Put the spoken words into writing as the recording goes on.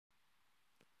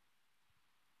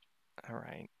All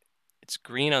right. It's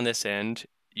green on this end.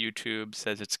 YouTube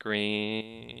says it's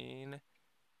green.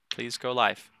 Please go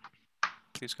live.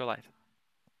 Please go live.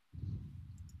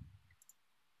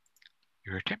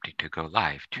 You're attempting to go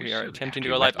live too We are soon attempting after to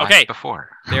you go went live. Okay.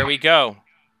 Before. There we go.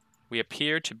 We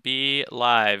appear to be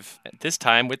live, this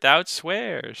time without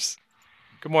swears.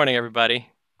 Good morning, everybody.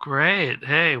 Great.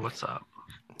 Hey, what's up?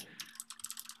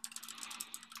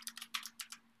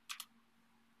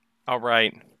 All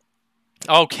right.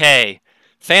 Okay.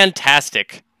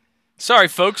 Fantastic. Sorry,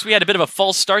 folks. We had a bit of a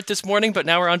false start this morning, but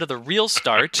now we're on to the real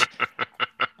start.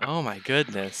 Oh, my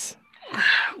goodness.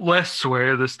 Less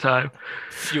swear this time.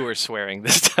 Fewer swearing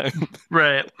this time.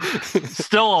 Right.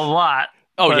 Still a lot.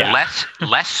 Oh, yeah.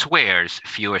 Less swears,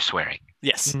 fewer swearing.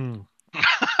 Yes. Mm.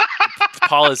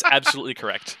 Paul is absolutely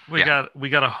correct. We got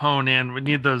to hone in. We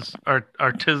need those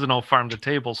artisanal farm to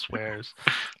table swears.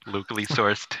 Locally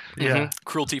sourced. Yeah.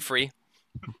 Cruelty-free.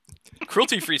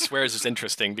 Cruelty-free swears is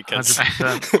interesting because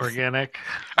 100% organic.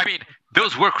 I mean,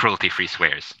 those were cruelty-free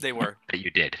swears. They were. That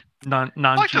you did. Non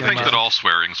I like to think that all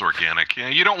swearing's organic.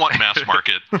 You don't want mass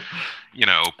market,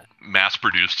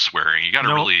 mass-produced swearing. You got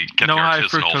to really get the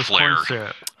artisanal flair.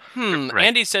 Right.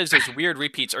 Andy says there's weird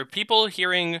repeats. Are people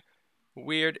hearing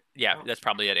weird? Yeah, that's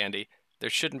probably it, Andy. There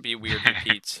shouldn't be weird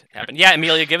repeats happen. Yeah,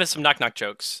 Amelia, give us some knock-knock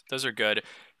jokes. Those are good.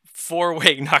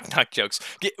 4-way knock-knock jokes.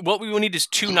 What we will need is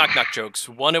 2 knock-knock jokes,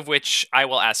 one of which I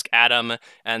will ask Adam,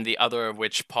 and the other of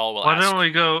which Paul will ask Chris.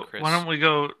 Why don't we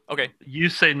go? Okay. You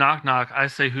say knock-knock. I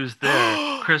say who's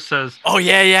there. Chris says. Oh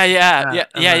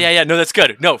yeah. No, that's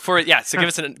good. No, so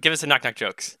give us a knock-knock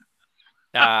jokes.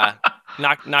 Knock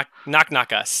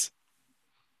us.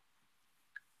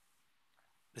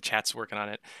 The chat's working on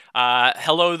it.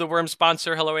 Hello, the Worm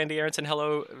sponsor. Hello, Andy Aronson.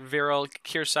 Hello, Viral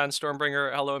Kirsan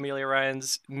Stormbringer. Hello, Amelia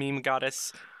Ryan's meme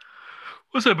goddess.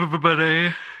 What's up,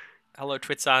 everybody? Hello,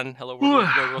 Twitson. Hello,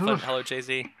 Wolf. Hello,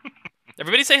 Jay-Z.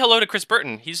 Everybody say hello to Chris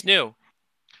Burton. He's new.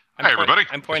 Hi, everybody.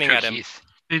 I'm pointing at him.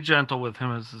 Be gentle with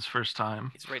him. It's his first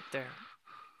time. He's right there.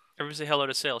 Everybody say hello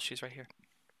to Sale. She's right here.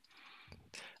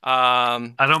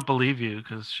 I don't believe you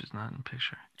because she's not in the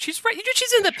picture. She's right.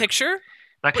 She's in the picture.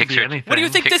 That could be anything. What do you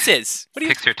think this is?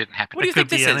 Pixar didn't happen. What do you think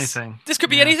this is? Anything. This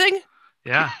could be anything?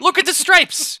 Yeah. Look at the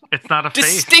stripes. It's not a face.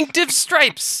 Distinctive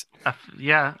stripes.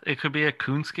 Yeah, it could be a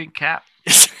coonskin cap.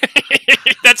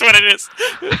 That's what it is.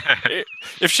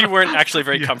 If she weren't actually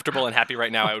very comfortable and happy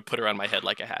right now, I would put her on my head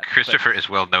like a hat. Christopher is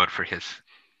well known for his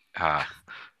all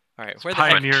right, where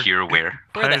frontier wear.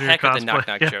 Where the heck are the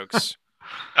knock-knock jokes?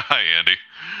 Hi, Andy.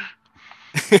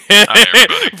 Hi,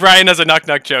 everybody. Brian has a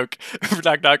knock-knock joke.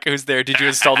 Knock-knock, who's there? Did you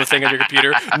install the thing on your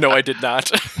computer? No, I did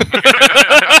not.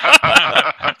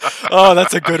 Oh,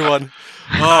 that's a good one.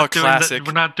 Oh, classic.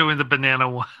 We're not doing the banana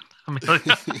one.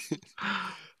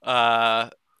 Oh,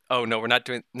 no, we're not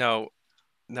doing... No.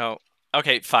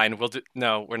 Okay, fine. We'll do...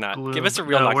 No, we're not. Give us a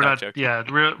real knock-knock joke. Yeah,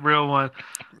 real one.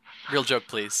 Real joke,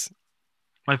 please.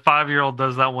 My 5-year-old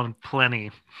does that one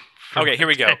plenty. Okay, here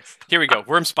we go.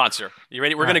 Worm sponsor. You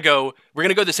ready? We're gonna go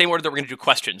the same order that we're gonna do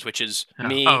questions, which is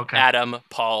me, Adam,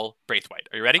 Paul, Braithwaite.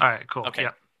 Are you ready? All right, cool. Okay.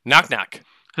 Yeah. Knock.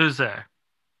 Who's there?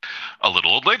 A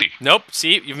little old lady. Nope.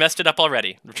 See, you've messed it up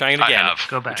already. We're trying it again. I have.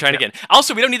 Go back. We're trying again.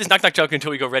 Also, we don't need this knock joke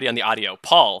until we go ready on the audio.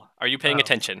 Paul, are you paying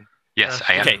attention? Yes,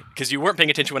 I am. Okay, because you weren't paying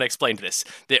attention when I explained this.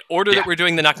 The order that we're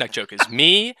doing the knock joke is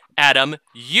me, Adam,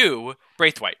 you,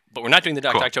 Braithwaite. But we're not doing the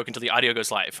knock joke until the audio goes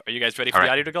live. Are you guys ready for the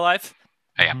audio to go live?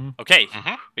 I am. Okay.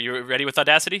 Are you ready with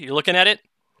Audacity? You're looking at it?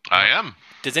 I am.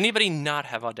 Does anybody not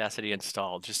have Audacity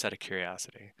installed, just out of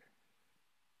curiosity?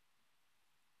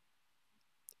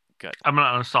 Good. I'm going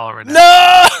to uninstall it right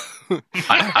now. No!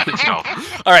 Uninstalled.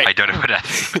 All right. I don't know what that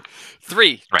is.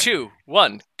 3, 2,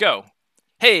 1, go.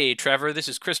 Hey, Trevor, this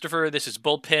is Christopher. This is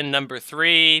Bullpen number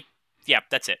 3. Yep,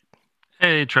 that's it.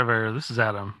 Hey, Trevor, this is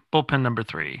Adam. Bullpen number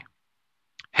 3.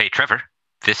 Hey, Trevor,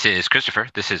 this is Christopher.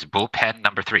 This is Bullpen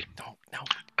number 3. No.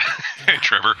 Hey,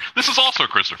 Trevor, this is also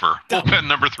Christopher. Bullpen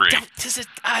number 3. This is...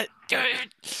 That's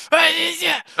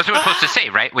what we're supposed to say,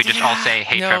 right? We just all say,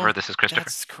 hey, Trevor, this is Christopher.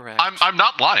 That's correct. I'm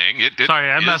not lying.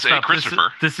 Sorry, I messed up.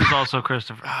 Christopher. This is also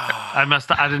Christopher. I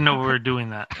messed up. I didn't know we were doing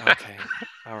that. Okay.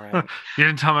 All right. You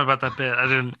didn't tell me about that bit. I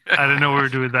didn't know we were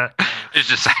doing that. Just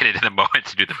decided in the moment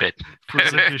to do the bit.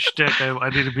 It's like your shtick. I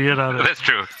need to be in on it. That's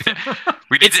true.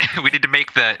 We need to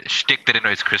make the shtick that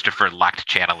annoys Christopher locked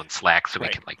channel in Slack so we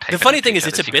can type The funny thing is,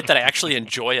 it's a bit that I actually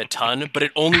enjoy a ton, but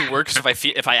it only works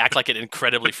if I act like it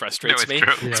incredibly frustrates me.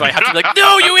 True. So I have to be like,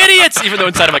 no, you idiots! Even though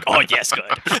inside I'm like, oh yes, good.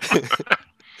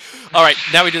 All right,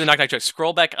 now we do the knock joke.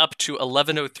 Scroll back up to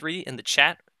 1103 in the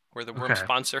chat, where the Worm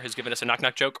sponsor has given us a knock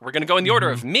joke. We're going to go in the order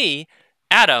of me,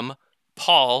 Adam,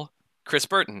 Paul, Chris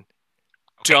Burton.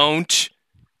 Okay. Don't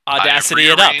Audacity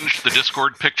I it up. rearranged the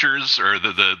Discord pictures or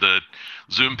the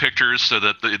Zoom pictures so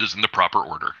that it is in the proper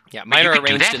order. Yeah, mine you are can do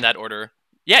arranged that? in that order.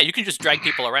 Yeah, you can just drag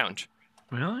people around.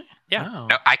 Really? Yeah. Oh.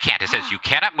 No, I can't. It says you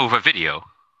cannot move a video.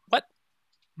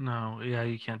 No, yeah,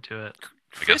 you can't do it.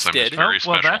 I guess Chris I'm just did. very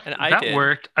well, special. And I that did.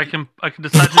 worked. I can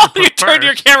decide who to put You turned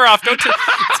your first. camera off. Don't you?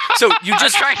 So you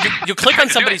just trying to- you click trying on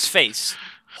to do somebody's face,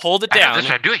 hold it I know, down, that's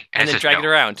what I'm doing. and it then says drag no. it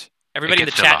around. Everybody in the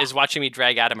Against the chat law. is watching me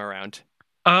drag Adam around.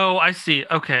 Oh, I see.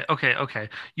 Okay.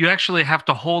 You actually have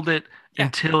to hold it Yeah.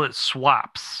 until it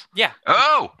swaps. Yeah.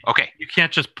 Oh, okay. You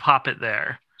can't just pop it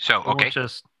there. So, It won't okay.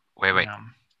 just. Wait. Yeah.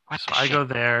 What So the I shit? go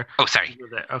there. Oh, You sorry. go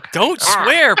there. Okay. Don't Arr.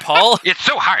 swear, Paul. It's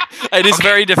so hard. It is Okay.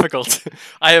 very difficult.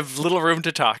 I have little room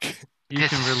to talk. You This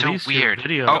can is so release weird. your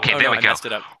video. Okay, oh there no, we I go. messed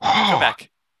it up. Go back.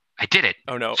 I did it.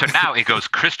 Oh no. So now it goes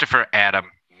Christopher,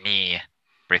 Adam, me,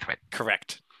 Braithwaite.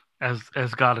 Correct. As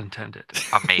God intended.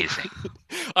 Amazing.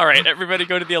 All right, everybody,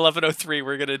 go to the 1103.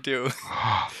 We're gonna do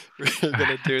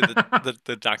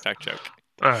the knock knock joke.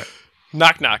 All right.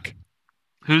 Knock knock.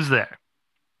 Who's there?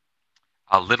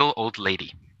 A little old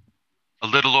lady. A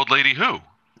little old lady who?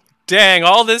 Dang!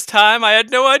 All this time, I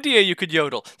had no idea you could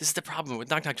yodel. This is the problem with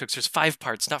knock knock jokes. There's 5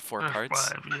 parts, not 4 parts.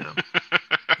 5,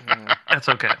 yeah. That's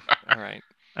okay. All right.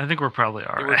 I think we're probably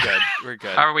all We're right. good. We're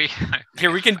good. How are we?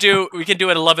 Here we can do at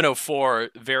 1104.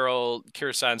 Viral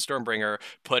Kirasan Stormbringer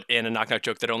put in a knock knock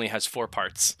joke that only has 4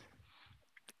 parts.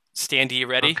 Standy, you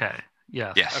ready? Okay.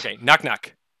 Yes. Yes. Okay. Knock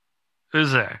knock.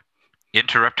 Who's there?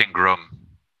 Interrupting Grum.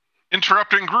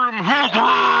 Interrupting groom. Who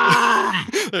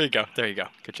groom? There you go. There you go.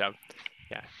 Good job.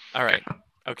 Yeah. All right.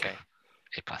 Okay.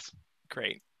 A plus.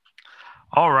 Great.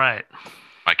 All right.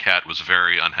 My cat was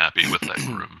very unhappy with that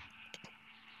groom.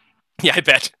 Yeah, I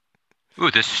bet.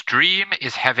 Ooh, the stream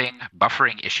is having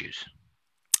buffering issues.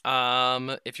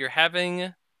 If you're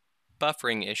having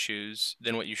buffering issues,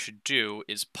 then what you should do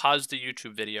is pause the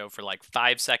YouTube video for like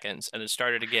 5 seconds and then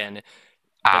start it again.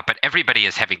 But everybody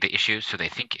is having the issues, so they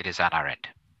think it is on our end.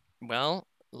 Well,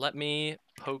 let me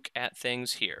poke at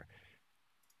things here.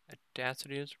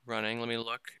 Audacity is running. Let me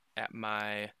look at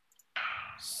my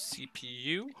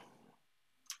CPU.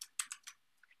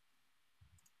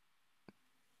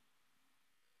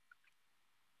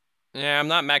 Yeah, I'm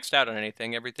not maxed out on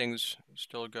anything. Everything's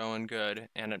still going good,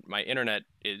 and my internet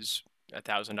is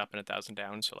 1,000 up and 1,000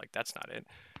 down, so like that's not it.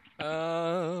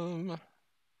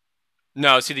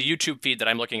 No, see the YouTube feed that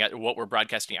I'm looking at, what we're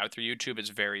broadcasting out through YouTube is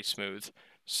very smooth.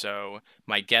 So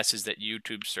my guess is that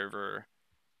YouTube server.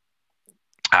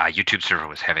 YouTube server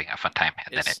was having a fun time,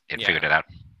 and then it figured it out.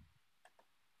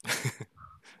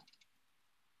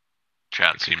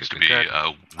 Chat seems to be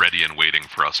ready and waiting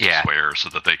for us to swear so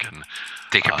that they can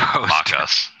post. mock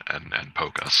us and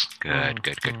poke us. Good.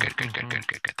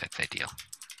 That's ideal.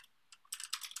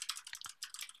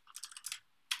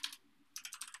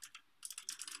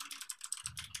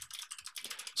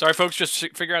 Sorry, folks, just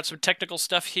figure out some technical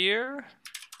stuff here.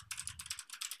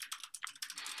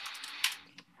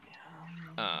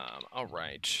 All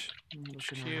right.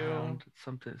 Looking around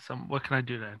at what can I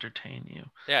do to entertain you?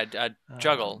 Yeah,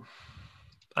 juggle.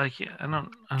 I can't. I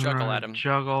don't Juggle, know, Adam.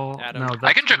 Juggle. Adam. No,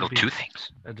 I can that's juggle gonna be 2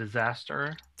 things. A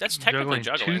disaster. That's technically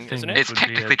Juggling 2 juggling, isn't things it? It's would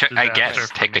be a technically, I disaster guess,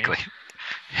 for me. technically.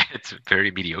 It's very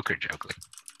mediocre juggling.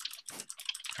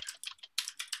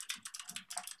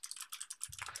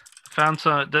 Found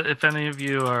some. If any of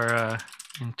you are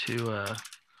into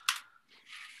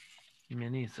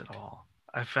minis at all,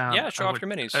 I found. Yeah, show off your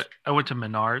minis. I went to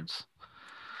Menards.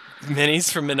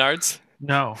 Minis from Menards?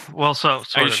 No, well, so Are you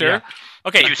sort of, sure? yeah.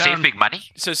 Okay. Do you save big money?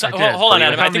 So I did, hold on, but I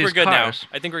Adam. I found think we're these good cars.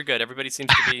 now. I think we're good. Everybody seems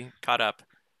to be caught up.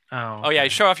 Oh. Oh yeah, okay.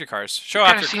 show off your cars. Show You off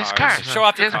gotta your see his cars. cars. Show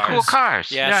off your They're cars. cool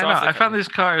cars. Yeah, Yeah, show I know. off the I found cars. these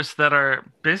cars that are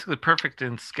basically perfect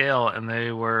in scale, and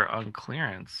they were on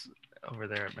clearance over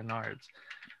there at Menards.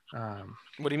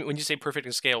 What do you mean when you say perfect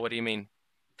in scale? What do you mean?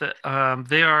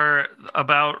 They are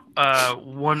about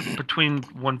between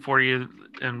 140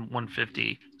 and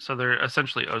 150, so they're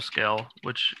essentially O scale,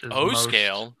 which is O most-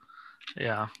 scale.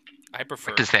 Yeah, I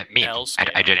prefer. What does that mean? L scale,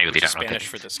 I genuinely which is don't know what that Spanish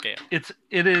for means. the scale.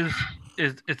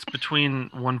 it's between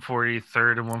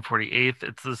 143rd and 148th.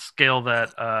 It's the scale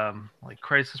that like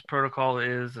Crisis Protocol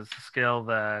is. It's the scale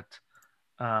that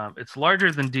it's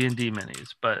larger than D&D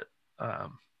minis, but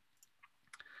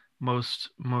most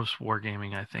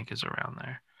wargaming I think is around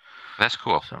there. That's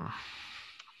cool. So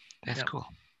That's Yep. cool.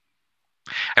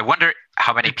 I wonder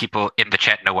how many people in the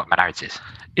chat know what Menards is.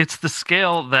 it's the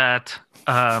scale that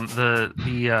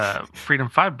the Freedom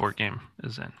 5 board game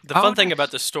is in. The fun thing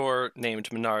about the store named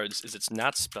Menards is it's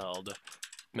not spelled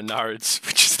Menards,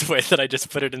 which is the way that I just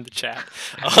put it in the chat.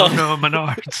 Oh no,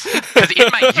 Menards. Because in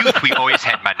my youth, we always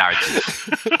had Menards.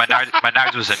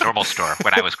 Menards was a normal store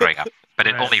when I was growing up, but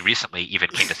it Right. only recently even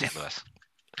came to St. Louis.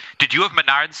 Did you have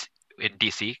Menards in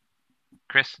DC,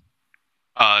 Chris?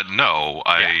 No,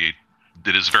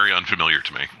 it is very unfamiliar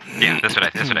to me. Yeah, that's what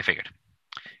I figured.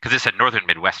 Because it's a northern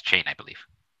Midwest chain, I believe.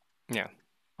 Yeah.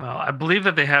 Well, I believe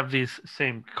that they have these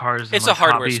same cars. It's in, a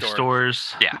hardware hobby store.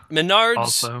 Stores. Yeah. Menards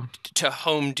Also, to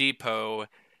Home Depot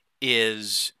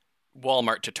is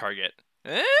Walmart to Target.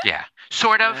 Yeah,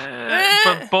 sort of.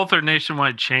 but both are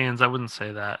nationwide chains. I wouldn't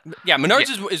say that. Yeah,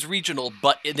 Menards is regional,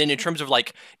 but then in terms of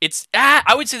like, it's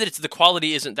I would say that the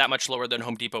quality isn't that much lower than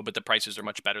Home Depot, but the prices are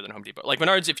much better than Home Depot. Like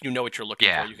Menards, if you know what you're looking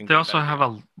Yeah. for, you can. They also have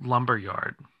a lumber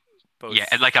yard. Yeah,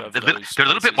 and like they're a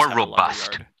little bit more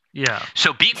robust. Yeah.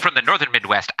 So being from the northern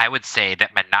Midwest, I would say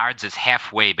that Menards is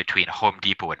halfway between Home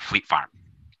Depot and Fleet Farm.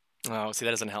 Oh, see,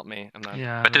 that doesn't help me. I'm not.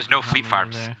 Yeah. But there's no not Fleet many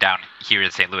Farms there. down here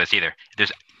in St. Louis either.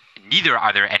 Neither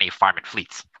are there any Farm and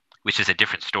Fleets, which is a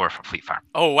different store from Fleet Farm.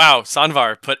 Oh wow,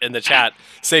 Sanvar put in the chat,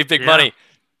 save big Yeah. money.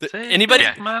 Save Anybody?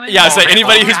 big money. Yeah, I say Oh,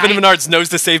 anybody all who's been to right. Menards knows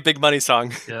the Save Big Money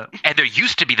song. Yeah. And there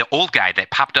used to be the old guy that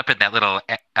popped up in that little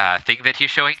thing that he's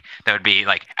showing. That would be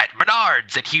like at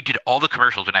Menards, and he did all the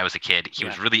commercials when I was a kid. He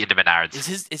was really into Menards. Is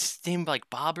his name like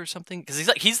Bob or something? Because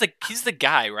he's the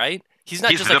guy, right? He's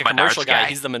not He's just the like a commercial Menards guy. guy.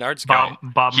 He's the Menards guy.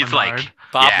 Bob He's Menard. like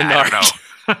Bob yeah, Menard. I don't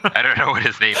know. I don't know what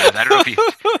his name is. I don't know if he's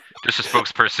just a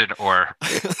spokesperson or.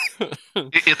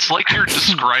 It's like you're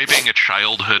describing a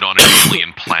childhood on an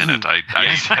alien planet. I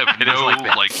Yes, have it is no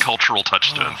like that. cultural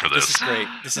touchstone for This this. is great.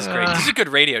 This is great. This is good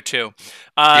radio too.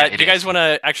 it Do you guys is. want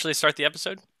to actually start the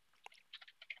episode?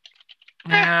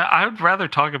 Yeah, I would rather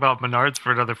talk about Menards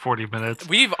for another 40 minutes.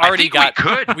 We've already think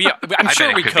got. we could. I'm I sure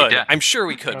bet it we could be could. done. I'm sure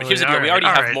we could. But Oh, here's the yeah, deal: we alright, already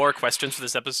have alright. more questions for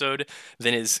this episode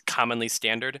than is commonly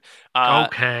standard.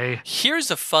 Okay. Here's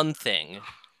a fun thing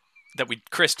that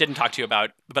Chris didn't talk to you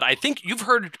about, but I think you've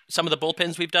heard some of the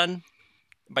bullpens we've done.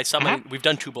 By some, we've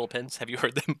done 2 bullpens. Have you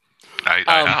heard them? I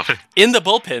have. In the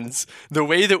bullpens, the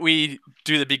way that we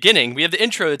do the beginning, we have the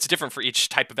intro that's different for each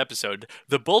type of episode.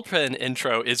 The bullpen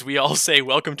intro is we all say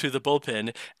 "Welcome to the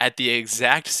bullpen" at the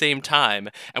exact same time,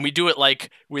 and we do it like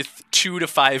with 2 to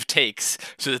 5 takes,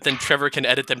 so that then Trevor can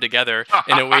edit them together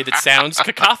in a way that sounds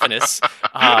cacophonous.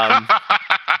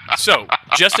 So,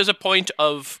 just as a point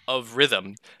of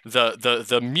rhythm,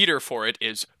 the meter for it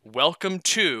is "Welcome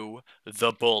to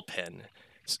the bullpen."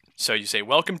 So you say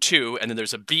 "Welcome to," and then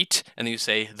there's a beat, and then you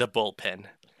say "the bullpen."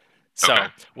 So Okay.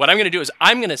 what I'm going to do is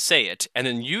I'm going to say it, and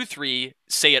then you 3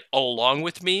 say it along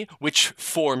with me, which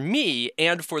for me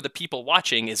and for the people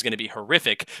watching is going to be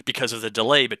horrific because of the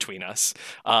delay between us.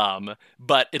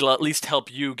 But it'll at least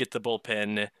help you get the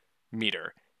bullpen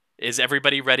meter. Is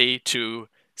everybody ready to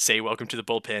say "Welcome to the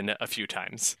bullpen" a few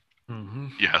times? Mm-hmm.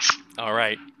 Yes. All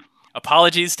right.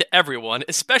 Apologies to everyone,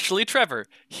 especially Trevor.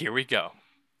 Here we go.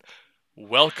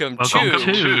 Welcome to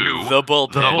the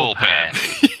bullpen. The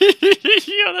bullpen.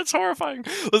 Yeah, that's horrifying.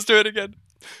 Let's do it again.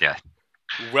 Yeah.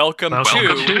 Welcome, Welcome to,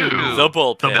 to the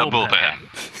bullpen. the The bullpen.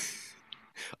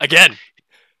 Again.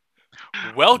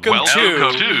 Welcome, Welcome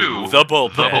to, to the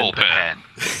bullpen. The bullpen.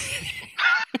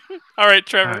 All right,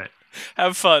 Trevor. All right.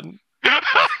 Have fun.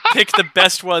 Pick the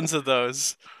best ones of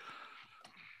those.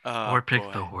 Or pick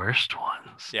boy. the worst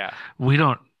ones. Yeah. We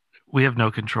have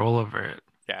no control over it.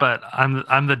 Yeah. But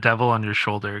I'm the devil on your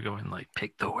shoulder going like,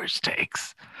 pick the worst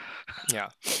takes. Yeah.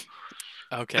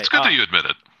 Okay. It's good that you admit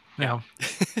it. Yeah.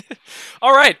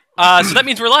 All right. So that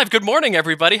means we're live. Good morning,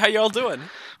 everybody. How y'all doing?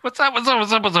 What's up? What's up?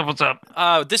 What's up? What's up? What's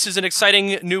up? This is an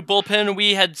exciting new bullpen.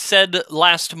 We had said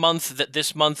last month that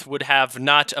this month would have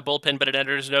not a bullpen but an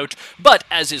editor's note. But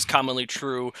as is commonly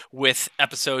true with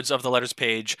episodes of the Letters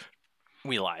Page,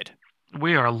 we lied.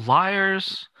 We are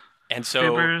liars, And so,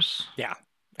 fibbers.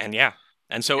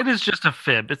 and so It is just a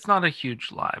fib. It's not a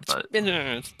huge lie, but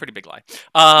it's a pretty big lie.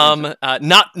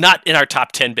 Not in our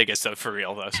top 10 biggest though, for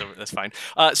real though. So that's fine.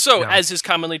 Yeah. As is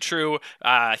commonly true,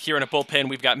 here in a bullpen,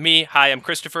 we've got me. Hi, I'm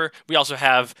Christopher. We also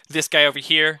have this guy over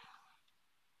here.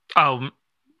 oh,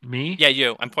 me? Yeah,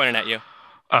 you. I'm pointing at you.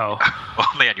 Oh,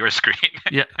 Only on your screen.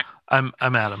 yeah. I'm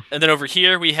Adam. And then over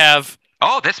here we have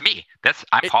Oh, that's me.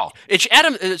 I'm Paul. it's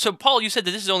Adam. So Paul, you said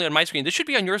that this is only on my screen. This should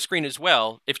be on your screen as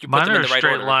well if you put Mine them are in a the right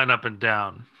straight order. line up and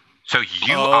down. So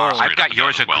you Oh. are. I've Straight up got and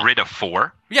yours down a as well. grid of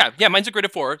 4. Yeah, mine's a grid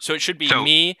of 4, so it should be So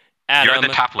me, Adam. You're in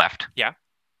the top left. Yeah.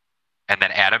 And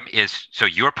then Adam is. So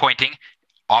you're pointing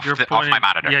off You're off pointing- my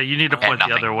monitor. Yeah, you need to Oh. point the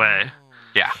nothing. other way.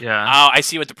 Yeah. Yeah. Oh, I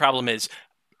see what the problem is.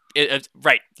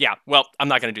 Right. Yeah. Well, I'm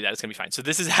not going to do that. It's going to be fine. So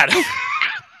this is Adam.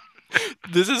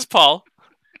 This is Paul.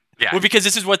 Yeah. Well, because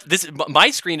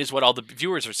my screen is what all the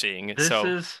viewers are seeing. This so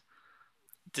is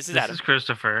this is this Adam. is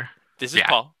Christopher. This is Yeah.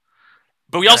 Paul.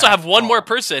 But we also have one Paul. more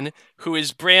person who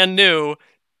is brand new,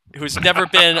 who's never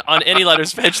been on any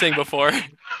Letters Bench thing before.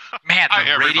 Man, Hi,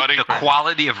 everybody. the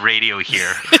quality of radio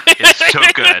here is so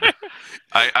good.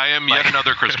 I am yet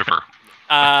another Christopher.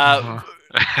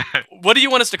 What do you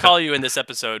want us to call you in this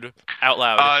episode out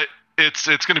loud? It's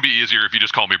going to be easier if you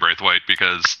just call me Braithwaite,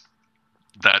 because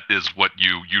that is what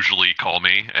you usually call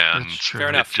me, and That's true. Fair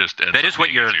enough. it just ends That up is what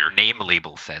being your easier. name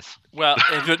label says. Well,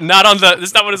 not on the.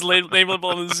 That's not what his labelable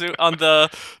on the Zoom,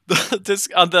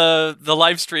 on the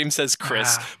live stream says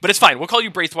Chris, but it's fine. We'll call you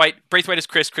Braithwaite. Braithwaite is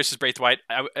Chris. Chris is Braithwaite.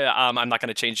 I'm not going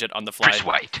to change it on the fly. Chris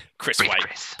White. Chris Braith White.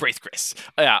 Chris. Braith Chris.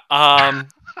 Yeah.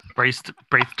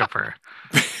 Braithstopher.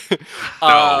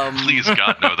 No, please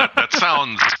God, no.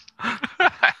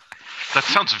 That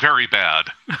sounds very bad.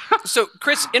 So,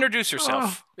 Chris, introduce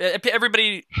yourself.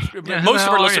 Everybody, Yeah, most of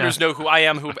who our are listeners ya? know who I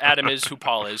am, who Adam is, who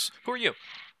Paul is. Who are you?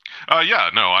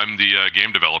 I'm the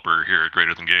game developer here at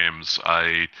Greater Than Games.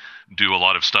 I do a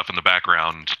lot of stuff in the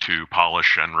background to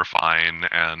polish and refine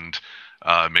and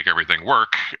make everything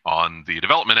work on the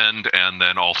development end, and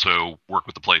then also work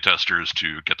with the playtesters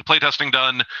to get the playtesting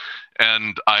done.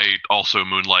 And I also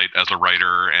moonlight as a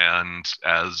writer and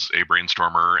as a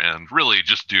brainstormer, and really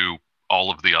just do all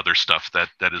of the other stuff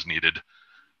that is needed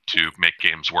to make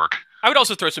games work. I would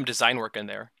also throw some design work in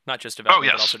there, not just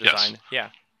development, but yes, also yes. design. Yeah.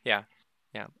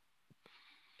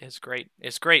 It's great.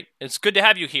 It's great. It's good to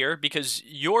have you here because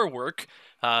your work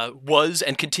was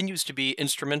and continues to be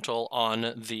instrumental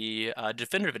on the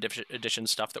Definitive Edition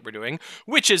stuff that we're doing,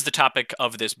 which is the topic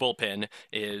of this bullpen.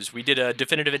 Is we did a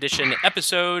Definitive Edition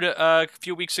episode a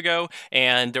few weeks ago,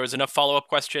 and there was enough follow-up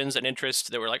questions and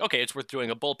interest that were like, okay, it's worth doing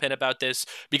a bullpen about this,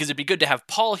 because it'd be good to have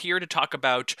Paul here to talk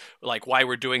about like why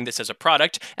we're doing this as a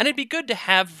product, and it'd be good to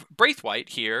have Braithwaite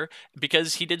here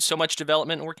because he did so much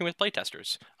development and working with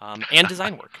playtesters and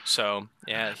design work. So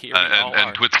yeah, here we all are.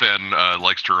 And Twitsan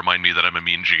likes to remind me that I'm a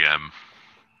mean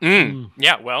GM.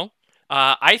 Yeah, well,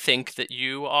 I think that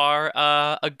you are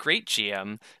a great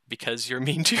GM because you're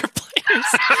mean to your players,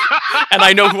 and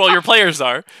I know who all your players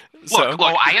are. So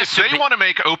Look, if they want to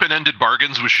make open-ended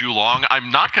bargains with Zhulong,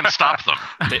 I'm not going to stop them.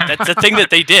 that's the thing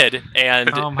that they did, and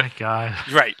Oh my god!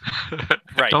 right.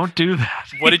 Don't do that.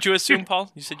 What did you assume, Paul?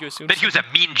 You said you assumed That he was a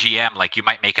mean GM, like you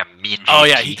might make a mean GM. Oh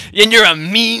yeah, and you're a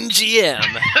mean GM.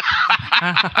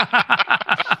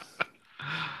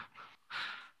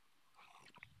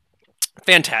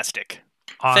 Fantastic.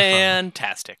 Awesome.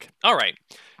 Fantastic. All right.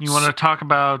 You want to talk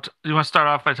about? You want to start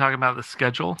off by talking about the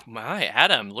schedule? My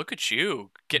Adam, look at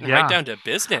you getting Yeah. right down to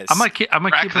business. I'm gonna keep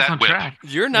us that on whip. track.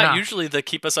 You're not Yeah. usually the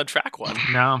keep us on track one.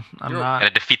 No, I'm You're- not.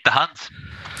 Gotta defeat the Huns.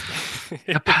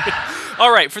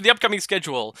 All right, for the upcoming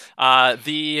schedule,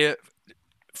 the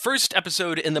first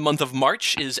episode in the month of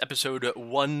March is episode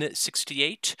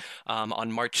 168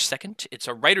 on March 2nd. It's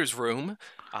a writer's room,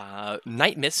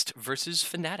 Night Mist versus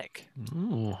Fnatic.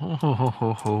 Ooh,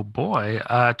 oh boy.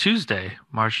 Tuesday,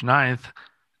 March 9th,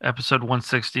 episode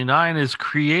 169 is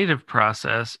Creative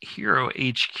Process Hero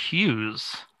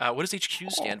HQs. What does HQ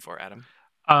stand for, Adam?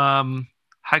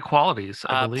 High qualities,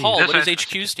 I believe. Paul, what That's does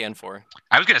what- HQ stand for?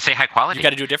 I was gonna say high quality. You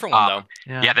got to do a different one, though.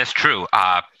 Yeah, that's true.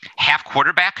 Half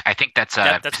quarterback. I think that's a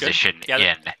Yeah, that's good. position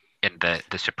Yeah, in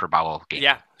the Super Bowl game.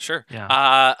 Yeah, sure.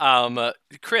 Yeah.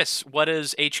 Chris, what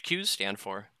does HQ stand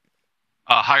for?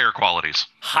 Higher qualities.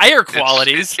 Higher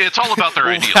qualities? It's all about their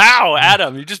ideals. Wow,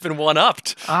 Adam, you've just been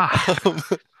one-upped.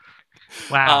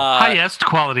 Wow. Highest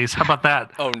qualities. How about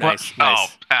that? Oh, nice, Oh,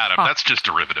 nice. Adam, that's just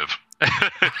derivative.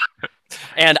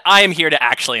 And I am here to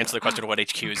actually answer the question of what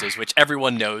HQs is, which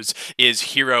everyone knows is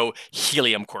hero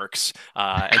helium quirks.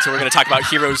 And so we're going to talk about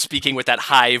heroes speaking with that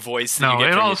high voice that you No, get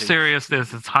in from all using-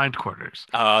 seriousness, it's hindquarters.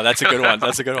 Oh, that's a good one.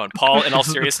 That's a good one. Paul, in all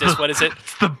seriousness, what is it?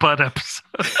 It's the butt episode.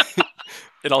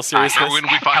 In all seriousness? When we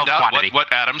Health find out quantity.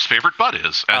 what Adam's favorite butt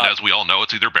is, and as we all know,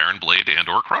 it's either Baron Blade and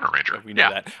or Chrono Ranger. We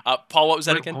know that. Paul, what was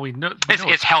that again? We know,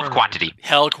 It's health quantity.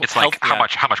 It's It's like how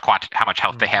much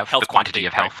health they have. health the quantity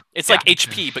of health. Right. It's Yeah. like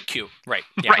HP, but Q. Right.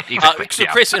 Yeah. Right, exactly, So,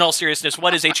 yeah. Chris, in all seriousness,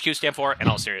 what does HQ stand for? In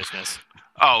all seriousness.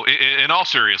 Oh, in all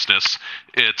seriousness,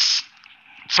 it's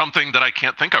something that I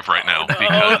can't think of right now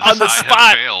because on the I spot.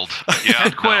 have failed. Yeah,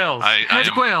 Head quails. I Head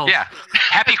am- quails. Yeah.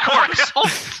 Happy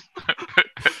quarks.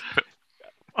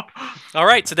 All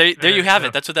right, so there you have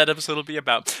it. That's what that episode will be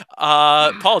about.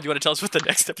 Paul, do you want to tell us what the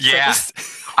next episode Yeah. is?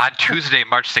 On Tuesday,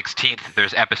 March 16th,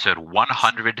 there's episode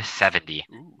 170.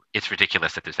 It's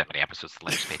ridiculous that there's that many episodes to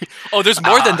Letters Page. Oh, there's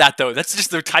more than that, though. That's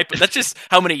just the type. That's just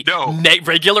how many No.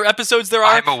 regular episodes there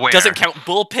are. I'm aware. Doesn't count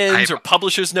bullpens I'm or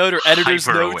publisher's note or editor's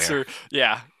hyper notes aware. or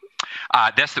yeah.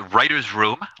 That's the writer's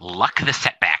room. Luck the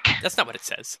setback. That's not what it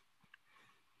says.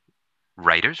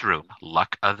 Writer's room.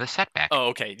 Luck of the setback. Oh,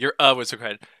 okay. Your was so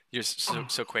quick. You're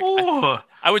so quick. Oh,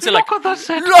 I would say look like at the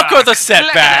setback. look at the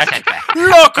setback.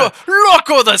 Look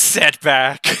at the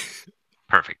setback.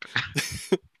 Perfect.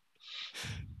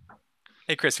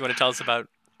 Hey, Chris, you want to tell us about?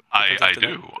 I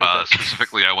do.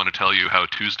 Specifically, I want to tell you how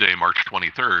Tuesday, March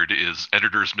 23rd is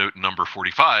Editor's Note number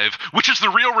 45, which is the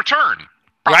real return.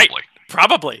 Probably. Right.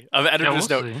 Probably of Editor's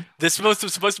we'll Note. see. This was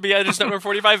supposed to be Editor's Note number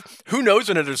 45. Who knows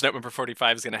when Editor's Note number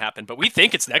 45 is going to happen? But we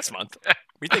think it's next month.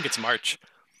 We think it's March.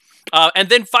 And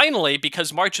then finally,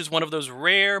 because March is one of those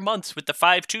rare months with the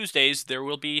 5 Tuesdays, there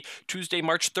will be Tuesday,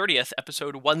 March 30th,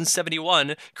 episode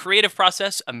 171, Creative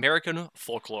Process American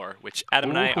Folklore, which Adam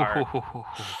and I are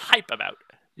hype about.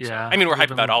 Yeah. I mean, we're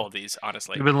hype about all of these,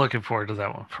 honestly. We've been looking forward to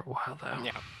that one for a while, though.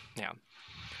 Yeah.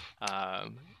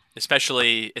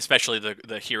 Especially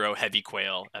the hero Heavy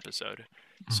Quail episode.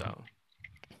 So,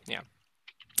 yeah.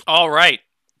 All right.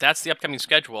 That's the upcoming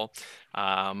schedule.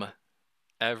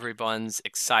 Everyone's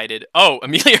excited. Oh,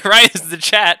 Amelia Ryan in the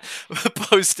chat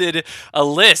posted a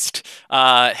list.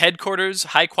 Headquarters,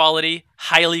 high quality,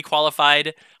 highly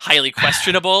qualified, highly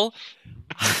questionable,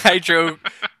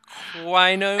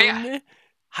 hydroquinone,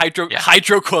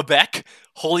 Hydro Quebec,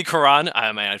 Holy Quran.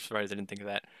 I'm surprised I didn't think of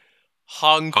that.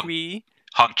 Hongqi.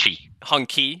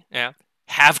 Hongqi, yeah.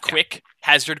 Have quick,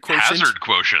 hazard quotient. Hazard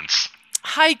quotients.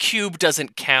 High cube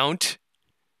doesn't count.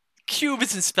 Cube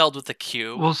isn't spelled with a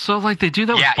Q. Well, so like they do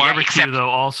that with barbecue except, though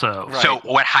also. Right. So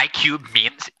what high cube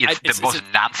means is the most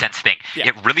nonsense thing. Yeah.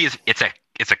 It really is. It's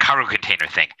a cargo container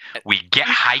thing. We get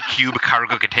high cube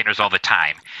cargo containers all the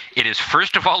time. It is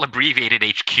first of all abbreviated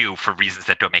HQ for reasons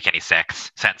that don't make any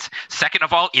sense. Second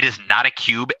of all, it is not a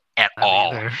cube at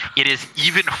all. Either. It is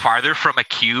even farther from a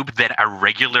cube than a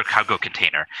regular cargo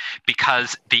container,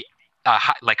 because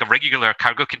like a regular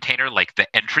cargo container, like the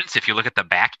entrance, if you look at the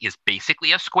back, is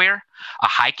basically a square. A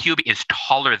high cube is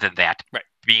taller than that, right,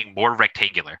 being more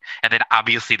rectangular. And then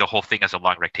obviously the whole thing is a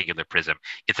long rectangular prism.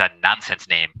 It's a nonsense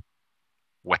name.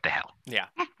 What the hell? Yeah.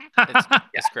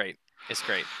 It's great. It's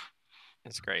great.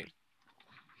 It's great.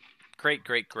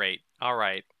 Great. All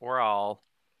right. We're all...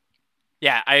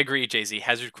 Yeah, I agree, Jay-Z.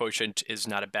 Hazard Quotient is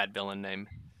not a bad villain name.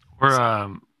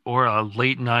 Or a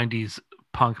late 90s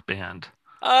punk band.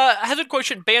 Hazard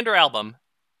Quotient, band or album?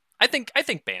 I think band. I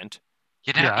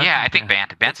think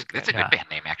band. That's a good band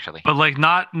name, actually. But like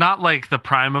not like the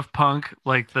prime of punk,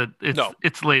 like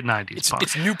it's late 90s punk.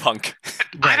 It's new punk.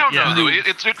 I don't know. Though.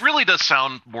 It really does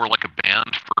sound more like a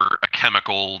band for a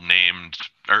chemical named,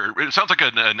 or it sounds like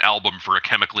an album for a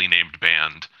chemically named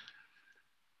band.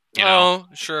 You know?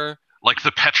 Sure. Like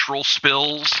the petrol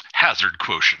spills, Hazard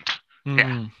Quotient.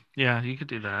 Yeah, you could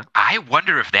do that. I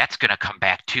wonder if that's going to come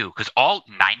back too, because all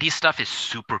 90s stuff is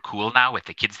super cool now with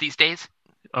the kids these days.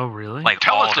 Oh, really? Like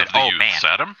Tell us of of the youths,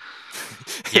 Adam.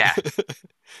 Yeah.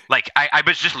 Like, I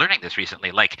was just learning this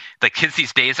recently. Like, the kids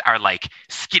these days are like,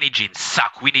 skinny jeans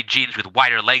suck. We need jeans with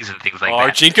wider legs and things like that. Are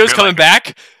Jinkos coming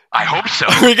back? I hope so.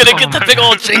 Are we going to get the big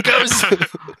old Jinkos?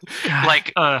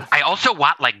 Like, I also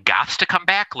want, like, goths to come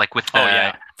back, like, with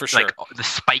the, for sure. like, the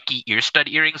spiky ear stud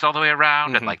earrings all the way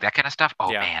around and, like, that kind of stuff. Oh,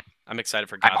 man. I'm excited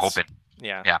for goths. I'm hoping.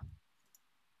 Yeah.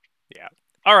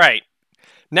 All right.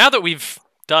 Now that we've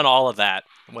done all of that,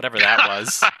 whatever that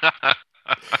was,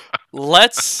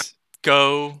 let's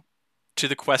go to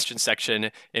the question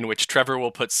section, in which Trevor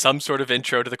will put some sort of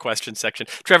intro to the question section.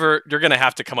 Trevor, you're going to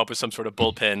have to come up with some sort of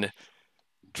bullpen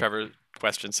Trevor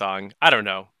question song. I don't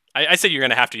know. I say you're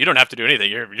going to have to. You don't have to do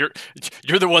anything.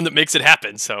 You're the one that makes it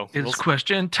happen. So it's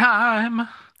question time.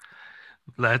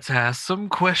 Let's ask some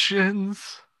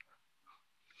questions.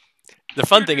 The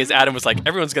fun thing is Adam was like,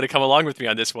 everyone's going to come along with me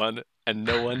on this one, and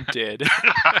no one did.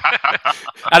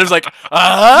 Adam's like,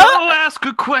 I'll ask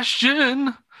a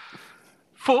question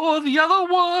for the other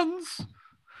ones,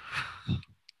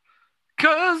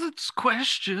 'cause it's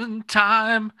question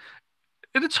time,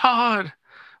 and it's hard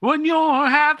when you're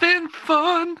having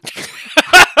fun.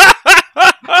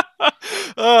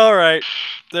 All right.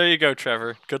 There you go,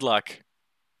 Trevor. Good luck.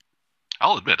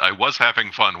 I'll admit, I was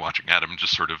having fun watching Adam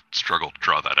just sort of struggle to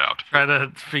draw that out. Try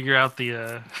to figure out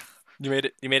the... You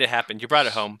made it happen. You brought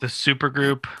it home. The super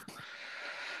group.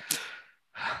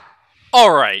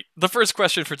 All right. The first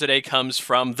question for today comes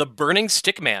from the Burning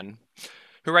Stickman,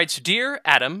 who writes, Dear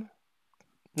Adam...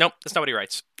 Nope, that's not what he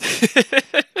writes.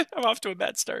 I'm off to a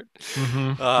bad start.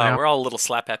 Mm-hmm. We're all a little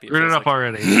slap happy. Read it up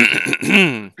already.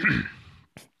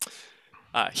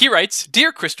 He writes,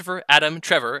 Dear Christopher, Adam,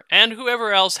 Trevor, and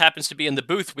whoever else happens to be in the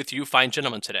booth with you fine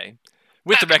gentlemen today,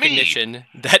 with the recognition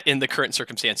that in the current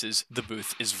circumstances, the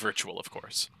booth is virtual, of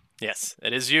course. Yes,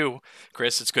 it is you,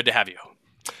 Chris. It's good to have you.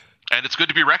 And it's good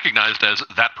to be recognized as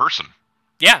that person.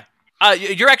 Yeah.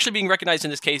 You're actually being recognized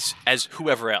in this case as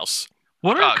whoever else.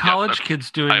 What are college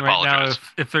kids doing I right now apologize.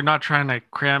 if they're not trying to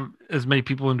cram as many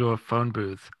people into a phone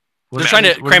booth? They're trying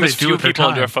to cram as few people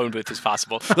into a phone booth as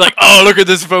possible. Like, oh, look at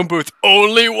this phone booth.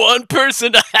 Only one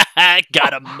person.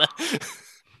 Got him.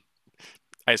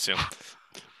 I assume.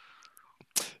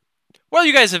 Well,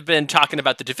 you guys have been talking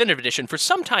about the Definitive Edition for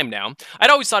some time now. I'd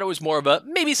always thought it was more of a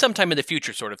maybe sometime in the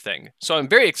future sort of thing. So I'm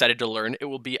very excited to learn it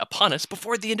will be upon us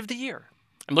before the end of the year.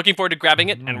 I'm looking forward to grabbing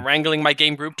it and wrangling my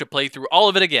game group to play through all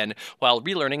of it again while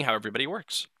relearning how everybody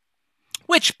works.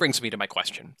 Which brings me to my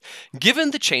question.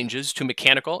 Given the changes to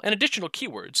mechanical and additional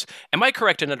keywords, am I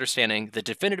correct in understanding the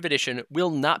Definitive Edition will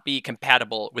not be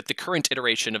compatible with the current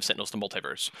iteration of Sentinels: The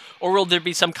Multiverse? Or will there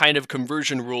be some kind of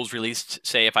conversion rules released,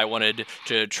 say if I wanted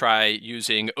to try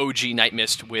using OG Night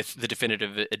Mist with the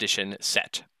Definitive Edition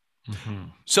set? Mm-hmm.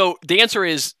 So the answer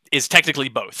is technically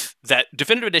both. That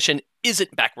Definitive Edition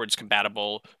isn't backwards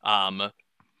compatible, and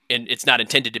it's not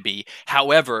intended to be.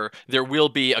 However, there will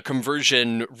be a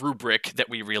conversion rubric that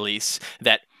we release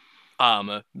that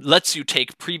lets you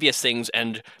take previous things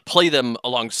and play them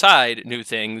alongside new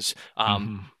things.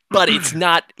 But it's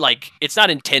not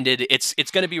intended.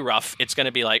 It's going to be rough. It's going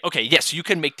to be like, okay, yes, you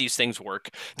can make these things work.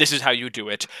 This is how you do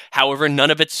it. However,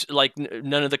 none of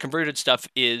the converted stuff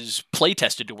is play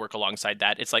tested to work alongside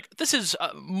that. It's like, this is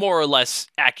more or less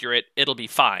accurate. It'll be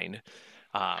fine.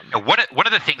 One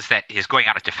of the things that is going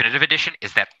on with Definitive Edition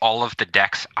is that all of the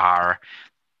decks are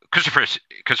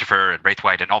Christopher and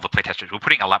Wraithwhite and all the playtesters. We're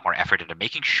putting a lot more effort into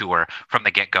making sure from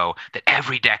the get-go that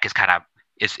every deck is kind of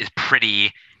is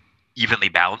pretty evenly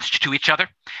balanced to each other,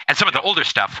 and some of the older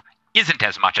stuff isn't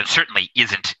as much, and certainly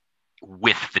isn't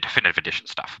with the Definitive Edition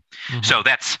stuff. So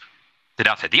that's the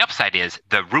downside. The upside is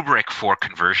the rubric for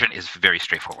conversion is very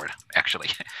straightforward, actually.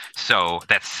 So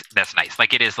that's nice.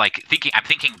 Like it is like I'm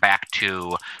thinking back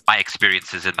to my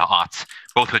experiences in the aughts,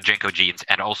 both with Jenko Jeans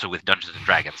and also with Dungeons and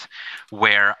Dragons,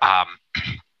 where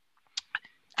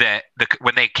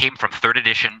when they came from 3rd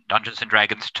edition Dungeons and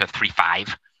Dragons to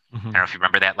 3.5, I don't know if you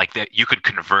remember that. Like you could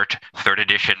convert 3rd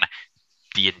edition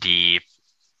D&D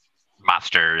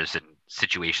monsters and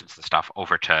situations and stuff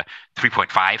over to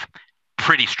 3.5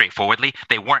 pretty straightforwardly.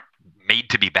 They weren't made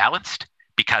to be balanced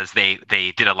because they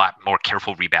did a lot more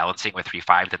careful rebalancing with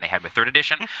 3.5 than they had with 3rd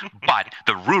edition. But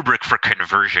the rubric for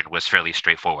conversion was fairly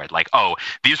straightforward. Like, oh,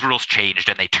 these rules changed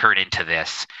and they turn into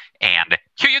this, and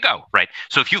here you go, right?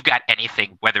 So if you've got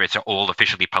anything, whether it's old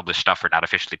officially published stuff or not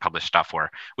officially published stuff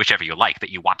or whichever you like, that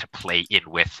you want to play in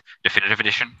with Definitive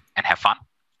Edition and have fun,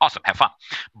 awesome, have fun.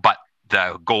 But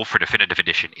the goal for Definitive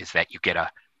Edition is that you get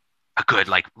a good,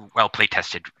 like, well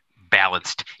play-tested,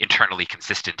 balanced, internally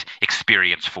consistent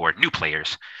experience for new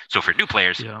players. So for new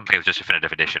players, play with just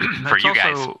Definitive Edition. For you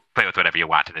guys, play with whatever you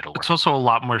want and it'll work. It's also a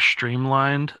lot more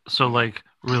streamlined. So like,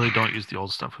 really don't use the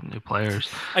old stuff with new players.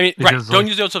 I mean, because, don't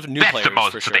use the old stuff with new players. That's the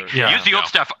most for sure. thing. Use the old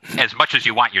stuff as much as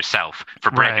you want yourself for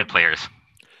brand new players.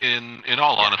 In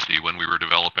all honesty, when we were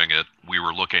developing it, we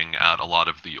were looking at a lot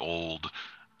of the old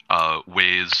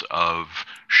ways of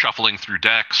shuffling through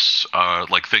decks,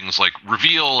 like things like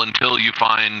reveal until you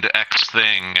find X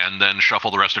thing, and then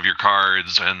shuffle the rest of your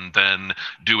cards, and then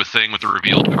do a thing with the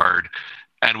revealed card.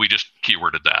 And we just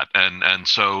keyworded that. And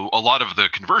so a lot of the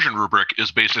conversion rubric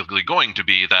is basically going to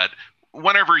be that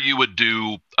whenever you would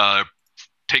do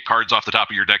take cards off the top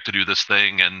of your deck to do this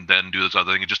thing, and then do this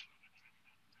other thing, and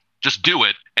just do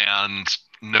it and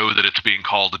know that it's being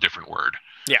called a different word.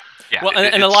 Yeah. Well,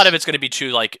 and a lot of it's going to be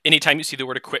too, like, anytime you see the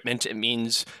word equipment, it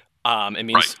means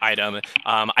item.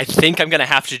 I think I'm going to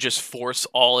have to just force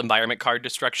all environment card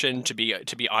destruction to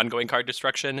be ongoing card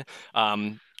destruction.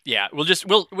 Yeah,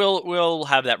 we'll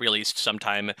have that released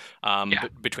sometime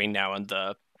between now and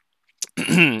the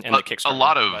and the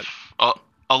Kickstarter.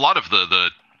 A lot of the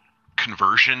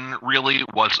conversion really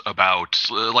was about,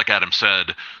 like Adam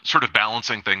said, sort of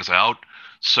balancing things out.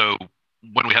 So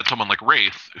when we had someone like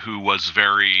Wraith, who was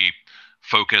very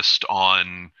focused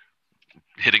on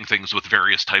hitting things with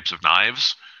various types of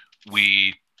knives,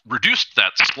 we reduced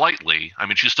that slightly. I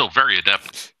mean, she's still very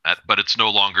adept at it, but it's no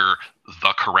longer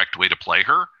the correct way to play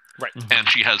her. Right. And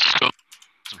she has so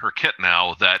in her kit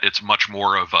now that it's much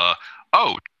more of a,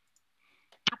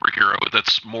 superhero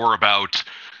that's more about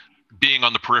being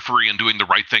on the periphery and doing the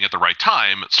right thing at the right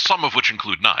time, some of which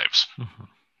include knives.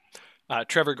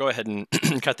 Trevor, go ahead and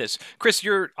cut this. Chris,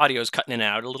 your audio is cutting in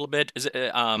and out a little bit. Is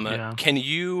it? Can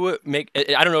you make?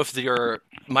 I don't know if your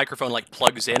microphone like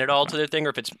plugs in at all to the thing, or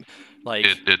if it's like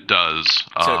it does.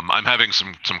 So, I'm having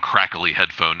some crackly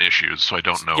headphone issues, so I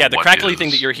don't know. Yeah, the what crackly is thing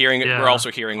that you're hearing, we're also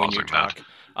hearing when you talk.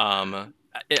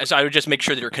 So I would just make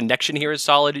sure that your connection here is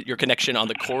solid, your connection on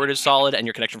the cord is solid, and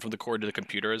your connection from the cord to the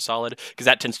computer is solid, because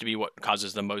that tends to be what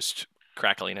causes the most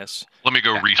crackliness. Let me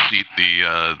go reseat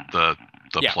the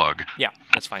plug. Yeah,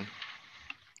 that's fine.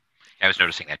 I was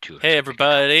noticing that too. Hey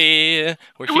everybody, I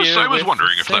was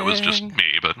wondering if that was just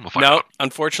me, but we'll find out. No,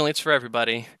 unfortunately, it's for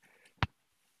everybody.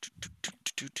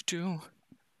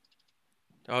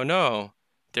 Oh no,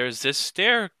 there's this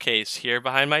staircase here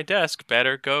behind my desk.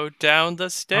 Better go down the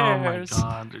stairs. Oh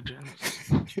my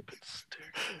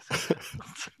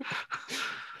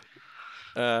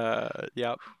god,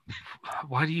 Yep.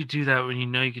 Why do you do that when you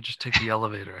know you could just take the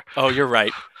elevator? Oh, you're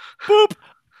right. Boop.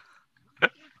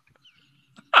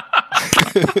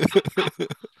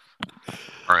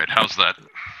 All right, how's that?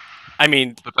 I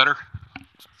mean, A bit better?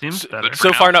 Seems better.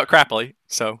 so far not crappily.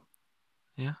 So.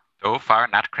 Yeah. So far,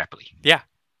 not crappily. Yeah.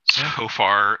 So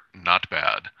far, not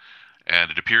bad. And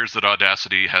it appears that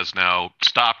Audacity has now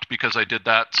stopped because I did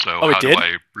that. So Oh, it how did? do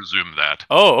I resume that?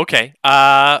 Oh, okay.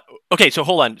 Okay, so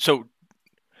hold on. So,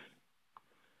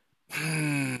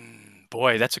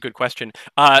 boy, that's a good question.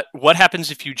 What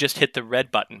happens if you just hit the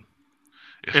red button?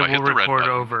 If It I hit will the red record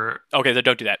button, over. Okay, then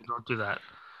don't do that. Don't do that.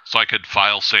 so I could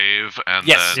file save and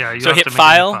Yes. then Yeah, you So have hit to make a new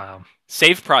file. file.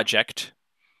 Save project,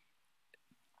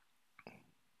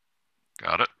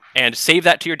 got it. and save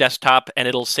that to your desktop, and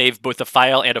it'll save both a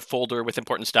file and a folder with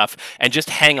important stuff. And just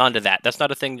hang on to that. That's not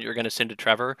a thing that you're going to send to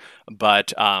Trevor,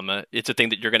 but it's a thing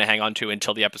that you're going to hang on to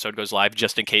until the episode goes live,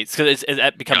 just in case, because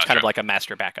it becomes kind of Gotcha. like a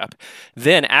master backup.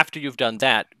 Then, after you've done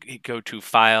that, go to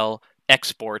File,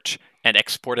 Export, and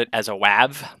export it as a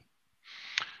WAV.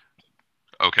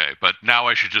 Okay, but now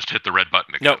I should just hit the red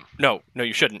button again. No,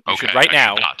 you shouldn't. You Okay, should right I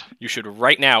now. should not. You should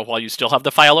right now, while you still have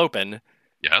the file open,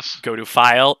 Yes. go to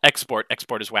File, Export as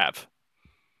WAV.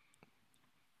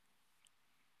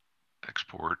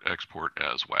 Export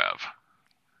as WAV.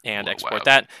 And Hello, export WAV.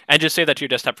 that, and just save that to your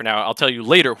desktop for now. I'll tell you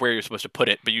later where you're supposed to put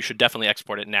it, but you should definitely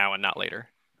export it now and not later.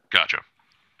 Gotcha.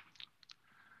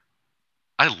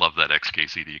 I love that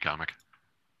XKCD comic.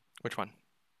 Which one?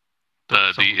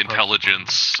 The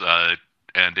intelligence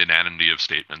and inanity of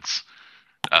statements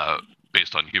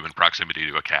based on human proximity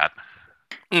to a cat.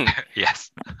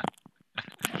 Yes.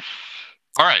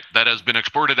 All right, that has been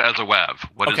exported as a WAV.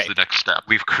 What is Okay. the next step?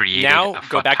 We've created. Now a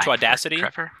go fun back to time for Audacity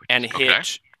Trevor. and Okay.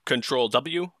 hit Control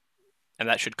W, and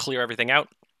that should clear everything out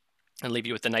and leave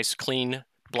you with a nice clean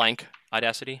blank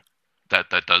Audacity. That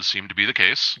does seem to be the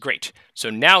case. Great. So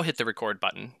now hit the record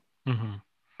button. Mm-hmm.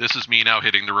 This is me now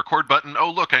hitting the record button. Oh,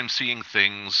 look, I'm seeing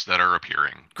things that are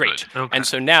appearing. Great. Good. Okay. And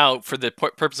so now, for the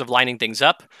purpose of lining things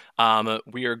up,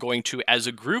 we are going to, as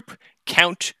a group,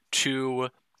 count to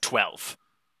 12.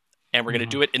 And we're going to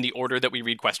do it in the order that we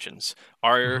read questions.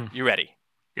 Are you ready?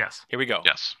 Yes. Here we go.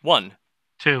 Yes. 1,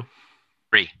 2,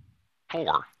 3,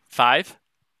 4, 5,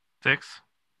 6,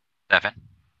 7,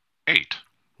 8,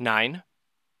 9.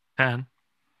 10.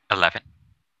 11.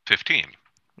 15.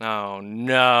 Oh,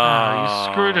 no.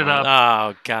 You screwed it up.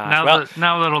 Oh, gosh. Now, Well,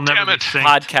 now that'll never damn be it. synced.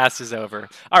 podcast is over.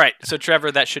 All right. So,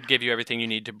 Trevor, that should give you everything you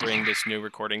need to bring this new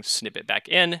recording snippet back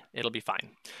in. It'll be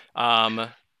fine.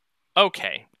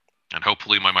 Okay. And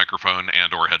hopefully my microphone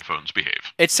and or headphones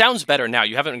behave. It sounds better now.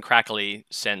 You haven't been crackly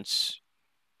since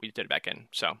we did it back in.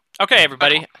 So, okay,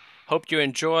 everybody. Hope you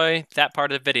enjoy that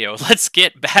part of the video. Let's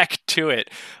get back to it.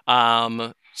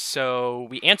 So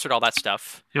we answered all that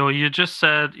stuff. You just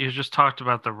talked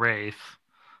about the Wraith.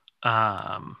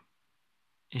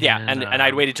 Yeah, and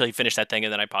I'd waited till he finished that thing,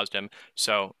 and then I paused him.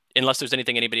 So unless there's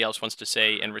anything anybody else wants to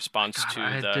say in response to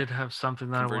I the did have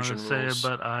something that I wanted to conversion rules. say,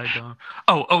 but I don't.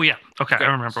 Oh yeah. Okay, Great.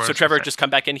 I remember. What I So was Trevor, gonna say. just come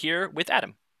back in here with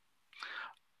Adam.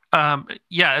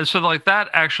 Yeah, so like that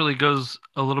actually goes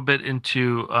a little bit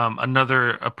into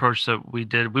another approach that we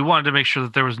did. We wanted to make sure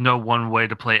that there was no one way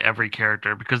to play every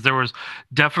character, because there was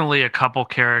definitely a couple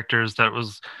characters that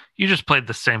was you just played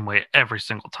the same way every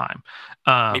single time.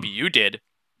 Maybe you did.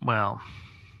 Well,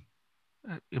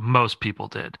 most people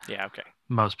did. Yeah. Okay.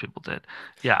 Most people did.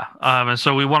 Yeah. And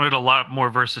so we wanted a lot more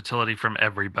versatility from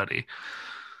everybody.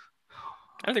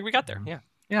 I don't think we got there. Yeah.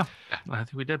 Yeah, I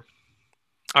think we did.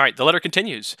 All right, the letter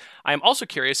continues. I am also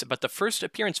curious about the first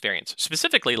appearance variants,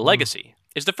 specifically Legacy.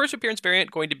 Is the first appearance variant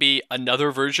going to be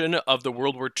another version of the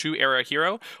World War II era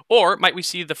hero, or might we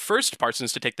see the first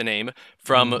Parsons to take the name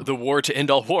from the war to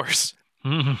end all wars?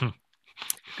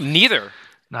 Neither.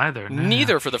 Neither.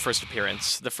 Neither for the first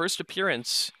appearance. The first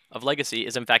appearance of Legacy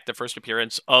is, in fact, the first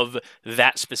appearance of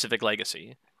that specific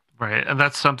Legacy. Right, and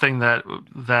that's something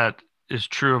that is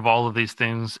true of all of these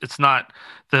things. It's not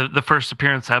the first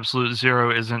appearance Absolute Zero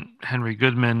isn't Henry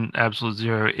Goodman Absolute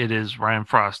Zero. It is Ryan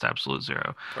Frost Absolute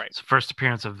Zero. Right. It's the first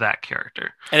appearance of that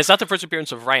character. And it's not the first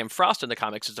appearance of Ryan Frost in the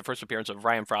comics. It's the first appearance of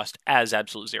Ryan Frost as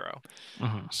Absolute Zero.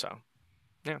 Mm-hmm. So,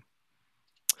 yeah.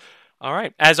 All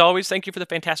right. As always, thank you for the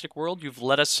fantastic world you've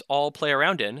let us all play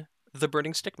around in, The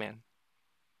Burning Stickman.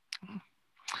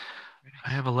 I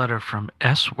have a letter from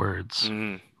S Words.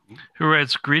 Mm. Who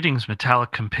writes, "Greetings,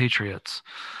 metallic compatriots.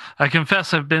 I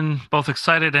confess I've been both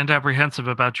excited and apprehensive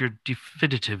about your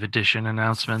definitive edition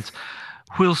announcements.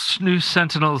 Whilst new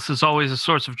Sentinels is always a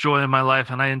source of joy in my life,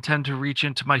 and I intend to reach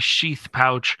into my sheath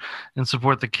pouch and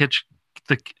support the kitsch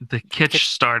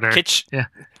starter. Kitsch.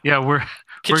 Yeah, we're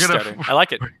gonna starter. I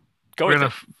like it. Go we're with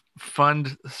gonna it.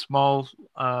 fund small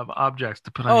objects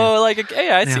to put on. Oh, I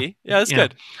see. Yeah, that's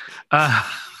good.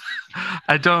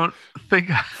 I don't think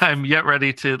I'm yet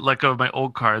ready to let go of my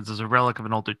old cards as a relic of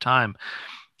an older time.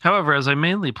 However, as I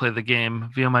mainly play the game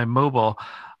via my mobile,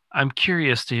 I'm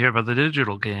curious to hear about the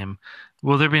digital game.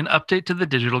 Will there be an update to the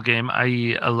digital game,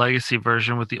 i.e. a legacy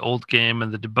version with the old game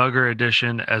and the debugger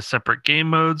edition as separate game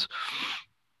modes?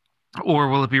 Or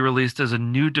will it be released as a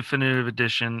new definitive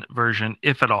edition version,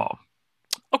 if at all?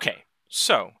 Okay,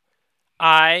 so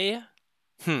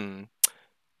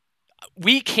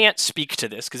we can't speak to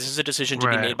this because this is a decision to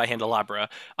be made by Handelabra.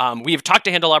 We have talked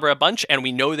to Handelabra a bunch, and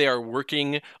we know they are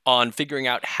working on figuring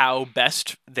out how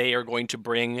best they are going to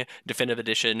bring Definitive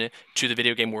Edition to the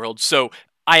video game world. So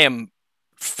I am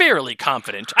fairly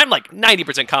confident. I'm like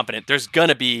 90% confident there's going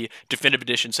to be Definitive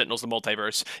Edition Sentinels: The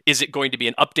Multiverse. Is it going to be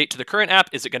an update to the current app?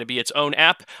 Is it going to be its own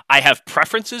app? I have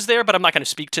preferences there, but I'm not going to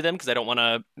speak to them because I don't want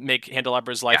to make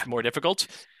Handelabra's life more difficult.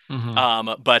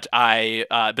 Mm-hmm. But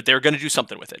they're going to do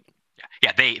something with it.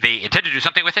 Yeah, they intend to do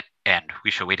something with it, and we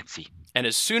shall wait and see. And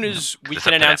as soon as we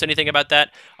can announce anything about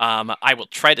that, I will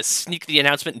try to sneak the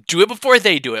announcement and do it before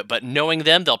they do it. But knowing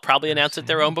them, they'll probably announce it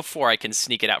their own before I can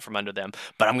sneak it out from under them.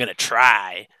 But I'm going to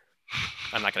try.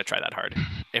 I'm not going to try that hard.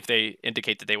 If they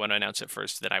indicate that they want to announce it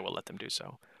first, then I will let them do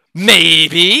so.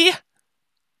 Maybe!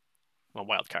 A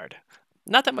wild card.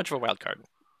 Not that much of a wild card.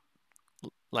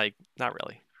 Like, not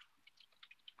really.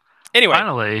 Anyway.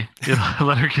 Finally, the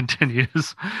letter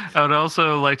continues. I would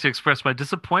also like to express my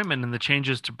disappointment in the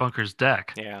changes to Bunker's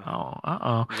deck. Yeah. Oh,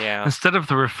 uh-oh. Yeah. Instead of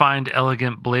the refined,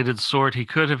 elegant, bladed sword he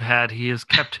could have had, he has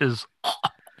kept his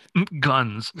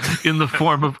guns in the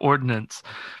form of ordnance.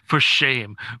 For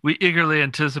shame. We eagerly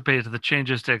anticipate the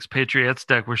changes to Expatriate's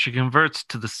deck where she converts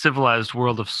to the civilized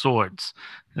world of swords.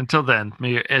 Until then,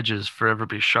 may your edges forever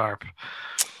be sharp.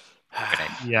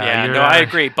 I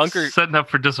agree. Bunker setting up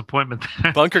for disappointment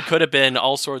there. Bunker could have been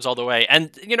all swords all the way.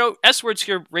 And, S Words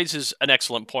here raises an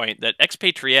excellent point that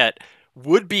Expatriate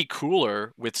would be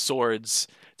cooler with swords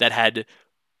that had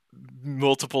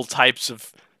multiple types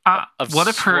of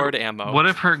sword ammo. What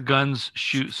if her guns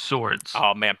shoot swords?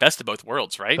 Oh, man, best of both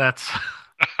worlds, right? That's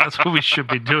what we should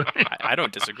be doing. I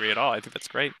don't disagree at all. I think that's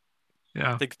great.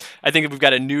 Yeah. I think we've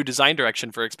got a new design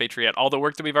direction for Expatriate. All the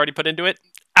work that we've already put into it,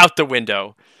 out the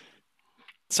window.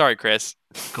 Sorry, Chris.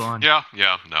 Gone. Yeah.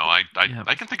 No, I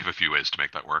can think of a few ways to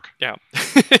make that work. Yeah.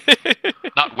 Best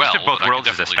Not well. of Both but I Worlds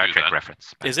can is a definitely Star do Trek that.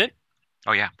 reference. Is it?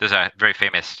 Oh yeah, there's a very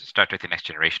famous Star Trek: The Next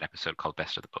Generation episode called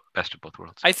Best of Both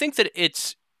Worlds. I think that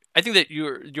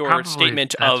your Probably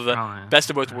statement that's of probably Best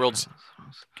of Both Worlds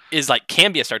is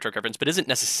can be a Star Trek reference, but isn't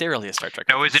necessarily a Star Trek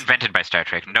No, it was reference. invented by Star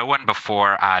Trek. No one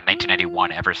before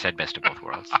 1991 ever said Best of Both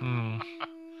Worlds.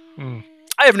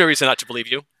 I have no reason not to believe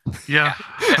you. Yeah,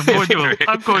 I'm going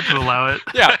to allow it.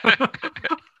 Yeah.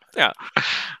 Yeah.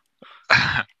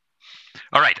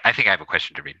 All right, I think I have a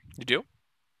question to read. You do?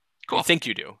 Cool. You think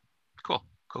you do? Cool.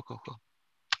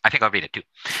 I think I'll read it too.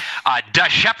 Da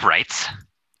Shep writes,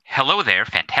 "Hello there,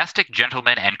 fantastic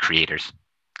gentlemen and creators.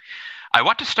 I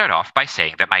want to start off by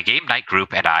saying that my game night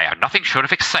group and I are nothing short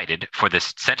of excited for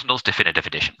this Sentinels Definitive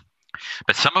Edition.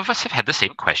 But some of us have had the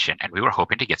same question, and we were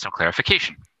hoping to get some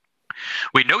clarification.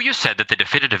 We know you said that the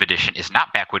Definitive Edition is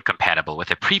not backward compatible with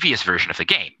a previous version of the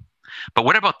game, but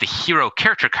what about the hero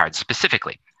character cards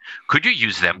specifically? Could you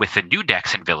use them with the new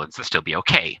decks and villains and still be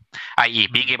okay? I.e.,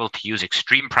 being able to use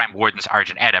Extreme Prime Warden's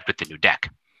Argent Adept with the new deck.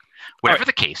 Whatever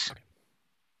the case,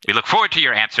 we look forward to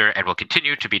your answer and will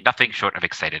continue to be nothing short of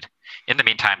excited. In the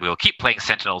meantime, we will keep playing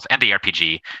Sentinels and the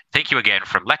RPG. Thank you again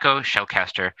from Lecco,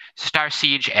 Shellcaster, Star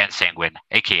Siege, and Sanguine,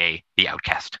 aka The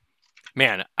Outcast."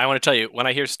 Man, I want to tell you, when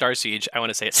I hear Star Siege, I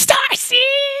want to say Star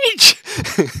Siege!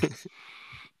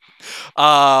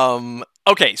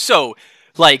 Okay, so,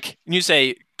 you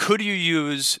say, could you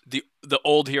use the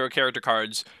old hero character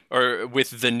cards or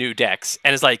with the new decks?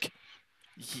 And it's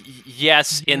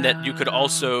Yes, in that you could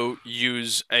also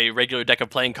use a regular deck of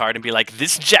playing card and be like,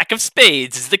 this Jack of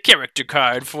Spades is the character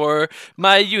card for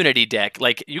my Unity deck.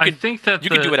 Like you can think that you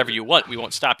can do whatever you want. We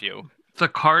won't stop you. The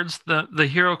cards, the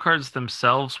hero cards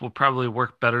themselves will probably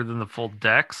work better than the full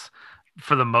decks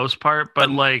for the most part.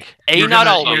 But like, you're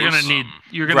gonna need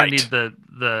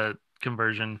the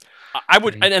conversion. I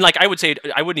would and like I would say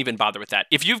I wouldn't even bother with that.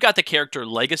 If you've got the character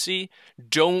legacy,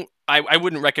 I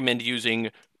wouldn't recommend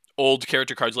using old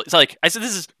character cards. It's like I said,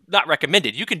 this is not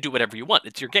recommended. You can do whatever you want.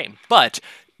 It's your game. But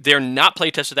they're not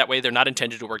play tested that way. They're not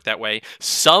intended to work that way.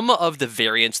 Some of the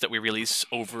variants that we release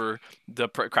over the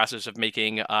process of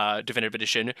making Definitive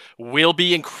Edition will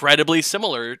be incredibly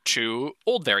similar to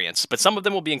old variants, but some of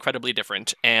them will be incredibly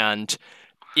different. And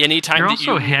anytime you're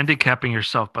also handicapping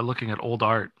yourself by looking at old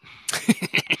art.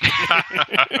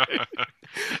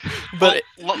 But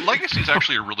Legacy is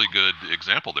actually a really good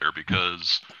example there,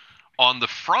 because on the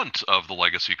front of the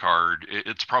Legacy card,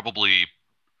 it's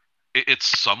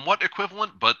somewhat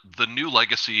equivalent, but the new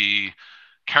Legacy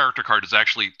character card is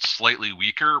actually slightly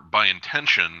weaker by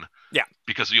intention. Yeah,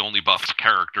 because he only buffs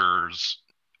characters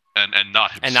and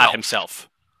not himself. And not himself,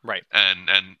 right?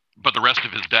 But the rest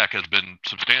of his deck has been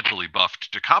substantially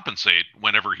buffed to compensate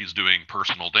whenever he's doing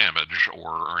personal damage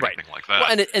or anything like that. Well,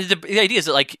 and the idea is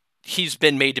that like he's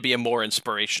been made to be a more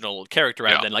inspirational character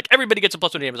rather than like everybody gets a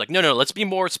 +1 damage. Like no, let's be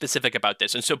more specific about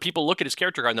this. And so people look at his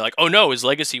character card and they're like, oh no, is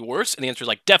Legacy worse? And the answer is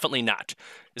like definitely not.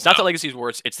 It's not that Legacy's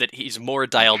worse. It's that he's more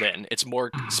dialed in. It's more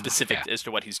specific as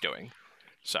to what he's doing.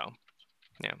 So,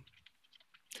 yeah.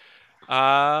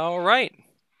 All right.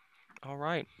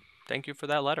 Thank you for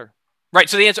that letter. Right.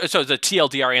 So the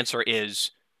TLDR answer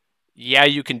is, yeah,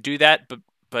 you can do that, but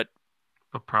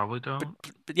probably don't.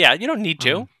 But yeah, you don't need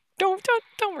to. Don't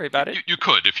worry about it. You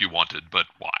could if you wanted, but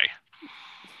why?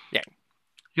 Yeah.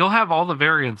 You'll have all the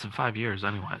variants in 5 years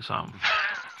anyway, so.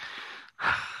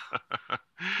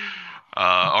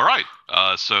 All right.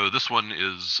 So this one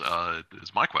is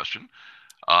my question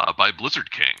by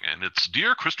Blizzard King, and it's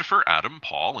Dear Christopher, Adam,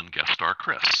 Paul, and guest star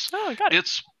Chris. Oh, I got it.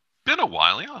 It's been a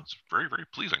while. Yeah, it's very, very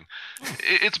pleasing.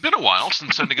 It's been a while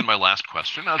since sending in my last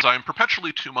question, as I'm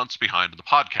perpetually 2 months behind in the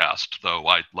podcast, though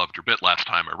I loved your bit last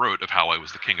time I wrote of how I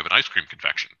was the king of an ice cream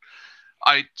confection.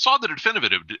 I saw the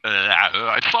definitive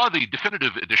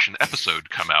edition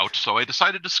episode come out, so I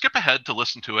decided to skip ahead to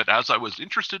listen to it, as I was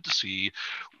interested to see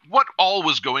what all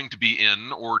was going to be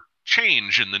in or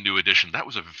change in the new edition. That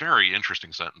was a very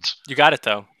interesting sentence. You got it,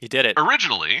 though. You did it.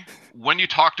 Originally, when you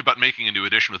talked about making a new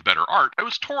edition with better art, I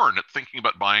was torn at thinking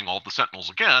about buying all the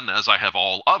Sentinels again, as I have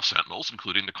all of Sentinels,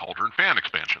 including the Cauldron fan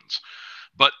expansions.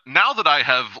 But now that I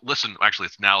have listened, actually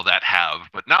it's now that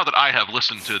I have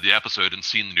listened to the episode and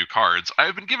seen the new cards, I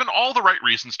have been given all the right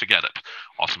reasons to get it.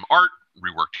 Awesome art,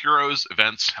 reworked heroes,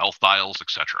 events, health dials,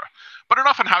 etc. But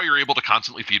enough on how you're able to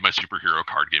constantly feed my superhero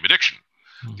card game addiction.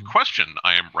 The question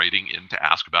I am writing in to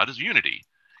ask about is Unity.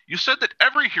 You said that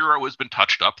every hero has been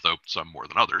touched up, though some more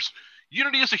than others.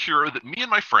 Unity is a hero that me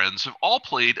and my friends have all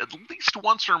played at least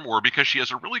once or more because she has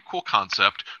a really cool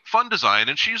concept, fun design,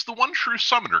 and she's the one true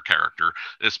summoner character,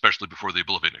 especially before the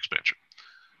Oblivion expansion.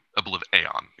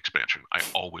 I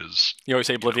always... You always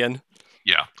say Oblivion?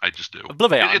 Yeah, I just do.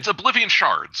 Oblivion. It's Oblivion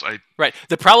shards. Right.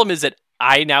 The problem is that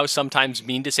I now sometimes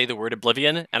mean to say the word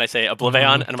Oblivion, and I say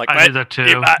Oblivion, and I'm like, I do that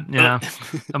too. Yeah.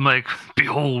 I'm like,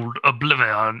 behold,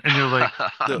 Oblivion. And you're like...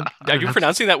 Are you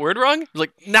pronouncing that word wrong?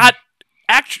 Like, not...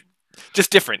 just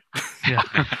different. Yeah.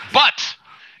 But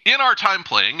in our time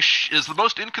playing, she is the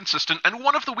most inconsistent and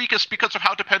one of the weakest because of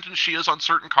how dependent she is on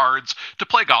certain cards to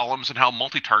play golems and how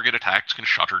multi-target attacks can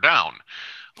shut her down.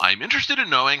 I'm interested in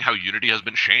knowing how Unity has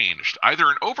been changed, either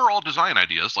in overall design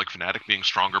ideas, like Fnatic being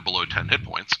stronger below 10 hit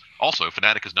points. Also,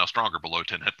 Fnatic is now stronger below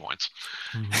 10 hit points.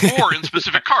 Or in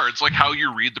specific cards, like how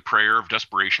you read the Prayer of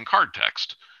Desperation card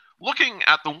text. Looking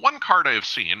at the one card I have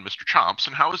seen, Mr. Chomps,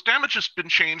 and how his damage has been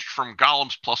changed from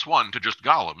golems +1 to just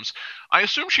golems, I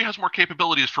assume she has more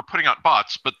capabilities for putting out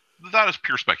bots, but that is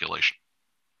pure speculation.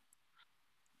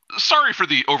 Sorry for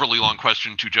the overly long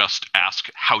question to just ask,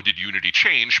 how did Unity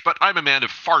change? But I'm a man of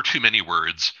far too many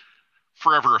words.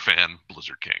 Forever a fan,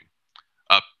 Blizzard King.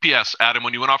 P.S. Adam,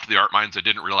 when you went off to the art mines, I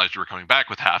didn't realize you were coming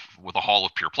back with a haul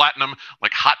of pure platinum.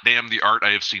 Like, hot damn, the art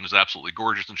I have seen is absolutely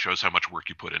gorgeous and shows how much work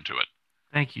you put into it.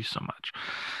 Thank you so much.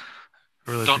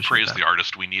 Really Don't praise the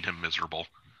artist. We need him miserable.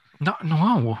 No.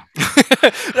 No.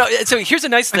 So here's a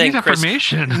nice thing, I need Chris.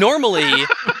 affirmation.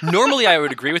 Normally, I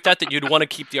would agree with that you'd want to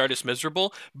keep the artist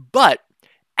miserable, but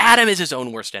Adam is his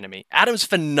own worst enemy. Adam's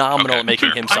phenomenal at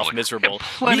making himself miserable.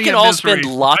 We can all spend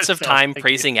lots of time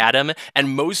praising Adam, and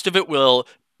most of it will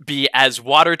be as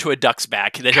water to a duck's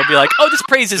back. That he'll be like, "Oh, this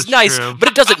praise is nice, true. but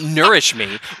it doesn't nourish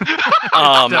me."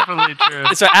 Definitely true.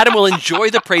 So Adam will enjoy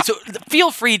the praise. So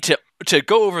feel free to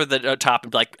go over the top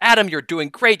and be like, "Adam, you're doing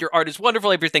great. Your art is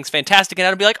wonderful. Everything's fantastic." And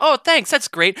Adam will be like, "Oh, thanks. That's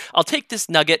great. I'll take this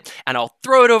nugget and I'll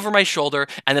throw it over my shoulder,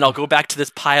 and then I'll go back to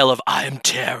this pile of I'm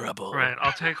terrible." Right.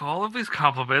 I'll take all of these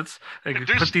compliments and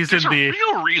There's, put these there's in a the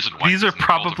real reason why these are Disney calls it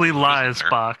probably prison lies there.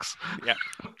 box. Yeah.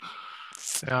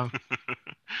 Yeah.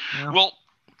 Yeah. Well,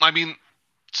 I mean,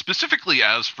 specifically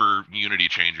as for Unity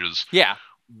changes, Yeah.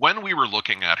 when we were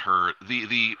looking at her,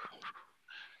 the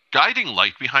guiding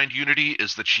light behind Unity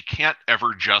is that she can't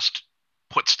ever just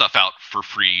put stuff out for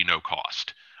free, no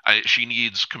cost. She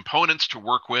needs components to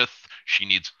work with. She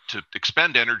needs to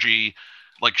expend energy.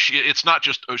 Like it's not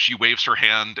just she waves her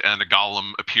hand and a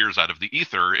golem appears out of the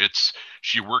ether. It's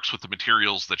she works with the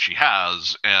materials that she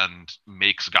has and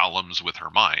makes golems with her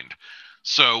mind.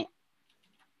 So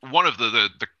one of the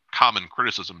common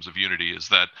criticisms of Unity is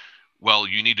that, well,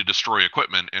 you need to destroy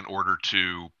equipment in order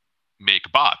to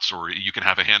make bots, or you can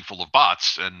have a handful of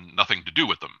bots and nothing to do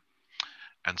with them.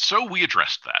 And so we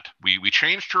addressed that. We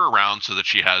changed her around so that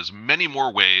she has many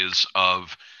more ways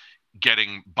of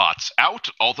getting bots out,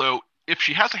 although if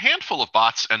she has a handful of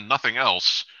bots and nothing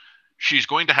else, she's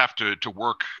going to have to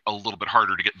work a little bit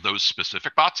harder to get those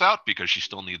specific bots out, because she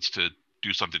still needs to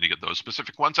do something to get those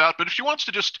specific ones out. But if she wants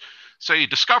to just, say,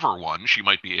 discover one, she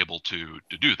might be able to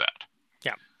do that.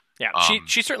 Yeah,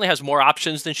 she certainly has more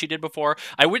options than she did before.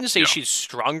 I wouldn't say Yeah. she's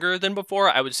stronger than before.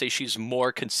 I would say she's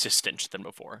more consistent than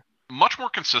before. Much more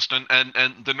consistent,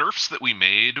 and the nerfs that we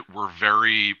made were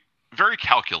very, very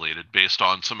calculated based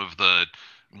on some of the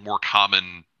more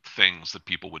common things that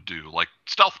people would do. Like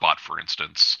Stealthbot, for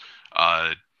instance,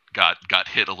 got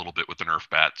hit a little bit with the nerf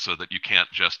bat, so that you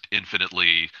can't just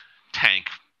infinitely tank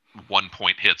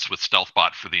 1-point hits with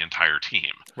Stealthbot for the entire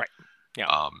team. Right.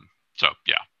 Yeah. So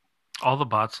yeah, All the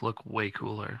bots look way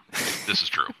cooler. this is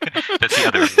true. That's the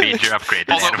other major upgrade.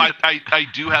 to Although Adam. I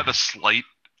do have a slight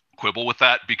quibble with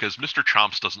that, because Mr.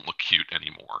 Chomps doesn't look cute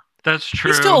anymore. That's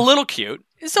true. He's still a little cute.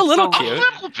 He's still a little Still A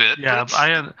cute. little bit. Yeah,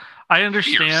 but I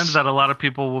understand fierce. that a lot of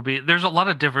people will be. There's a lot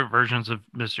of different versions of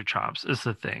Mr. Chomps. Is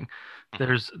the thing.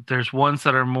 There's ones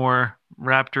that are more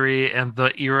raptory, and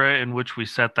the era in which we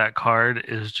set that card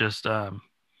is just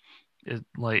it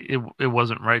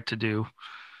wasn't right to do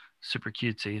super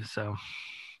cutesy. So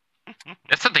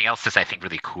That's something else that's I think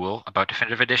really cool about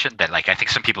Definitive Edition that I think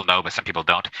some people know but some people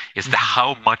don't, is the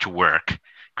how much work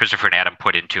Christopher and Adam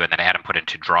put into, and then Adam put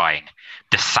into drawing,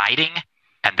 deciding,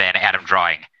 and then Adam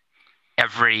drawing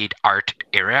every art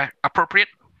era appropriate.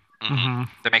 mhm.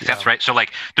 That makes sense, right? So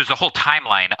there's a whole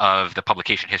timeline of the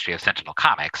publication history of Sentinel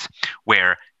Comics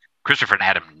where Christopher and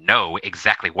Adam know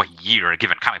exactly what year a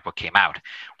given comic book came out.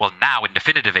 Well, now in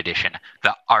Definitive Edition,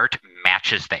 the art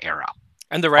matches the era.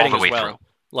 And the writing the as way well. through.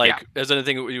 There's another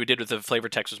thing we did with the flavor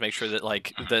text was make sure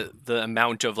that the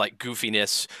amount of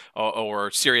goofiness or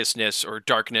seriousness or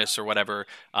darkness or whatever,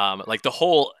 the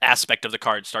whole aspect of the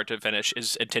card, start to finish,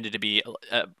 is intended to be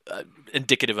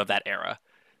indicative of that era.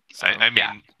 So, I mean,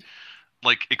 yeah.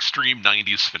 like extreme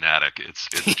 '90s fanatic. It's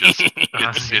just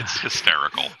it's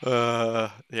hysterical.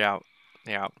 yeah.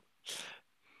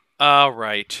 All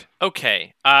right.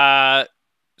 Okay.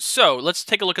 So let's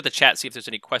take a look at the chat, see if there's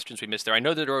any questions we missed there. I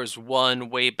know that there was one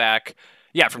way back,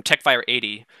 from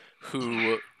TechFire80,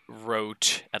 who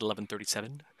wrote at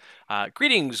 11:37.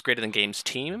 Greetings, Greater Than Games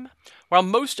team. While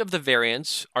most of the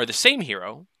variants are the same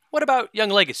hero, what about Young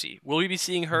Legacy? Will we be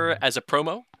seeing her as a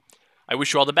promo? I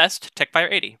wish you all the best,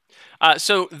 TechFire80.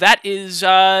 So that is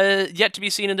yet to be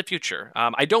seen in the future.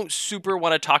 I don't super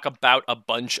want to talk about a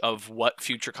bunch of what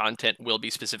future content will be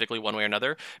specifically one way or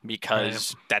another,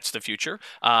 because that's the future.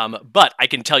 But I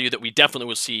can tell you that we definitely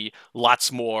will see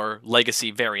lots more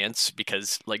Legacy variants,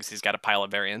 because Legacy's got a pile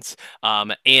of variants,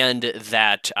 and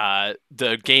that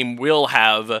the game will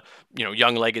have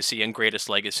Young Legacy and Greatest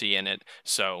Legacy in it.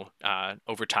 So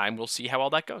over time, we'll see how all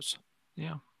that goes.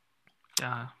 Yeah.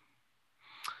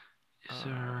 Is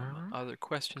there Other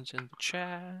questions in the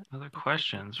chat? other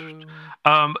questions?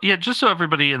 Just so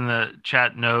everybody in the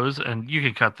chat knows, and you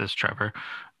can cut this, Trevor.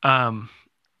 We're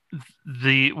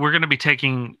going to be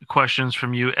taking questions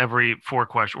from you every 4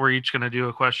 questions. We're each going to do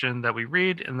a question that we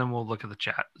read, and then we'll look at the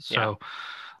chat. So,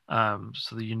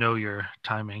 so that you know your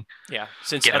timing. Yeah,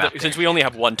 since Get it out there. since we only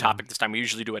have one topic this time, we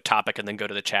usually do a topic and then go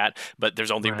to the chat. But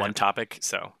there's only Right. one topic,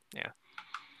 so yeah.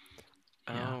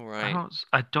 Yeah. All right.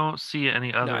 I don't see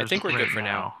any others. I think we're good right for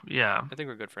now. Yeah. I think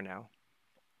we're good for now.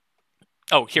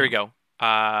 Oh, here we go.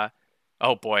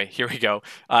 Oh boy, here we go.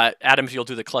 Adam, if you'll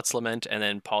do the Klutz Lament, and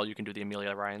then Paul, you can do the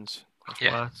Amelia Ryans.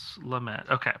 Yeah. Let's lament.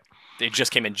 Okay. They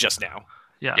just came in just now.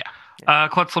 Yeah. Yeah.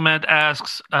 Klutz Lament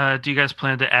asks, do you guys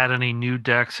plan to add any new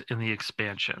decks in the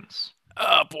expansions?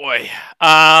 Oh boy.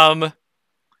 Go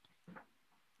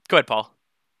ahead, Paul.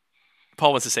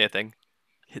 Paul wants to say a thing.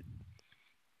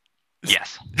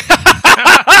 Yes. Okay.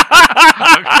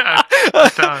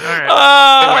 So, all right.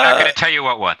 But we're not going to tell you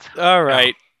what ones. All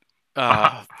right.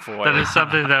 Oh boy. That is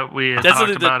something that we had That's talked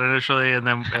something about initially,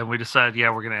 and we decided,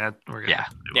 we're gonna add. We're gonna Yeah.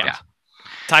 add new Yeah. ones.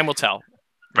 Time will tell.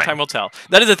 Right. Time will tell.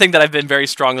 That is the thing that I've been very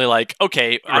strongly like,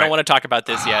 okay, I don't Right. want to talk about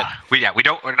this yet. We're not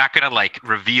going to like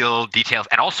reveal details,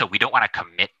 and also we don't want to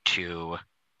commit to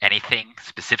anything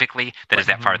specifically that is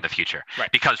that far in the future. Right.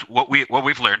 Because what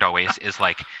we've learned always is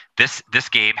like this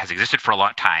game has existed for a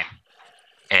long time,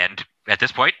 and at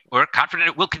this point we're confident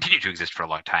it will continue to exist for a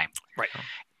long time. Right.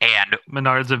 And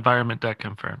Menard's environment deck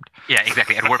confirmed. yeah,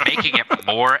 exactly. And we're making it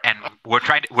more, and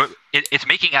it's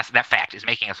making us, that fact is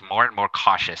making us more and more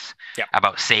cautious Yep.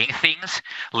 about saying things,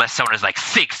 lest someone is like,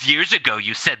 6 years ago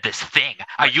you said this thing.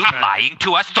 Are you lying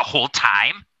to us the whole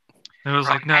time? It was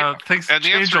like, no, things And the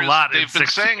change answer a lot. is in they've been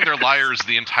 6 saying years. they're liars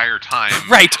the entire time.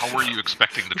 Right. How were you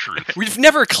expecting the truth? We've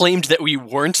never claimed that we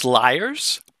weren't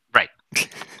liars. Right.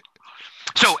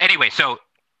 So anyway,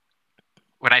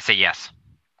 when I say yes,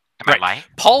 am Right. I lying?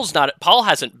 Paul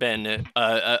hasn't been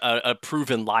a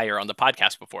proven liar on the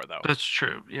podcast before, though. That's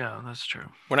true. Yeah, that's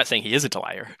true. We're not saying he isn't a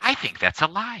liar. I think that's a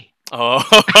lie. Oh.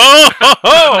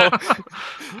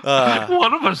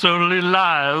 One of us only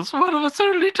lies. One of us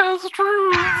only tells the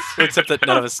truth. Except that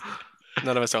none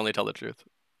of us only tell the truth.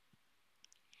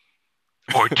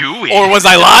 Or do we? Or was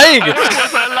I lying?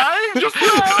 Was I lying just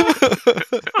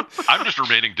now? I'm just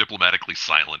remaining diplomatically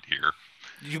silent here.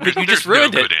 You There's just no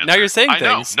ruined good it. answer. Now you're saying I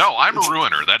know. things. No, I'm a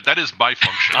ruiner. That is my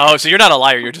function. Oh, so you're not a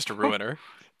liar. You're just a ruiner.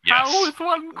 How Yes. with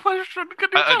one question can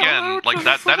you tell Again, which like is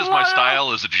that is a my liar?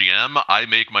 style as a GM. I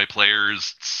make my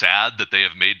players sad that they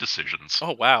have made decisions.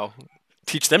 Oh, wow.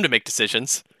 Teach them to make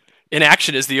decisions.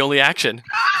 Inaction is the only action.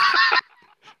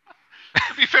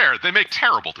 To be fair, they make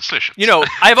terrible decisions. You know,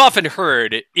 I've often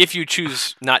heard if you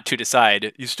choose not to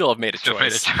decide, you still have made a Still made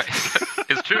a choice. choice.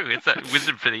 It's true. It's a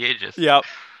wisdom for the ages. Yep.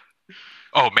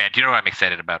 Oh man, do you know what I'm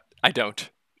excited about? I don't.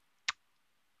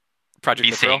 Project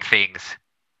Me Mithril? saying things,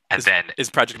 and then Is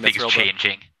Project things Mithril?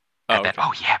 changing. Oh, And then, okay.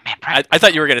 oh yeah, man. I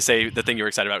thought you were going to say the thing you were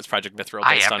excited about was Project Mithril.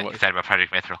 I Based am on what, excited about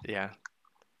Project Mithril. yeah. I'm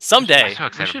Someday. so We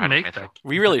excited should about make Project Mithril. that.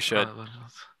 We really should.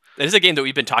 It is a game that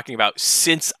we've been talking about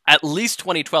since at least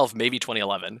 2012, maybe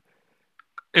 2011.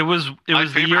 It was My the year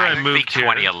favorite- I I think moved here.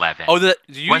 2011. Oh, Was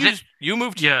it? you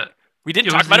moved? Yeah, We didn't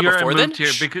it talk was about the it year before I then? moved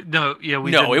here because no, yeah,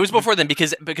 we No, didn't. it was before then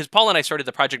because Paul and I started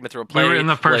the Project Mithril play We were in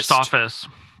the first list. office.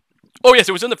 Oh yes,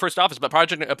 it was in the first office. But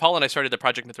Paul and I started the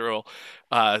Project Mithril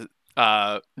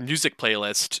music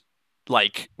playlist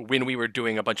like when we were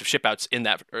doing a bunch of ship outs in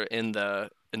the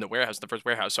warehouse, the first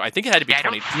warehouse. So I think it had to be Yeah, I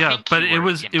don't 20. Yeah, think but you it were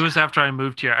was into after I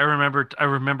moved here. I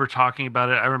remember talking about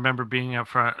it. I remember being up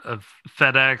front of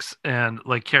FedEx and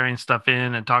like carrying stuff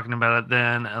in and talking about it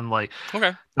then, and like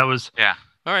Okay, that was Yeah.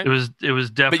 all right. it was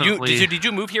But definitely. did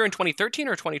you move here in 2013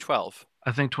 or 2012?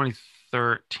 I think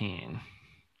 2013.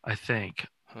 I think.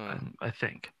 Huh. I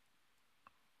think.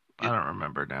 I don't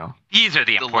remember now. These are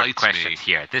the important Delights me. questions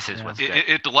here. This is Yeah. what's It, good.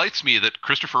 it delights me that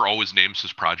Christopher always names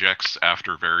his projects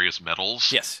after various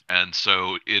metals. Yes. And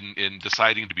so, in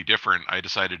deciding to be different, I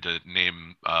decided to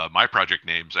name my project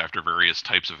names after various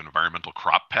types of environmental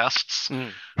crop pests,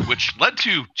 Mm. which led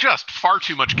to just far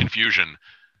too much confusion.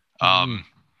 And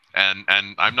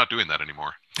I'm not doing that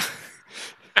anymore.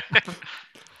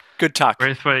 Good talk.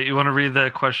 Wait, you want to read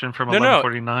the question from No, no.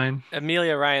 1149?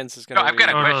 Amelia Ryans is going No, to I've got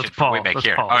a Oh, no, question it's Paul. way back That's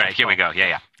here. Paul. All right, That's here we Paul. go.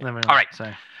 Yeah. All right.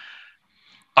 Say.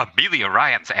 Amelia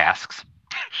Ryans asks,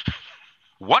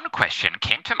 one question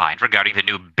came to mind regarding the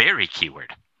new berry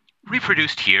keyword.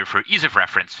 Reproduced here for ease of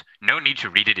reference. No need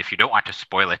to read it if you don't want to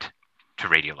spoil it to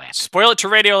Radioland. spoil it to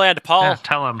Radioland, Paul. Yeah,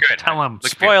 tell him. Good. Tell him. Look-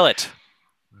 Spoil it.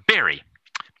 Berry.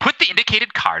 Put the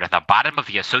indicated card at the bottom of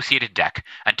the associated deck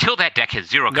until that deck has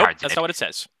 0 Nope, cards in that's it. not what it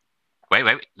says. Wait,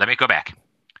 let me go back.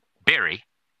 Berry,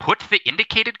 put the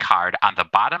indicated card on the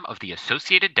bottom of the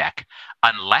associated deck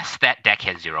unless that deck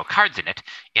has 0 cards in it,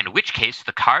 in which case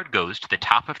the card goes to the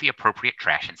top of the appropriate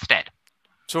trash instead.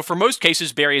 So for most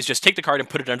cases, Barry is just take the card and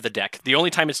put it under the deck. The only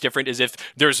time it's different is if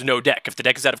there's no deck. If the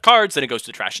deck is out of cards, then it goes to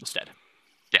the trash instead.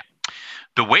 Yeah.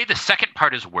 The way the second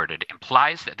part is worded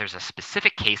implies that there's a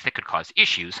specific case that could cause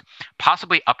issues,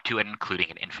 possibly up to and including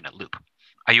an infinite loop.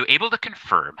 Are you able to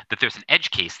confirm that there's an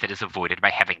edge case that is avoided by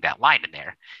having that line in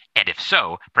there? And if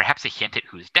so, perhaps a hint at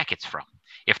whose deck it's from.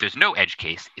 If there's no edge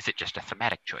case, is it just a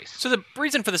thematic choice? So the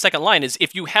reason for the second line is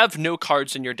if you have no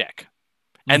cards in your deck,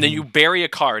 and then you bury a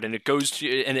card, and it goes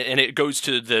to and it goes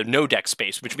to the no deck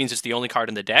space, which means it's the only card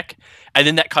in the deck, and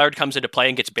then that card comes into play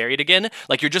and gets buried again.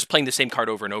 Like, you're just playing the same card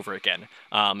over and over again.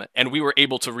 And we were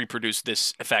able to reproduce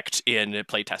this effect in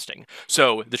playtesting.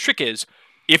 So the trick is,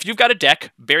 if you've got a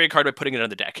deck, bury a card by putting it on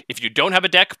the deck. If you don't have a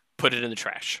deck, put it in the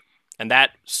trash, and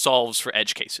that solves for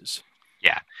edge cases.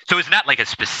 Yeah. So it's not like a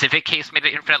specific case made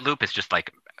an infinite loop. It's just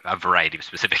like a variety of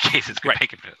specific cases could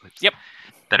make infinite loops. Yep.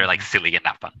 That are like silly and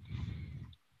not fun.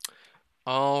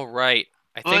 All right.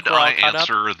 I think Could we're all I caught up.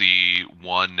 answer the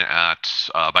one at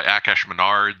by Akash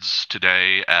Menards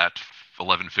today at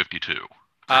 11:52?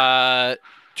 Yeah.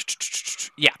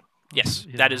 Yes.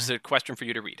 Yeah. That is the question for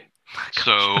you to read.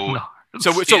 So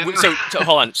So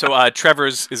hold on. So Trevor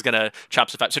is gonna chop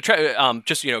stuff out. So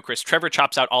just so you know, Chris, Trevor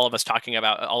chops out all of us talking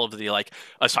about all of the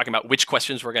us talking about which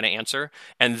questions we're gonna answer,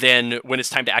 and then when it's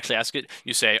time to actually ask it,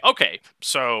 you say, okay,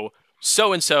 so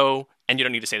and so, and you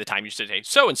don't need to say the time. You just say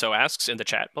so and so asks in the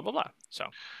chat, blah blah blah. So,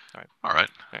 all right.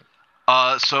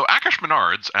 So Akash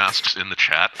Menards asks in the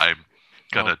chat, I'm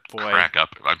gonna crack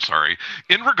up. I'm sorry.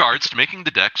 In regards to making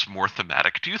the decks more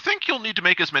thematic, do you think you'll need to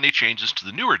make as many changes to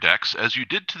the newer decks as you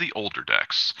did to the older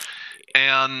decks?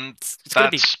 And it's going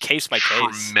to be case by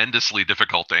case. Tremendously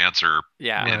difficult to answer in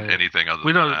anything other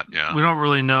than that. Yeah. We don't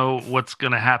really know what's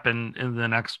going to happen in the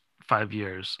next 5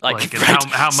 years. Like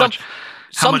how much.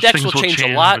 Some much decks will change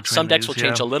a lot. between Some decks these, will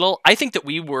change a little. I think that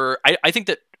I think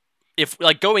that if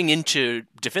going into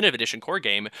Definitive Edition core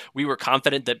game, we were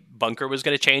confident that Bunker was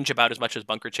going to change about as much as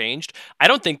Bunker changed. I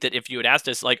don't think that if you had asked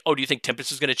us, like, oh, do you think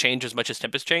Tempest is going to change as much as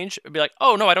Tempest changed? It'd be like,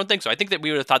 oh, no, I don't think so. I think that we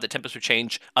would have thought that Tempest would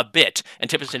change a bit, and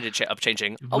Tempest ended up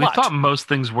changing a lot. We thought most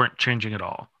things weren't changing at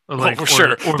all. For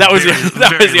sure. That was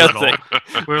the other thing.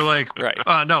 We're like, right.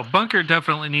 No, Bunker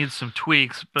definitely needs some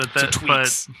tweaks, but that's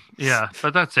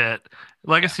it.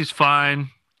 Legacy's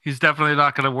fine. He's definitely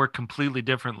not going to work completely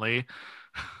differently.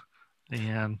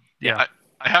 And I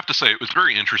have to say it was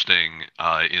very interesting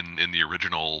in the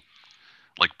original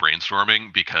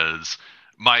brainstorming, because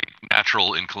my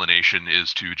natural inclination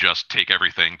is to just take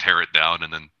everything, tear it down,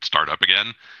 and then start up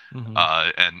again.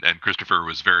 Mm-hmm. And Christopher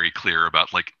was very clear about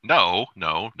no,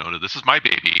 this is my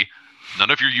baby.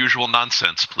 None of your usual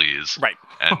nonsense, please. Right.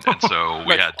 And so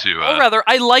we had to. Or rather,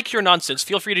 I like your nonsense.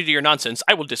 Feel free to do your nonsense.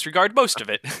 I will disregard most of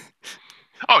it.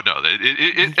 Oh no,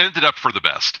 it ended up for the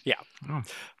best. Yeah. Oh.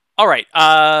 All right,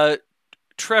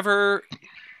 Trevor,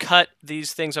 cut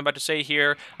these things I'm about to say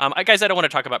here. Guys, I don't want to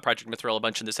talk about Project Mithril a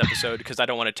bunch in this episode because I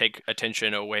don't want to take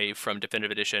attention away from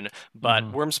Definitive Edition.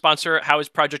 But Worm sponsor, how is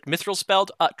Project Mithril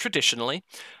spelled? Traditionally.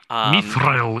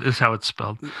 Mithril is how it's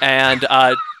spelled. And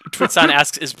Twitson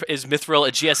asks, is Mithril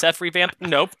a GSF revamp?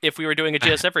 Nope. If we were doing a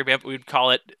GSF revamp, we'd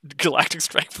call it Galactic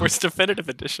Strike Force Definitive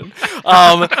Edition.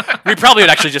 We probably would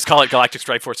actually just call it Galactic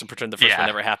Strike Force and pretend the first one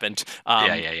never happened.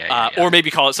 Or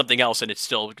maybe call it something else and it's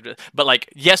still... But,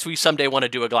 yes, we someday want to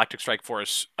do a Galactic Strike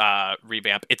Force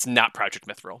revamp. It's not Project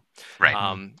Mithril.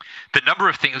 Right. The number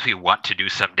of things we want to do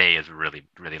someday is really,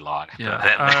 really long.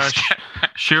 Yeah.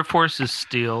 Sheer Force is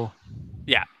steel.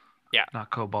 Yeah. Not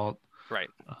cobalt. Right.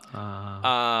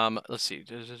 Let's see.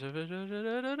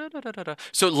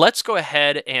 So let's go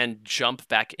ahead and jump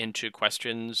back into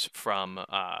questions from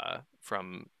the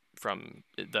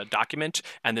document,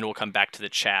 and then we'll come back to the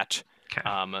chat.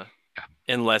 Okay.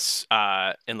 Unless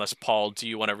Paul, do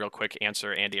you want to real quick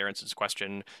answer Andy Aaronson's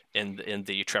question in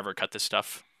the Trevor cut this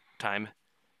stuff time?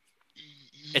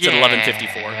 It's at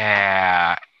 11:54.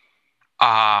 Yeah.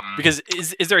 Because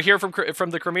is there here from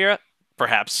the Chimera?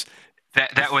 Perhaps.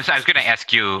 That was I was going to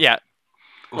ask you. Yeah.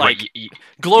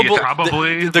 Global.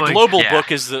 Probably the global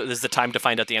book is the time to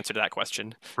find out the answer to that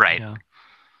question. Right. Yeah.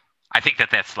 I think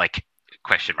that's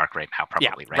question mark right now.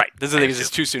 Probably right. Right. This is the thing. It's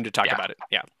too soon to talk about it.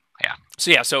 Yeah.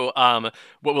 Yeah. So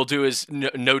what we'll do is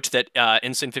note that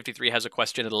Ensign 53 has a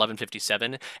question at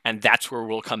 11:57, and that's where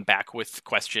we'll come back with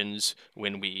questions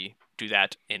when we do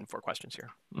that in 4 questions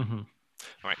here. Mm-hmm.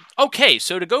 All right. Okay,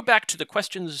 so to go back to the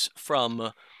questions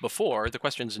from before, the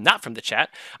questions not from the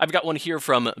chat, I've got one here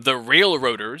from the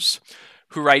Railroaders,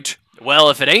 who write,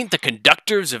 well, if it ain't the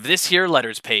conductors of this here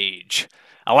letters page.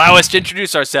 Allow us to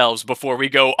introduce ourselves before we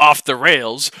go off the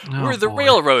rails. We're the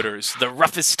Railroaders, the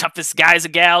roughest, toughest guys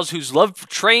and gals whose love for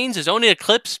trains is only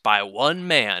eclipsed by one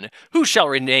man, who shall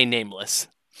remain nameless.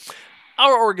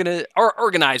 Our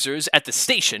organizers at the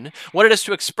station wanted us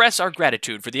to express our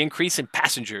gratitude for the increase in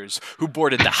passengers who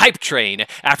boarded the hype train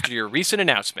after your recent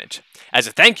announcement. As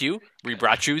a thank you, we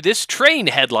brought you this train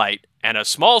headlight and a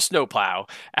small snowplow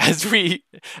as we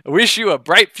wish you a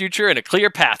bright future and a clear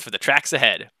path for the tracks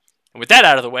ahead. And with that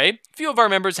out of the way, a few of our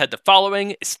members had the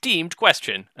following esteemed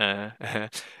question. Adam,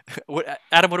 what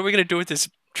are we going to do with this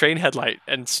train headlight,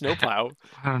 and snowplow.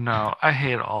 I don't know. I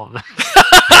hate all of this.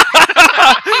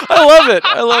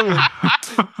 I love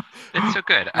it. It's so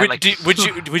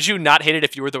good. Would you not hate it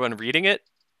if you were the one reading it?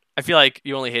 I feel like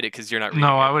you only hate it because you're not reading it.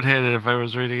 No, I would hate it if I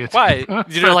was reading it. Why?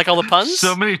 You don't like all the puns?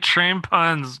 So many train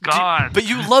puns. God. But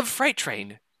you love Freight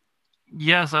Train.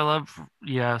 Yes, I love.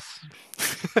 Yes.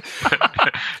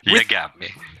 You got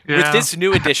me. Yeah. With this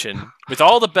new edition, with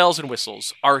all the bells and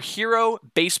whistles, our hero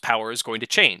base power is going to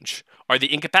change. Are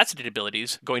the incapacitated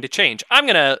abilities going to change? I'm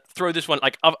going to throw this one,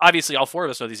 like, obviously all four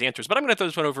of us know these answers, but I'm going to throw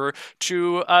this one over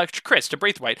to Chris, to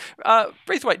Braithwaite.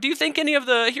 Braithwaite, do you think any of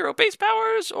the hero base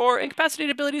powers or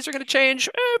incapacitated abilities are going to change?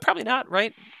 Probably not,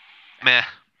 right? Meh.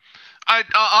 I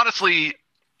honestly,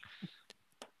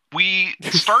 we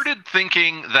started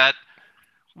thinking that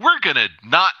we're gonna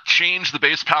not change the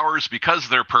base powers because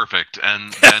they're perfect,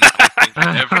 and then I think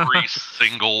every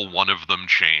single one of them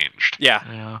changed.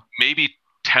 Yeah. Maybe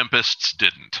Tempests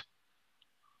didn't.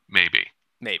 Maybe.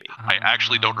 I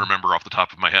actually don't remember off the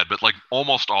top of my head, but like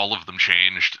almost all of them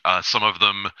changed. Some of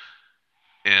them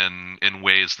in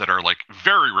ways that are like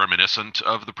very reminiscent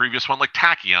of the previous one. Like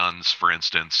Tachyons, for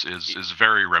instance, is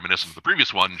very reminiscent of the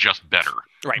previous one, just better.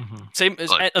 Right. Mm-hmm. Same as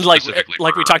Like, and like specifically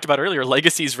we for- talked about earlier,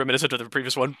 Legacy is reminiscent of the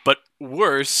previous one, but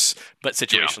worse, but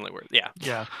situationally worse. Yeah.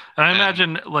 Yeah, and I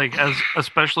imagine like as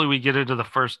especially we get into the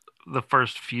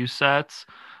first few sets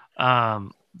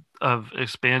of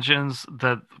expansions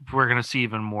that we're going to see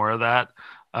even more of that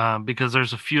because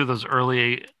there's a few of those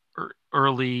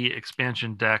early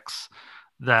expansion decks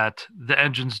that the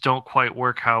engines don't quite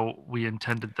work how we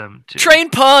intended them to.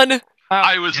 Train pun.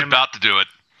 I was about to do it.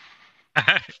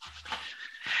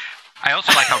 I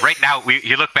also like how right now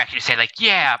you look back and you say like,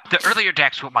 yeah, the earlier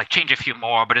decks will like change a few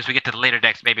more, but as we get to the later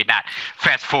decks, maybe not.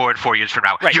 Fast forward 4 years from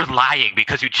now, Right. you're lying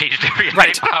because you changed every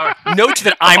Right. power. Note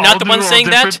that I'm not the one saying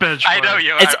that. I know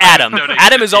you. It's I Adam. noticed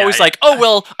Adam it. is always Yeah, like, oh,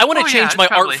 well, I want to Oh, yeah, change my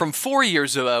probably. art from 4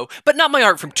 years ago, but not my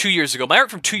art from 2 years ago. My art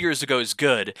from 2 years ago is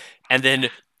good. And then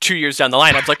 2 years down the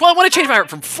line, I was like, well, I want to change my art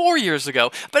from 4 years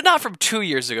ago, but not from 2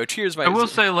 years ago. 2 years. I will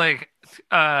say like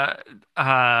Wrath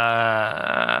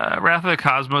of the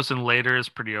Cosmos and later is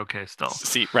pretty okay still.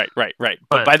 See, right. But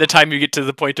But- by the time you get to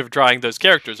the point of drawing those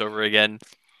characters over again,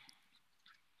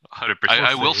 100%.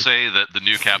 I will say that the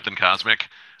new Captain Cosmic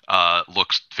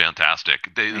looks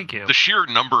fantastic. Thank you. The sheer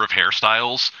number of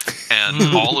hairstyles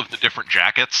and all of the different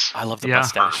jackets. I love the Yeah.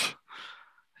 mustache.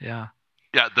 Yeah.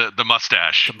 Yeah, the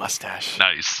mustache. The mustache.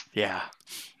 Nice. Yeah.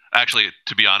 Actually,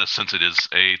 to be honest, since it is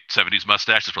a 70s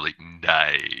mustache, it's really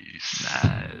nice.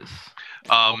 Nice.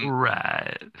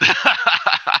 Right.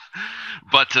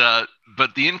 but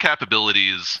the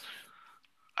incapabilities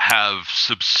have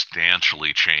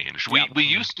substantially changed. Yeah. We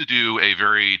used to do a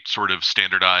very sort of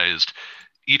standardized,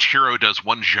 each hero does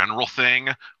one general thing,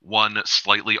 one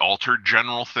slightly altered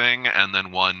general thing, and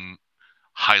then one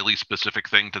highly specific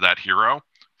thing to that hero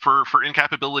for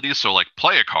incapabilities. So like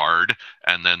play a card,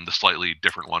 and then the slightly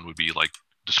different one would be like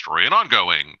destroy an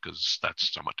ongoing, because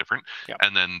that's somewhat different. Yep.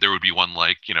 And then there would be one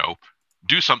like,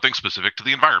 do something specific to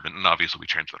the environment, and obviously we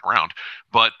changed that around.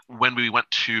 But when we went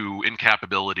to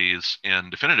incapabilities in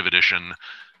Definitive Edition,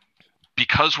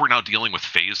 because we're now dealing with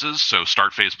phases, so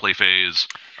start phase, play phase,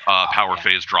 power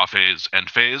phase, draw phase,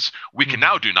 end phase, we can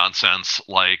now do nonsense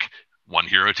like one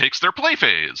hero takes their play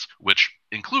phase, which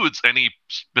includes any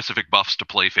specific buffs to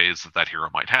play phase that hero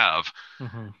might have.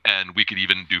 And we could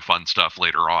even do fun stuff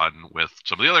later on with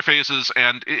some of the other phases.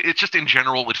 And it's just, in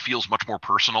general, it feels much more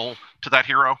personal to that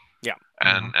hero. Yeah.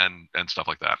 And stuff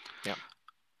like that.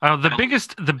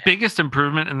 The biggest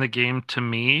improvement in the game to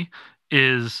me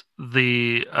is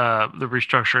the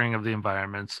restructuring of the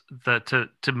environments that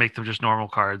to make them just normal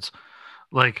cards,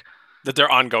 like That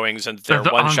they're ongoings and they're the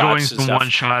one shots ongoings and and stuff. one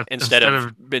shot Instead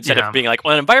of being like,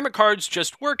 well, environment cards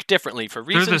just work differently for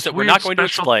They're reasons this that we're weird not going to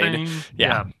special explain. thing.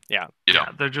 Yeah. Yeah,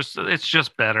 it's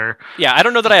just better. Yeah, I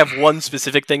don't know that I have one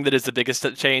specific thing that is the biggest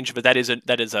change, but that's a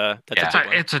big one.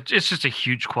 It's just a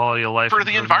huge quality of life For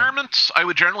the improvement. environments, I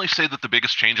would generally say that the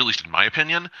biggest change, at least in my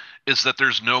opinion, is that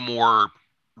there's no more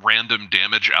random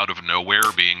damage out of nowhere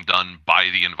being done by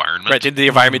the environment. Right, the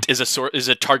environment is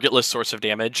a targetless source of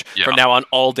damage. Yeah. From now on,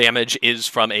 all damage is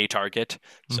from a target.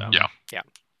 So Yeah.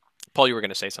 Paul, you were going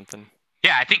to say something.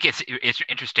 Yeah, I think it's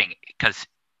interesting because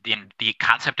the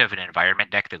concept of an environment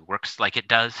deck that works like it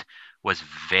does was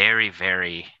very,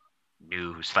 very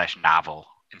new / novel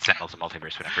in Sentinels and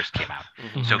Multiverse when it first came out.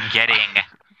 So getting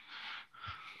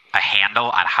a handle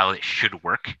on how it should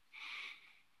work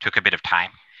took a bit of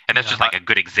time. And that's just like a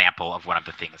good example of one of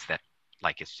the things that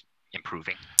like is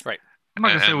improving. Right. I'm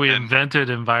not gonna say we And- invented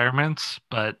environments,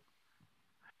 but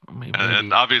maybe.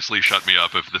 And obviously, shut me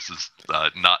up if this is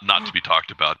not to be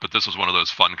talked about. But this was one of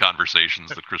those fun conversations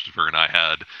that Christopher and I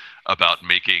had about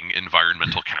making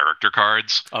environmental character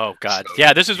cards. Oh God, So,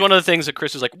 yeah. This is one of the things that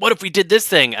Chris was like, "What if we did this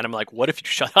thing?" And I'm like, "What if you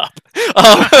shut up?"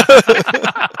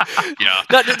 Yeah.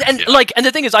 And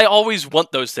the thing is, I always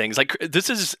want those things. Like, this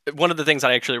is one of the things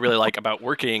I actually really like about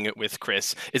working with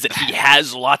Chris is that he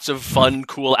has lots of fun,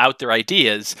 cool, out there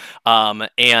ideas.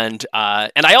 And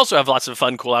I also have lots of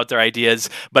fun, cool, out there ideas.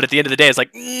 But at the end of the day, it's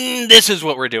like, this is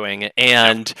what we're doing.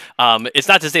 And it's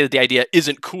not to say that the idea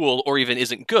isn't cool or even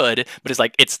isn't good, but it's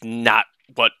like it's not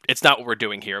what we're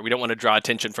doing here. We don't want to draw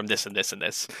attention from this and this and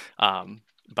this.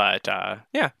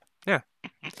 Yeah.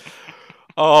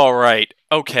 All right.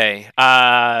 Okay.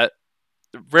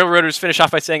 Railroaders finish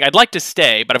off by saying, "I'd like to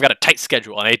stay, but I've got a tight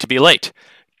schedule and I hate to be late.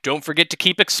 Don't forget to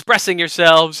keep expressing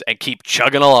yourselves and keep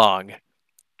chugging along.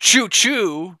 Choo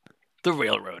choo, the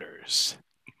Railroaders."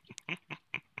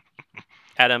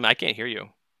 Adam, I can't hear you.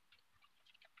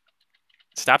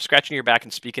 Stop scratching your back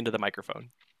and speak into the microphone.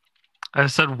 I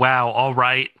said, "Wow, all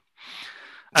right."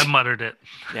 I muttered it.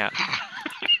 Yeah.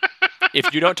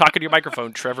 If you don't talk into your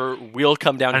microphone, Trevor will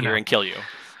come down here and kill you.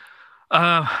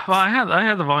 Well, I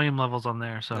had the volume levels on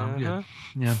there, so I'm good.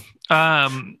 Yeah. I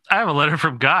have a letter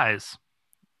from Guys.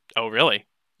 Oh, really?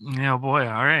 Yeah, boy.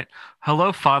 All right.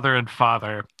 Hello, father and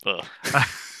father. Ugh.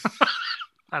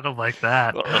 I don't like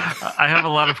that. Ugh. I have a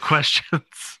lot of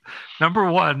questions. Number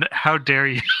one, how dare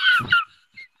you?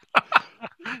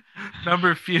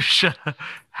 Number Fuchsia,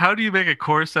 how do you make a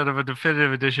core set of a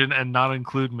definitive edition and not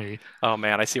include me? Oh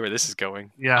man, I see where this is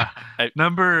going. Yeah.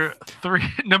 Number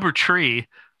Tree,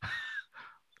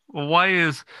 why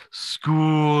is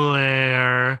School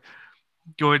Air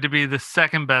going to be the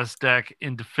second best deck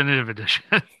in definitive edition?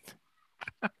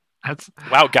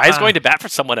 Wow, Guy's going to bat for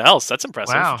someone else. That's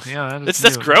impressive. Wow, yeah,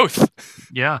 that's growth.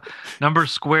 Yeah. Number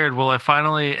Squared, will I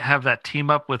finally have that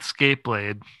team up with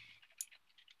Skateblade?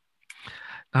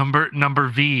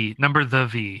 Number the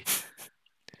V.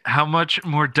 How much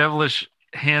more devilish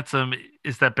handsome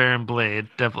is that Baron Blade?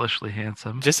 Devilishly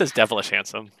handsome. Just as devilish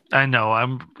handsome. I know.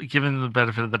 I'm giving them the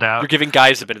benefit of the doubt. You're giving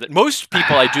Guys the benefit. Most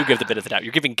people I do give the benefit of the doubt.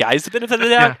 You're giving Guys the benefit of the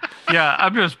doubt. Yeah.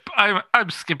 I'm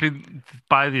skipping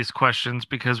by these questions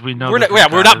because we know we're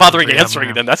not bothering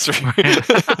answering them. That's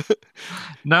right.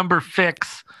 Number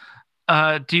Fix.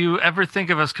 Do you ever think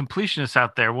of us completionists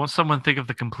out there? Won't someone think of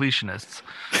the completionists?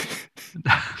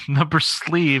 Number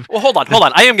Sleeve. Well, hold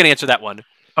on. I am going to answer that one.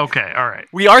 Okay, all right.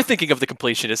 We are thinking of the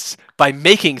completionists by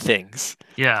making things.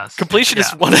 Yes.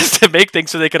 Completionists want us to make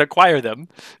things so they can acquire them.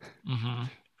 Mm-hmm.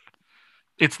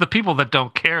 It's the people that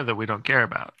don't care that we don't care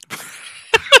about.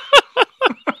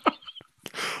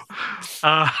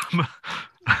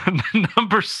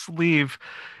 Number Sleeve.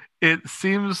 It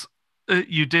seems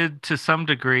you did to some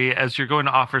degree, as you're going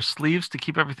to offer sleeves to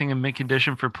keep everything in mint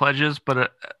condition for pledges,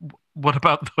 but what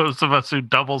about those of us who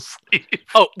double sleeve?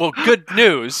 Oh, well, good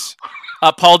news.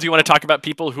 Paul, do you want to talk about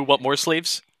people who want more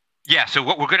sleeves? Yeah, so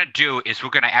what we're going to do is we're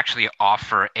going to actually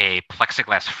offer a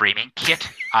plexiglass framing kit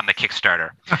on the Kickstarter,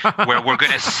 where we're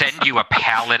going to send you a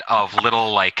palette of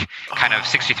little, like, kind of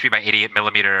 63 by 88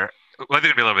 millimeter. Well, they're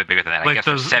going to be a little bit bigger than that. Like I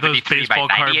guess 73 by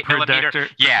 98 millimeter.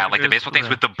 Yeah, like the baseball things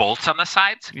with the bolts on the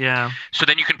sides. Yeah. So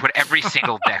then you can put every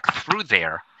single deck through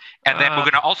there. And then we're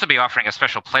going to also be offering a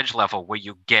special pledge level where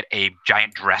you get a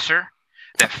giant dresser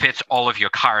that fits all of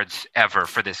your cards ever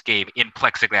for this game in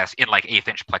plexiglass, in like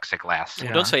 1/8-inch plexiglass.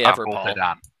 Yeah. Don't say ever, Paul.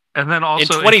 And then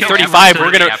also in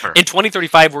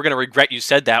 2035, we're gonna regret you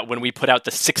said that when we put out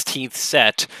the 16th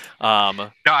set. No,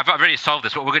 I've already solved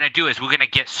this. What we're gonna do is we're gonna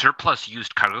get surplus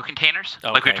used cargo containers,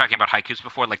 like we were talking about haikus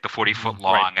before, like the 40-foot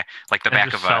long, like the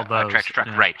back of a tractor truck,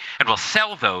 right? And we'll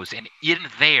sell those, and in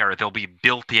there they'll be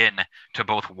built in to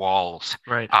both walls,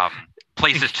 right?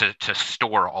 Places to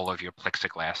store all of your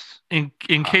plexiglass. In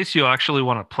case you actually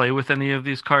want to play with any of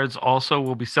these cards, also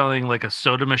we'll be selling like a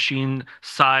soda machine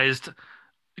sized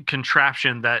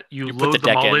contraption that you load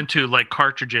them all into like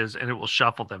cartridges, and it will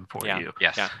shuffle them for you.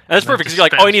 Yes, and that's perfect because you're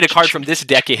like, oh, I need a card from this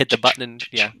deck. You hit the button, and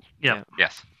yes.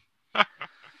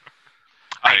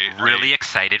 I'm really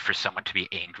excited for someone to be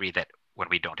angry that when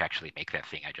we don't actually make that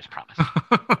thing, I just promise.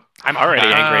 I'm already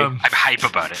angry. I'm hype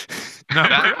about it. No,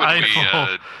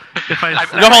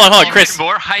 hold on, Chris.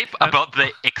 More hype about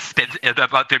the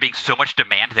about there being so much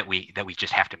demand that we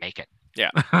just have to make it. Yeah,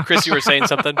 Chris, you were saying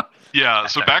something. Yeah,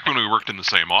 so back when we worked in the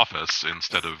same office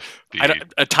instead of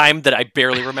a time that I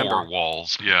barely remember. 4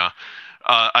 walls. Yeah,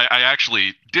 I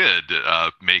actually did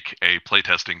make a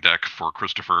playtesting deck for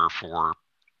Christopher for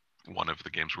one of the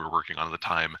games we were working on at the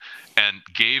time, and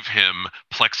gave him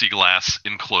plexiglass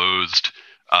enclosed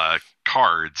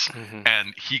cards,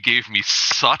 and he gave me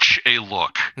such a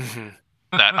look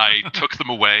that I took them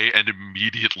away and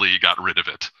immediately got rid of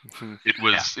it. It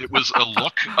was a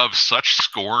look of such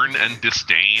scorn and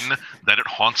disdain that it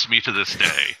haunts me to this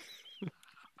day.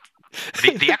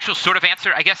 The actual sort of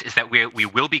answer, I guess, is that we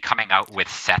will be coming out with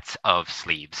sets of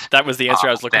sleeves. That was the answer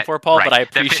I was looking for, Paul, but I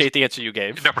appreciate the answer you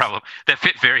gave. No problem. That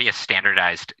fit various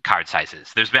standardized card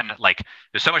sizes. There's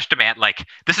so much demand. Like,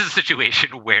 this is a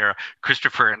situation where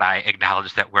Christopher and I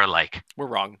acknowledge that we're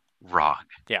wrong.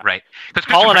 Yeah. Right. Because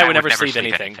Paul and I would never sleeve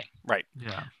anything. Right.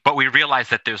 Yeah. But we realize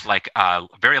that there's a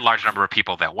very large number of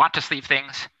people that want to sleeve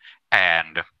things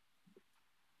and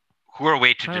who are a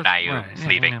way to deny you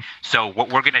sleeving. Yeah. So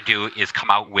what we're going to do is come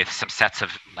out with some sets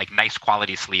of nice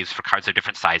quality sleeves for cards of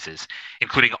different sizes,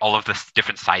 including all of the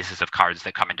different sizes of cards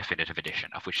that come in Definitive Edition,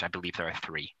 of which I believe there are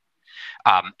 3.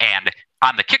 And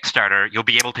on the Kickstarter, you'll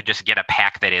be able to just get a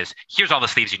pack that is, here's all the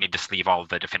sleeves you need to sleeve all of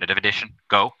the Definitive Edition,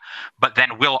 go. But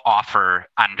then we'll offer,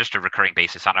 on just a recurring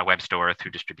basis on our web store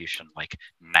through distribution,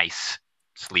 nice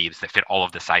sleeves that fit all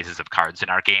of the sizes of cards in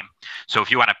our game. So if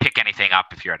you want to pick anything up,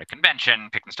 if you're at a convention,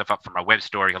 picking stuff up from our web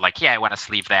store, you're like, yeah, I want to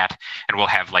sleeve that. And we'll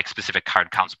have specific card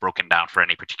counts broken down for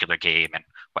any particular game and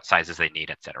what sizes they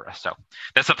need, etc. So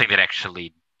that's something that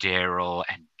actually Daryl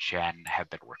and Jen have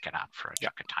been working on for a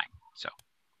chunk of time. So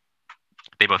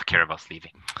they both care about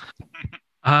sleeving.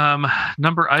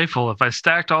 Number Eiffel, if I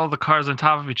stacked all the cards on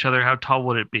top of each other, how tall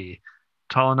would it be?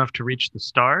 Tall enough to reach the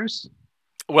stars?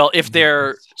 Well, if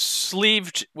they're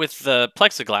sleeved with the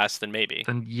plexiglass, then maybe.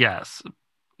 Then yes.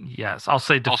 I'll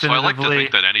say definitively. Also, I like to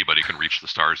think that anybody can reach the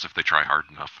stars if they try hard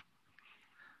enough.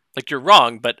 You're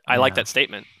wrong, but I like that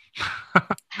statement.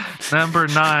 Number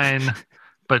 9,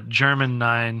 but German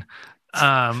 9.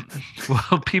 Well,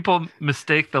 people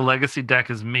mistake the Legacy deck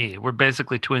as me. We're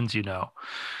basically twins,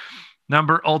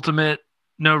 Number Ultimate.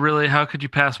 No, really, how could you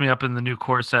pass me up in the new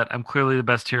core set? I'm clearly the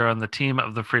best hero on the team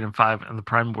of the Freedom 5 and the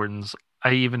Prime Wardens.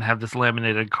 I even have this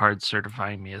laminated card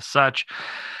certifying me as such.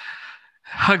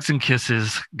 Hugs and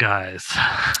kisses, guys.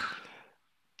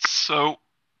 So,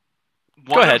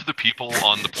 one of the people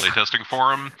on the playtesting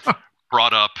forum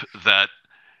brought up that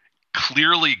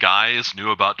clearly guys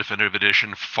knew about Definitive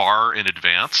Edition far in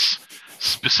advance,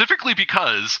 specifically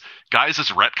because guys'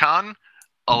 retcon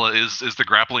is the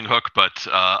grappling hook, but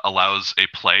allows a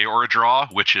play or a draw,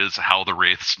 which is how the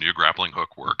Wraith's new grappling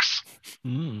hook works.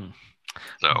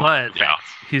 So, but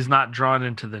he's not drawn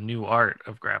into the new art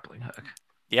of grappling hook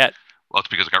yet. Well, it's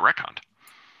because it got retconned.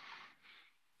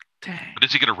 Dang. But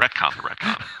is he going to retcon the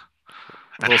retcon?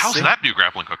 And how's that new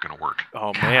grappling hook going to work?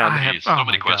 Oh, man. So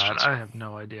many questions. I have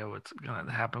no idea what's going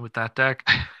to happen with that deck.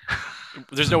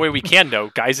 There's no way we can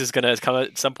know. Guys is going to come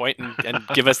at some point and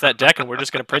give us that deck, and we're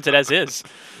just going to print it as is.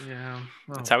 Yeah.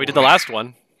 That's how we did the last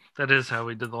one. That is how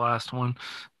we did the last one.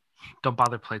 Don't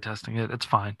bother playtesting it. It's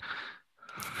fine.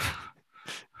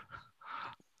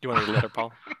 You want to read a letter,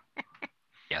 Paul?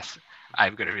 Yes.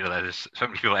 I'm going to realize there's so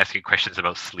many people asking questions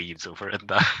about sleeves over in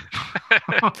the...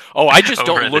 Oh, I just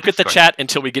don't look at the chat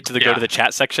until we get to the go to the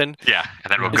chat section. Yeah,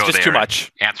 and then we'll go there. It's just too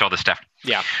much. Answer all this stuff.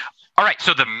 Yeah. All right,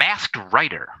 so the Masked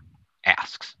Rider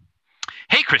asks,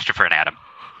 hey, Christopher and Adam,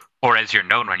 or as you're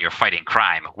known when you're fighting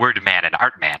crime, Word Man and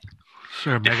Art Man.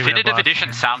 Sure, Definitive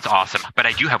Edition sounds awesome, but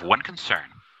I do have one concern.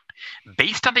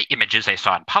 Based on the images I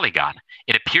saw in Polygon,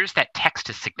 it appears that text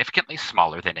is significantly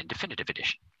smaller than in Definitive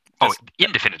Edition. Oh,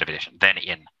 in Definitive Edition than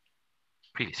in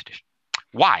previous edition.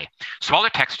 Why? Smaller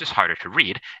text is harder to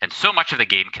read, and so much of the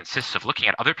game consists of looking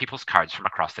at other people's cards from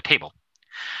across the table.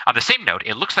 On the same note,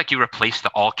 it looks like you replaced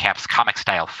the all-caps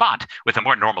comic-style font with a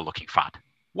more normal-looking font.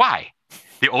 Why?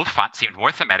 The old font seemed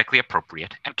more thematically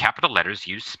appropriate, and capital letters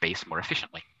used space more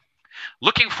efficiently.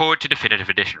 Looking forward to Definitive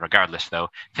Edition regardless, though.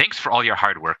 Thanks for all your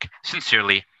hard work.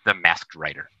 Sincerely, the Masked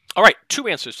Rider. All right, 2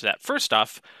 answers to that. First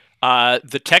off,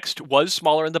 the text was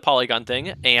smaller in the Polygon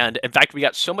thing, and in fact, we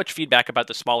got so much feedback about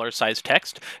the smaller size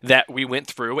text that we went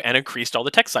through and increased all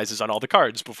the text sizes on all the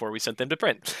cards before we sent them to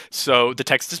print. So the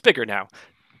text is bigger now.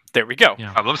 There we go.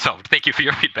 Yeah. Problem solved. Thank you for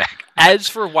your feedback. As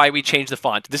for why we changed the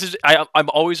font, I'm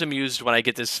always amused when I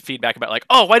get this feedback about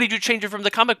why did you change it from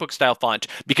the comic book style font?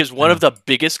 Because one of the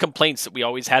biggest complaints that we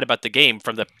always had about the game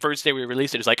from the first day we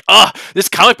released it is this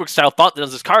comic book style font that on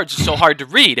this cards is so hard to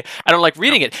read. I don't like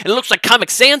reading it. And it looks like Comic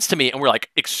Sans to me. And we're like,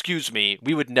 excuse me,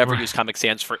 we would never use Comic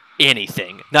Sans for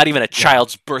anything, not even a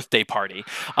child's birthday party.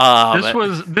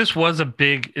 This was a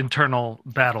big internal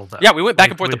battle, though. Yeah, we went back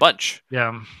and forth a bunch.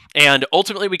 Yeah. And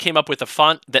ultimately, we came up with a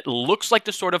font that looks like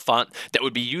the sort of font that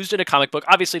would be used in a comic book.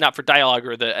 Obviously not for dialogue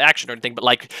or the action or anything, but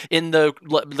like in the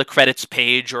credits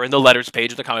page or in the letters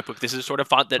page of the comic book. This is a sort of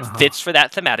font that fits for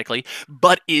that thematically,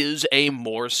 but is a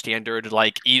more standard,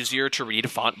 like easier to read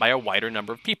font by a wider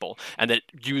number of people, and that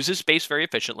uses space very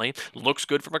efficiently, looks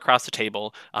good from across the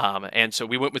table, and so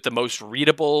we went with the most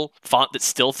readable font that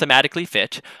still thematically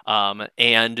fit.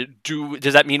 And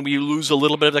does that mean we lose a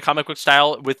little bit of the comic book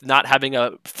style with not having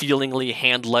a feelingly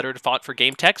hand-lettered font for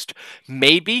game text?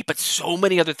 Maybe, but so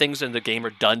many other things in the game are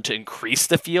done to increase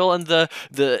the feel and the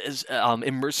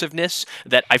immersiveness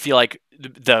that I feel like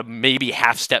the maybe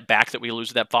half step back that we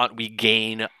lose that font, we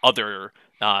gain other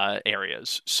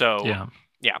areas. So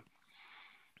yeah.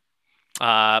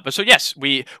 But so yes,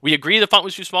 we agree the font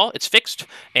was too small. It's fixed,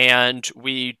 and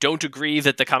we don't agree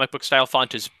that the comic book style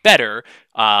font is better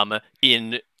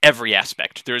in every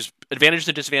aspect. There's advantages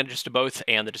and disadvantages to both,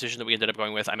 and the decision that we ended up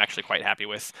going with, I'm actually quite happy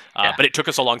with. But it took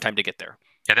us a long time to get there.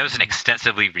 Yeah, that was an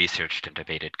extensively researched and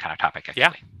debated kind of topic,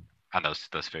 actually, on those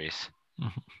various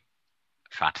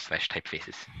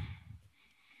font/typefaces.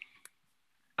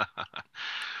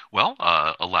 Well,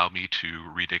 allow me to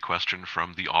read a question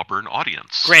from the Auburn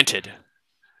audience. Granted.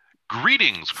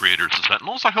 Greetings, creators of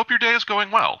Sentinels. I hope your day is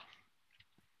going well.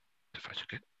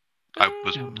 I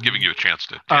was giving you a chance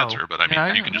to answer, but I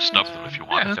mean, you can just stuff them if you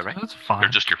want. Yeah, that's all right. That's fine. They're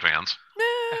just your fans.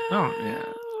 Oh, yeah.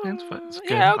 It's fine. It's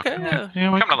good. Yeah, okay. Yeah.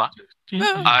 Coming along.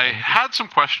 I had some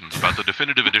questions about the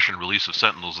definitive edition release of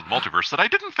Sentinels of the Multiverse that I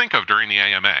didn't think of during the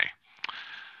AMA.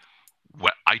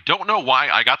 Well, I don't know why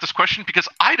I got this question, because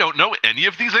I don't know any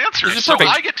of these answers. So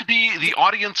I get to be the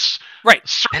audience. Right.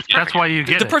 That's why you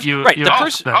get it. You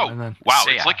person. Wow.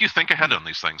 It's like you think ahead on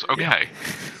these things. Okay. Yeah.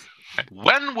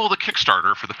 When will the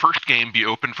Kickstarter for the first game be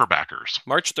open for backers?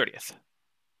 March 30th.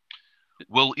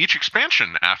 Will each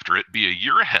expansion after it be a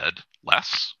year ahead,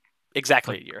 less?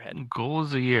 Exactly a year ahead. The goal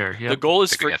is a year. Yep. The goal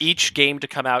is for each game to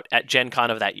come out at Gen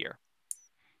Con of that year.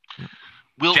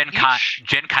 Will Gen Con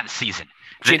season.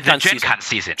 Gen Con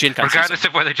season. Regardless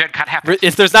of whether Gen Con happens.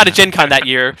 If there's not a Gen Con that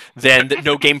year, then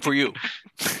no game for you.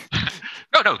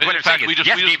 No. What I'm saying is, we just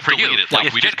delete it.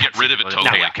 Like, we just get rid of it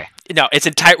totally. No, okay. No, it's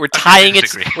entire. We're tying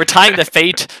the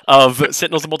fate of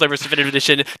Sentinels: Multiverse Definitive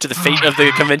Edition to the fate of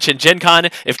the convention Gen Con.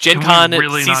 If Gen Con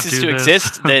ceases to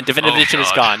exist, then Definitive Edition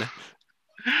is gone.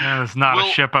 It's not a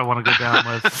ship I want to go down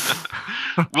with.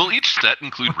 Will each set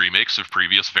include remakes of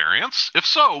previous variants? If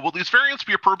so, will these variants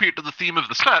be appropriate to the theme of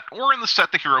the set, or in the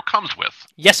set the hero comes with?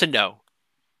 Yes and no.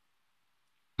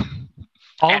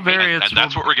 All variants. And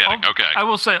that's what we're getting. Okay. I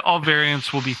will say all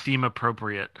variants will be theme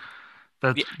appropriate.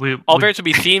 All variants will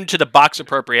be themed to the box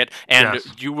appropriate, and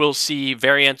you will see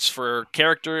variants for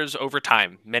characters over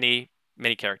time. Many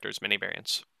characters, many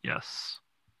variants. Yes.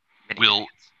 Will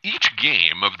each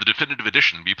game of the Definitive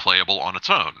Edition be playable on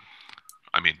its own?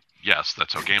 I mean, yes,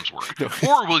 that's how games work.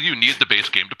 Or will you need the base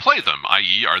game to play them,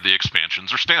 i.e. are the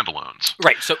expansions or standalones?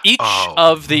 Right, so each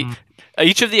of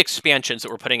the expansions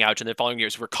that we're putting out in the following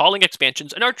years, we're calling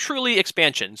expansions and are truly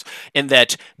expansions in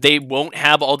that they won't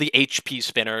have all the HP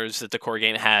spinners that the core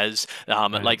game has.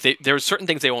 Like there are certain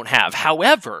things they won't have.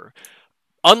 However,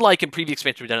 unlike in previous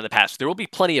expansions we've done in the past, there will be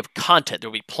plenty of content. There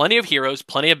will be plenty of heroes,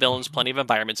 plenty of villains, plenty of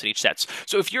environments in each set.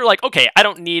 So if you're like, okay, I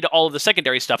don't need all of the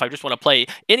secondary stuff, I just want to play,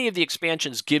 any of the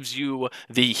expansions gives you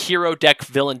the hero deck,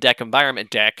 villain deck, environment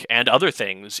deck, and other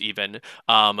things even,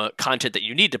 content that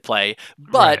you need to play.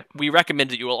 But we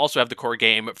recommend that you will also have the core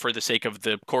game for the sake of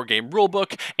the core game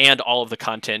rulebook and all of the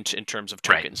content in terms of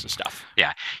tokens and stuff.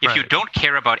 Yeah. If you don't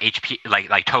care about HP,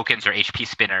 like tokens or HP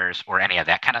spinners or any of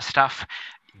that kind of stuff,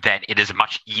 then it is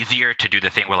much easier to do the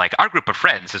thing where, like, our group of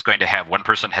friends is going to have one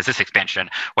person has this expansion,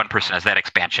 one person has that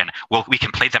expansion. Well, we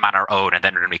can play them on our own, and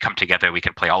then when we come together, we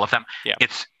can play all of them. Yeah.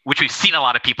 Which we've seen a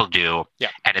lot of people do,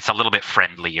 and it's a little bit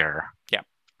friendlier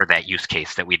for that use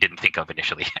case that we didn't think of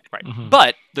initially. Right.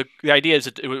 But the idea is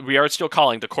that we are still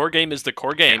calling the core game is the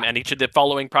core game, and each of the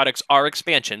following products are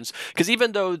expansions, because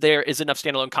even though there is enough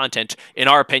standalone content, in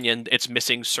our opinion, it's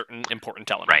missing certain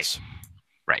important elements.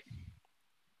 Right.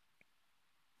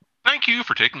 Thank you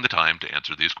for taking the time to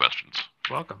answer these questions.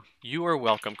 Welcome. You are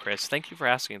welcome, Chris. Thank you for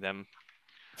asking them.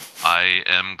 I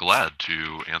am glad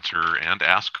to answer and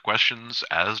ask questions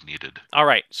as needed. All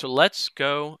right, so let's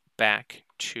go back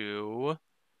to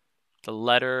the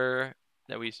letter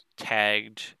that we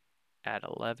tagged at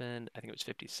 11. I think it was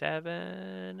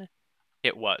 57.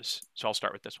 It was. So I'll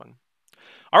start with this one.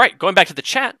 All right, going back to the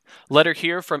chat, letter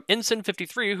here from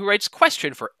Ensign53, who writes,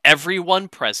 question for everyone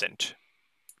present.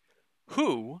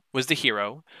 Who was the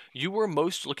hero you were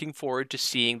most looking forward to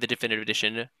seeing the Definitive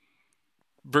Edition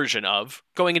version of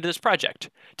going into this project?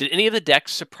 Did any of the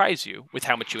decks surprise you with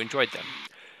how much you enjoyed them?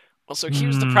 Also,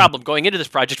 here's the problem. Going into this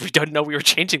project, we don't know we were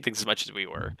changing things as much as we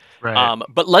were. Right.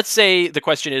 But let's say the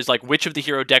question is, like, which of the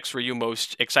hero decks were you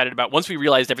most excited about? Once we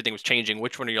realized everything was changing,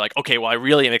 which one are you like, okay, well, I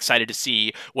really am excited to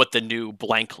see what the new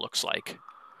blank looks like?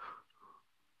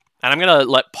 And I'm going to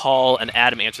let Paul and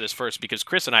Adam answer this first, because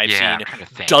Chris and I have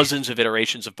seen dozens of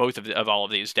iterations of both of all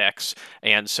of these decks.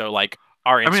 And so, like,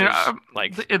 our answers,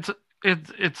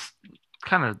 it's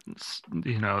kind of,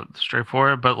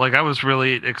 straightforward, but like I was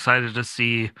really excited to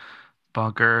see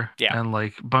Bunker and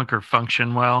like Bunker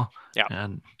function well. Yeah.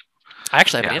 And I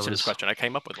actually haven't answered this question. I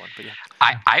came up with one, but yeah.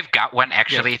 I've got one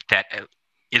actually that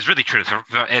is really true. So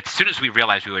as soon as we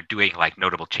realized we were doing like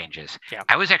notable changes,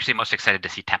 I was actually most excited to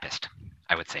see Tempest,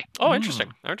 I would say. Oh,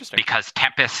 interesting. Interesting. Because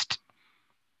Tempest,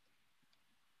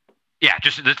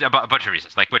 just a bunch of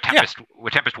reasons. Like what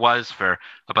Tempest was for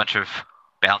a bunch of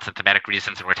balance and thematic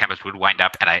reasons, and where Tempest would wind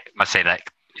up, and I must say that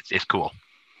it's cool.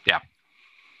 Yeah.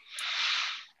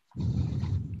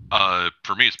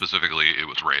 For me specifically, it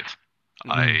was Wraith.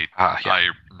 I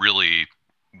really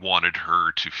wanted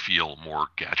her to feel more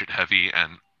gadget heavy,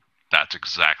 and that's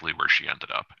exactly where she ended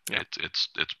up. Yeah. It's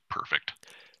perfect.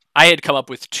 I had come up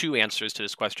with 2 answers to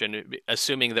this question,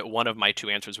 assuming that one of my 2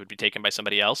 answers would be taken by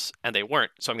somebody else, and they weren't.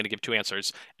 So I'm going to give 2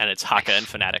 answers, and it's Haka and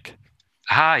Fnatic.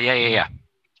 Yeah.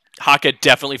 Haka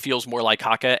definitely feels more like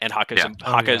Haka, and Hakas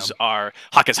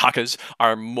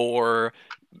are more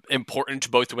important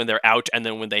both when they're out and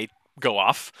then when they go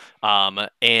off. And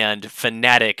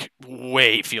Fnatic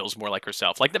way feels more like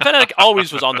herself. Like the Fnatic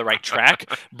always was on the right track,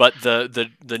 but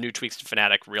the new tweaks to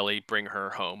Fnatic really bring her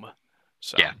home.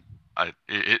 So yeah,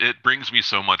 it brings me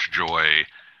so much joy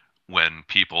when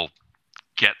people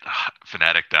get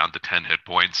Fnatic down to 10 hit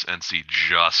points and see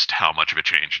just how much of a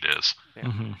change it is. Yeah.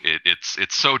 Mm-hmm.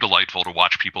 It's so delightful to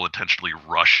watch people intentionally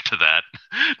rush to that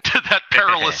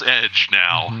perilous edge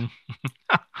now.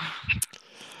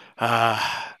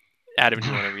 Adam, do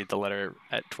you want to read the letter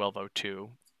at 1202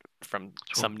 from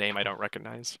some name I don't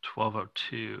recognize?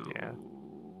 1202. Yeah.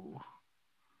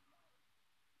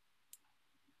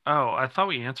 Oh, I thought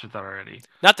we answered that already.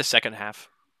 Not the second half.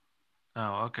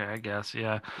 Oh, okay, I guess,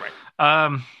 yeah. Right.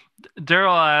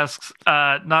 Daryl asks,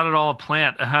 not at all a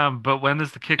plant, but when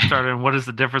is the Kickstarter and what is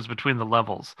the difference between the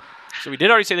levels? So we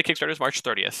did already say the Kickstarter is March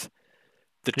 30th.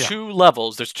 The 2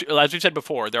 levels, as we said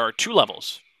before, there are 2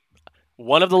 levels.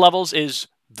 One of the levels is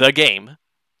the game.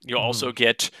 You'll also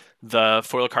get the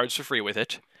foil cards for free with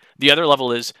it. The other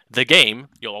level is the game.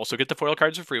 You'll also get the foil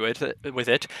cards for free with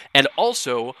it. And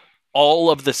also all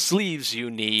of the sleeves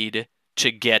you need to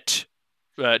get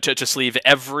to sleeve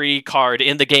every card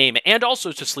in the game, and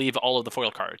also to sleeve all of the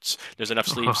foil cards. There's enough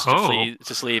sleeves to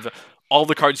sleeve all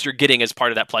the cards you're getting as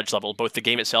part of that pledge level, both the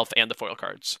game itself and the foil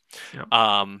cards. Yep.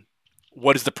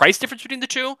 What is the price difference between the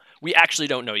 2? We actually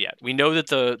don't know yet. We know that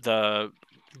the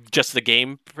just the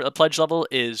game pledge level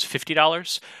is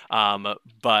 $50.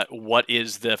 But what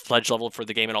is the pledge level for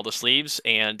the game and all the sleeves?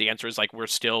 And the answer is like we're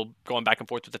still going back and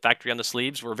forth with the factory on the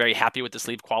sleeves. We're very happy with the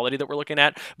sleeve quality that we're looking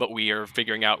at, but we are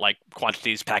figuring out like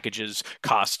quantities, packages,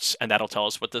 costs, and that'll tell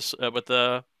us what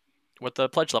the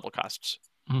pledge level costs.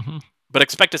 Mm-hmm. But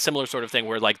expect a similar sort of thing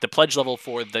where like the pledge level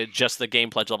for just the game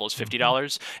pledge level is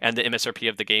 $50, and the MSRP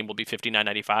of the game will be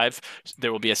 $59.95.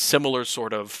 There will be a similar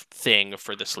sort of thing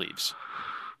for the sleeves.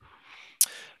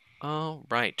 Oh,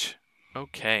 right.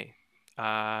 Okay.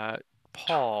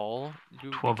 Paul,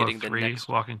 you will be getting the next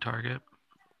walking target.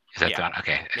 Is that done?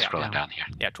 Okay, scrolling down here.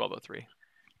 Yeah, 1203.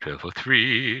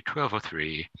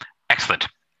 1203. Excellent.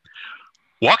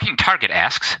 Walking Target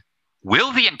asks,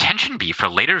 will the intention be for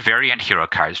later variant hero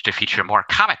cards to feature more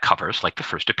comic covers like the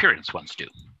first appearance ones do?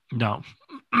 No.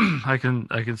 I can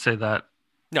say that.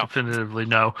 No. Definitively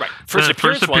no. Right. First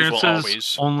appearances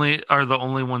are the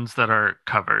only ones that are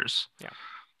covers. Yeah.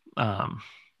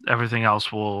 Everything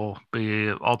else will be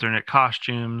alternate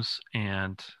costumes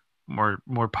and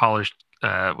more polished.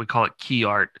 We call it key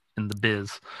art in the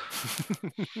biz.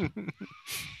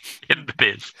 In the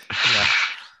biz.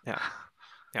 Yeah.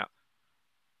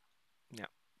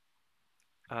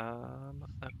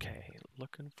 Okay.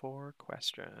 Looking for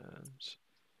questions.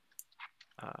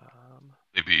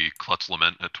 Maybe Klutz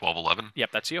Lament at 1211.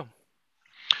 Yep, that's you.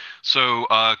 So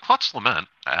Klutz Lament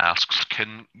asks,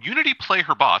 can Unity play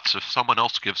her bots if someone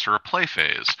else gives her a play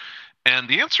phase? And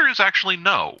the answer is actually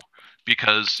no,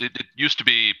 because it used to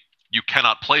be you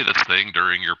cannot play this thing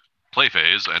during your play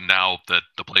phase, and now that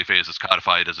the play phase is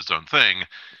codified as its own thing,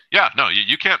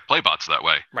 you can't play bots that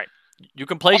way. Right. You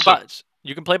can play bots.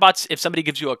 You can play bots if somebody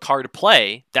gives you a card to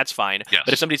play, that's fine. Yes.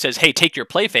 But if somebody says, hey, take your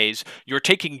play phase, you're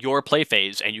taking your play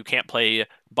phase, and you can't play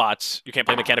bots, you can't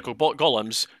play mechanical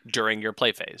golems during your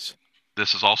play phase.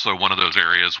 this is also one of those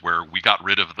areas where we got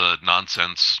rid of the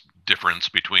nonsense difference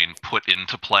between put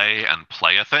into play and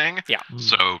play a thing. Yeah.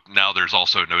 So now there's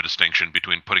also no distinction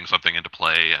between putting something into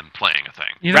play and playing a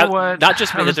thing. You know what? Not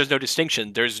just because there's no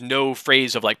distinction. There's no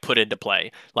phrase of like put into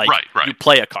play. Like Right. you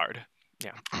play a card.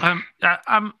 Yeah.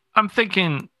 I'm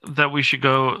thinking that we should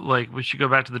go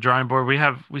back to the drawing board.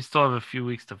 We still have a few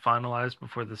weeks to finalize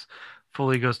before this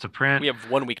fully goes to print. We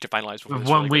have 1 week to finalize before We have this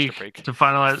 1 really week goes to break. to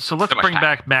finalize. So let's So much bring time.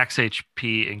 back max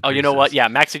HP increases. Oh, you know what? Yeah,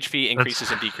 max HP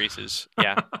increases and decreases.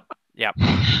 Yeah. Yeah.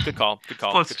 Good call. Good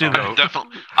call. Let's Good do call. that.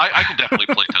 Definitely, I can definitely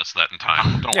play test that in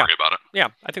time. Don't Yeah. worry about it. Yeah,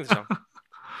 I think so.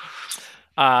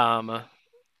 All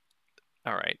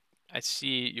right. I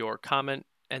see your comment,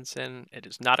 Ensign. It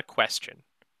is not a question.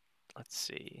 Let's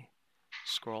see.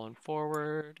 Scrolling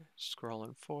forward.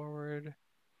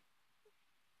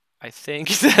 I think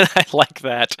that I like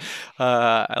that.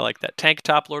 I like that tank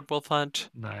top, Lord Wolf Hunt.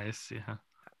 Nice, yeah.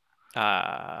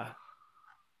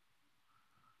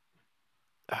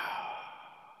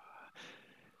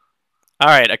 All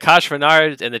right, Akash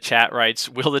Renard in the chat writes,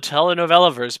 will the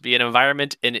Telenovelaverse be an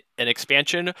environment in an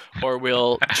expansion, or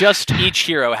will just each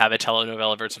hero have a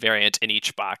Telenovelaverse variant in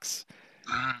each box?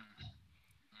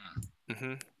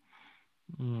 Mm-hmm.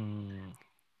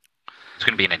 It's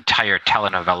going to be an entire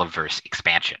telenovela-verse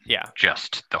expansion. Yeah.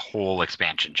 Just the whole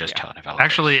expansion, just Yeah. telenovela.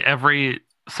 Actually, every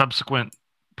subsequent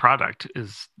product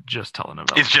is just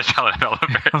telenovela. It's just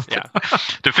telenovela-verse. Yeah.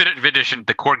 Definitive edition,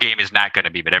 the core game is not going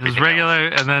to be, but It's everything regular,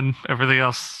 else. and then everything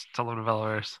else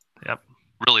telenovela-verse. Yep.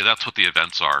 Really, that's what the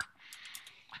events are.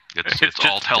 It's It's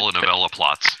all just- telenovela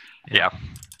plots. Yeah.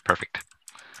 Perfect.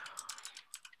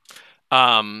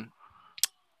 Adam,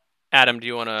 do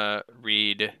you want to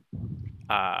read?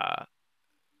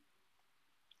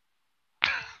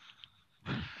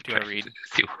 Do you want to read?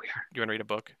 See where we are. Do you want to read a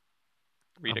book?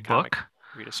 Read a A comic? book?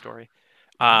 Read a story?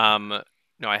 No,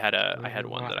 I had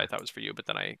one that I thought was for you, but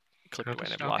then I clicked away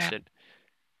and I've lost it.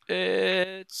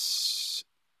 It's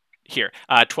here.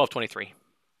 1223.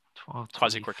 12,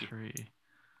 Quasi-quirky. 23.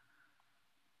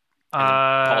 And then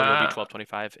Paul, you'll be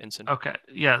 1225. Ensign. Okay,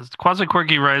 yeah. Quasi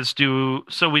Quirky writes,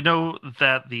 so we know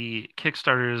that the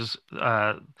Kickstarter is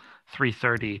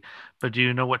 3:30, but do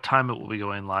you know what time it will be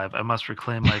going live? I must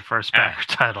reclaim my first backer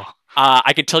title.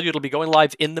 I can tell you it'll be going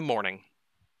live in the morning.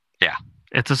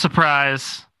 It's a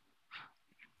surprise.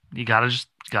 You gotta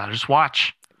just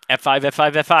watch. F5,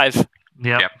 F5, F5.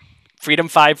 Yep. Freedom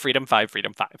 5, Freedom 5,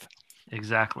 Freedom 5.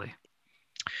 Exactly.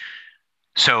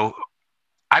 So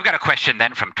I've got a question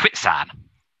then from Twitsan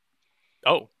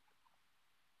Oh,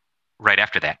 right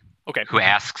after that, okay. who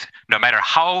asks, no matter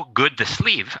how good the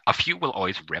sleeve, a few will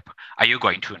always rip. Are you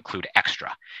going to include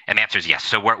extra? And the answer is yes.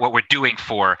 So what we're doing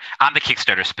on the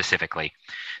Kickstarter specifically,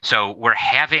 so we're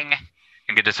having,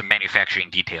 and get into some manufacturing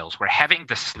details, we're having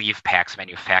the sleeve packs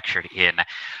manufactured in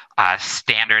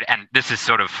standard, and this is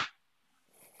sort of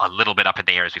a little bit up in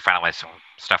the air as we finalize some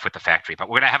stuff with the factory, but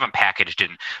we're going to have them packaged in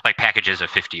like packages of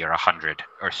 50 or 100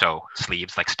 or so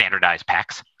sleeves, like standardized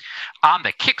packs. On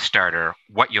the Kickstarter,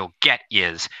 what you'll get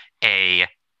is a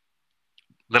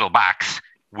little box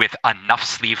with enough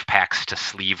sleeve packs to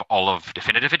sleeve all of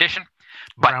Definitive Edition,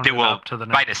 but Rounded they will, up to the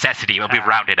by next necessity, it will be pack.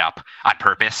 rounded up on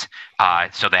purpose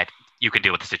so that you can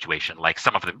deal with the situation. Like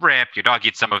some of them rip, your dog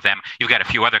eats some of them. You've got a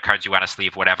few other cards you want to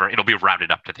sleeve, whatever. It'll be rounded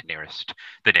up to the nearest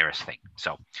thing.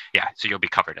 So yeah, so you'll be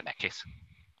covered in that case.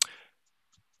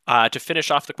 To finish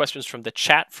off the questions from the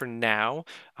chat for now,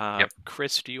 Yep.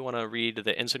 Chris, do you want to read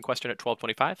the Ensign question at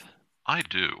 1225? I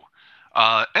do.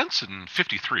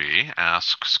 Ensign53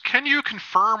 asks, can you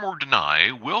confirm or deny,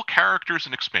 will characters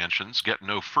in expansions get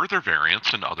no further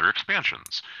variants in other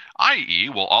expansions? I.e.,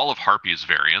 will all of Harpy's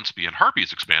variants be in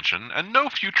Harpy's expansion, and no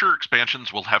future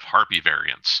expansions will have Harpy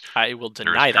variants? I will There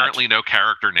deny is that. currently no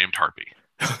character named Harpy.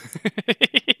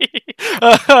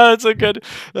 That's a good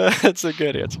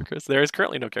answer, Chris. There is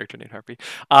currently no character named Harpy.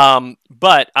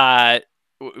 But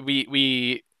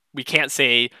we can't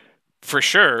say for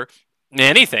sure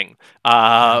anything.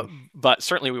 But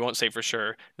certainly we won't say for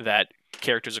sure that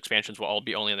characters expansions will all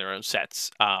be only in their own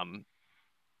sets.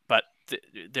 But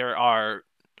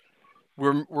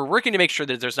we're working to make sure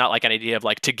that there's not like an idea of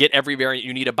like to get every variant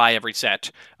you need to buy every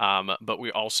set. But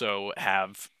we also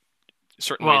have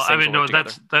certain ways things will work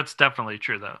together. that's definitely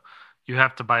true though. You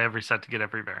have to buy every set to get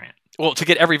every variant. Well, to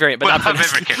get every variant, but not Of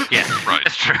for every character. Yeah, Right.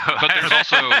 that's true. But there's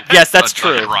also Yes, that's a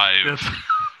true. drive.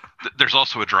 There's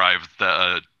also a drive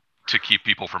to keep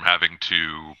people from having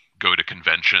to go to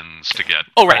conventions to get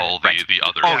Oh, right, all right. the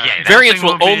other. Oh, yeah. Variants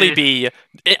will Nothing will only be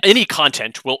any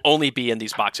content will only be in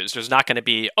these boxes. There's not going to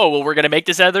be, oh, well, we're going to make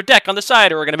this other deck on the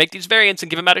side, or we're going to make these variants and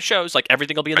give them out of shows. Like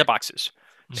everything will be in the boxes.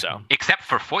 So, Except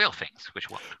for foil things,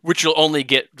 which you'll only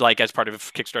get like as part of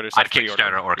Kickstarter on pre-order.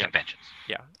 Kickstarter or Yeah. conventions.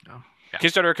 Yeah. Yeah.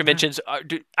 Kickstarter conventions. I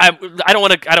don't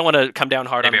want to come down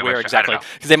hard Maybe on a where website, I exactly don't know.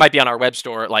 because they might be on our web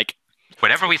store. Like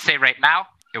Whatever we say right now,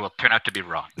 it will turn out to be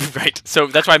wrong. right. So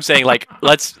that's why I'm saying like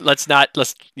let's just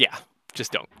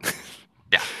don't.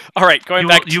 Yeah. All right. Going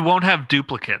back. You won't have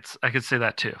duplicates. I could say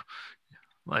that too.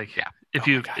 Like Yeah. if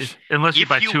Oh you my gosh. unless you If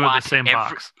buy you two of the want same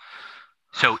box.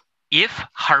 So if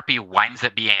Harpy winds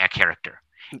up being a character,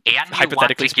 and you Hypothetically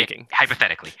want to speaking.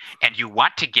 hypothetically, and you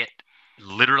want to get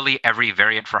literally every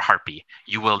variant for Harpy,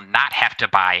 you will not have to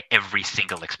buy every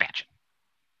single expansion.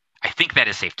 I think that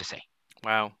is safe to say.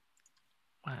 Wow.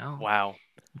 Well, Wow.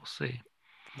 we'll see.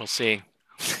 We'll see.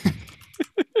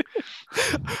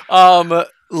 But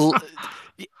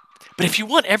if you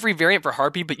want every variant for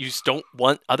Harpy, but you just don't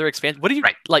want other expansions, what do you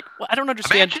Right. like? I don't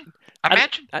understand.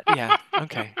 Imagine. Yeah.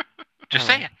 Okay. Just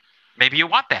all right. saying. Maybe you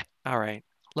want that. All right.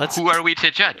 Let's. Who are we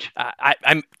to judge?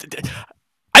 I'm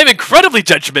incredibly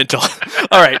judgmental.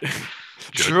 All right.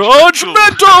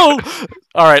 Judgmental.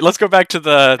 All right, let's go back to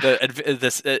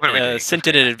this What are we doing?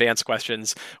 Sentinel advanced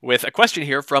questions with a question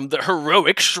here from the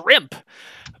heroic shrimp,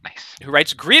 Nice. who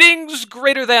writes, "Greetings,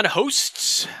 greater than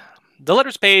hosts. The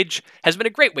letters page has been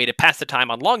a great way to pass the time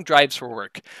on long drives for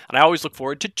work, and I always look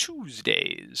forward to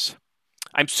Tuesdays.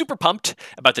 I'm super pumped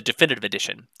about the definitive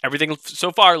edition. Everything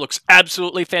so far looks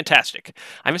absolutely fantastic.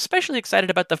 I'm especially excited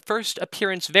about the first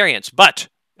appearance variants, but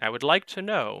I would like to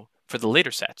know for the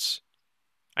later sets.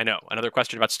 I know, another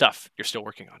question about stuff you're still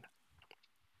working on.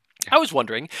 I was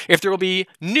wondering if there will be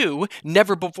new,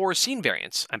 never-before-seen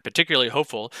variants. I'm particularly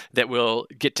hopeful that we'll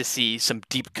get to see some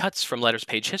deep cuts from letters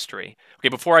page history. Okay,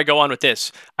 before I go on with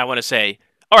this, I want to say,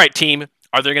 all right, team,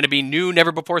 are there going to be new,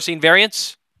 never-before-seen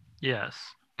variants? Yes.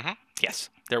 Yes,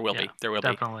 there will be. There will be.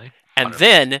 Definitely. And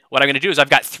then what I'm going to do is I've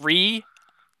got 3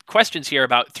 questions here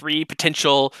about 3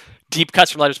 potential deep cuts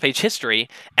from letters page history,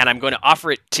 and I'm going to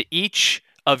offer it to each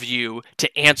of you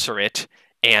to answer it.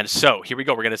 And so here we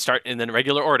go. We're going to start in the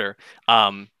regular order.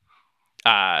 Trevor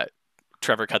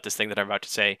cut this thing that I'm about to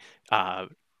say. Do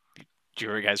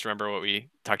you guys remember what we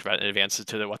talked about in advance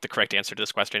to what the correct answer to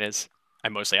this question is?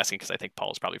 I'm mostly asking because I think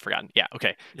Paul's probably forgotten. Yeah,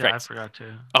 okay. Yeah, Great. I forgot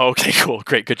to. Oh, okay, cool.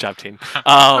 Great. Good job, team.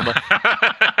 I'm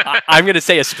going to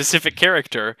say a specific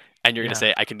character, and you're going to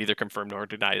say I can neither confirm nor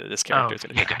deny that this character is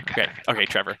going to be. Okay. Okay,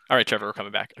 Trevor. All right, Trevor, we're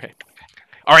coming back. Okay.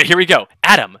 All right, here we go.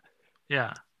 Adam.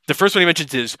 Yeah. The first one he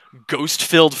mentions is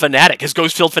Ghost-Filled Fanatic. Is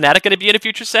Ghost-Filled Fanatic going to be in a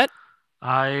future set?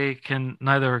 I can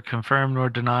neither confirm nor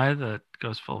deny that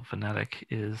Ghostful Fanatic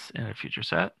is in a future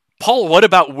set. Paul, what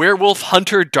about Werewolf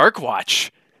Hunter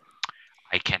Darkwatch?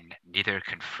 I can neither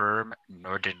confirm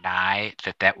nor deny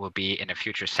that that will be in a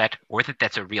future set, or that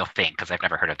that's a real thing, because I've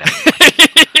never heard of that.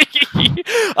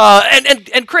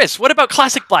 And Chris, what about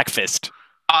Classic Black Fist?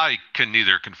 I can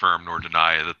neither confirm nor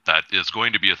deny that that is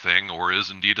going to be a thing or is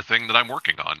indeed a thing that I'm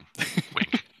working on.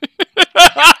 Wink.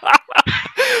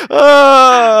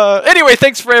 Anyway,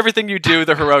 thanks for everything you do,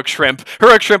 the Heroic Shrimp.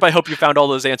 Heroic Shrimp, I hope you found all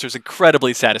those answers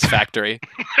incredibly satisfactory.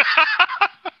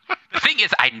 The thing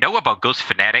is, I know about Ghost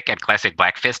Fanatic and Classic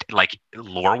Black Fist, like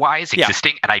lore-wise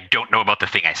existing, and I don't know about the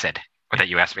thing I said, or that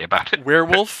you asked me about.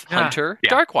 Werewolf Yeah. Hunter Yeah.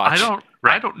 Darkwatch.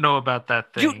 I don't know about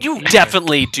that thing. You either.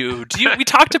 definitely do. We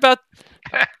talked about.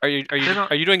 Are you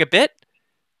doing a bit?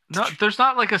 No, there's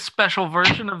not like a special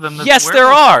version of them. That's Yes, there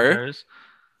werewolf are. hunters.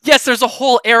 Yes, there's a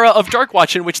whole era of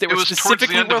Darkwatch in which they It were was towards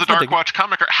specifically the end of the werewolf hunting. Darkwatch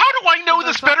comic. How do I know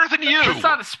this better than you? It's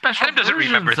not a special Adam doesn't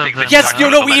remember versions of things them. that Yes,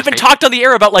 you we even talked on the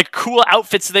air about like cool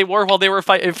outfits they wore while they were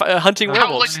hunting How,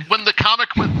 werewolves. like when the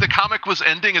comic was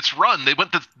ending its run, they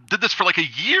did this for like a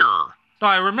year. No,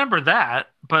 I remember that,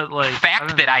 but like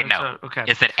Fact that I know okay.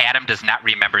 is that Adam does not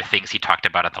remember things he talked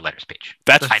about on the letters page.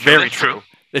 That's I know very that's true.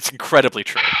 It's incredibly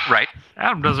true. Right?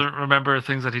 Adam doesn't remember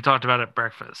things that he talked about at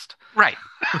breakfast. Right.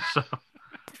 So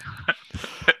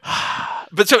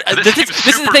But so This this seems is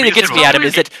the super thing that gets me, reasonable. Adam,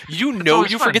 is that you know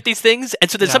always you fun. forget these things,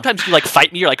 and so then Yeah. sometimes you like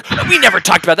fight me. You're like, we never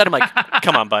talked about that. I'm like,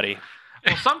 come on, buddy.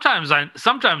 well, sometimes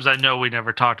I know we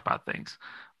never talked about things,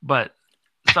 but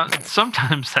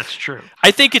sometimes that's true.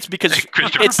 I think it's because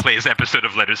Christopher it's. plays episode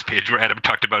of letters page where Adam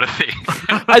talked about a thing.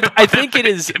 I think it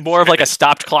is more of like a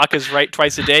stopped clock is right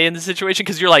twice a day in the situation,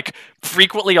 because you're like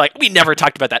frequently you're like, we never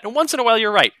talked about that, and once in a while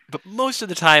you're right, but most of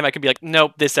the time I can be like,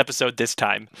 nope, this episode this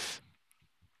time.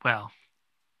 Well,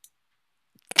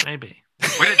 maybe.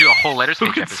 We're gonna do a whole letters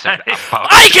page can episode say? about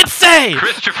I can say.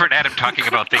 Christopher and Adam talking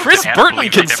about things Chris that Adam Burton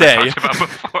believes can they say. never talked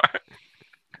about before.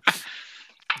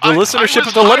 listenership was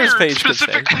of the letters hired page could say.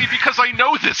 specifically because I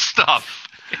know this stuff,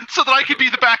 so that I could be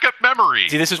the backup memory.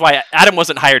 See, this is why Adam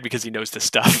wasn't hired, because he knows this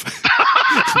stuff.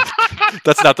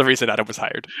 That's not the reason Adam was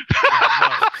hired.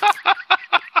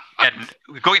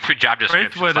 And going through job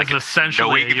descriptions, Wraithwood like is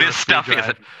essentially knowing a this USB stuff drive.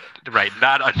 isn't right,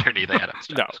 not underneath Adam's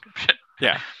job No. description.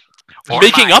 Yeah. Or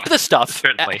Making mine, up the stuff.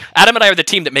 certainly. Adam and I are the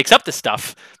team that makes up the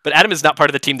stuff, but Adam is not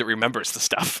part of the team that remembers the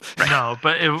stuff. No,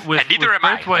 but with And neither am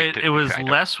I, Braithwaite, like, it was I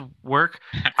don't- less work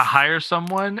to hire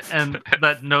someone and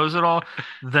that knows it all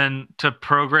than to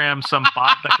program some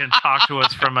bot that can talk to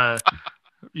us from a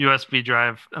USB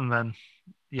drive, and then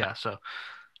so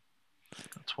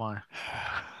that's why.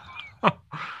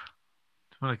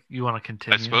 You want to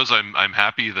continue? I suppose I'm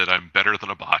happy that I'm better than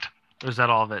a bot. Or is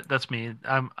that all of it? That's me.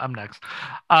 I'm next.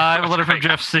 I have a letter from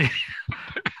Jeff C.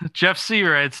 Jeff C.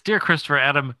 writes, "Dear Christopher,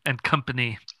 Adam, and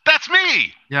company." That's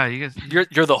me. Yeah, you guys.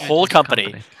 You're the whole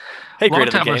company. Hey,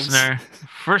 Greater Than Long-time Games. listener,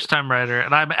 first-time writer,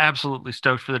 and I'm absolutely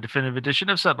stoked for the definitive edition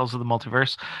of Sentinels of the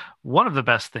Multiverse. One of the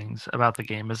best things about the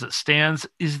game as it stands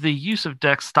is the use of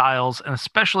deck styles and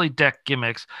especially deck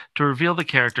gimmicks to reveal the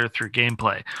character through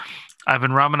gameplay.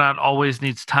 Ivan Ramanat always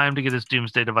needs time to get his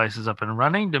Doomsday devices up and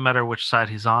running, no matter which side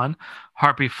he's on.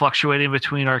 Harpy fluctuating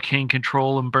between arcane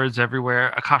control and birds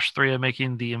everywhere. Akash 3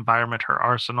 making the environment her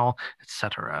arsenal,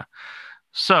 etc.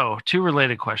 So, two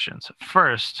related questions.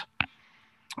 First,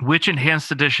 which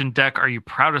enhanced edition deck are you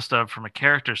proudest of from a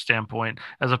character standpoint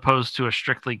as opposed to a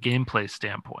strictly gameplay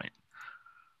standpoint?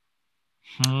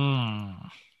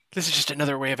 This is just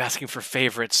another way of asking for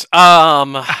favorites.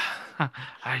 I'm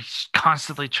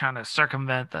constantly trying to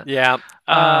circumvent that. Yeah.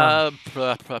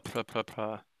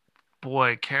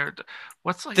 Boy, character.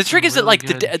 What's like The trick is that really like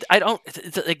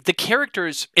good- the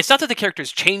characters. It's not that the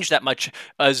characters change that much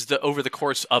as over the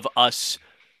course of us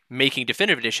making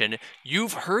definitive edition.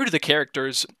 You've heard the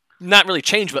characters not really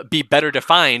change, but be better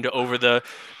defined over the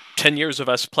 10 years of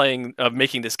us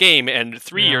making this game, and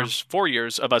 4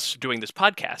 years of us doing this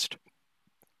podcast.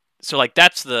 So like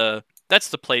that's the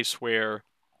place where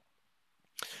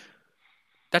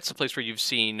you've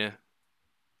seen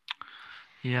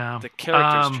the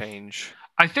characters change.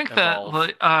 I think evolve.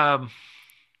 The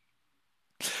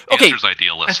answer's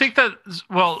idealist. I think that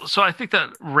I think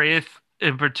that Wraith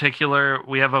in particular,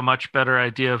 we have a much better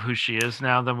idea of who she is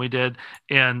now than we did,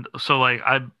 and so like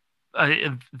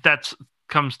that's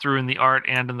comes through in the art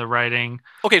and in the writing.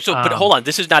 Okay, so but hold on,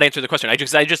 this is not answering the question. I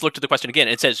just looked at the question again.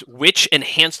 It says, which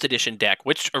enhanced edition deck,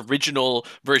 which original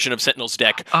version of Sentinels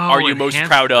deck are you most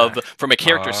proud of from a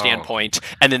character standpoint?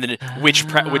 And then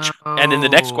and then the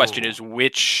next question is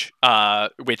which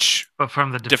but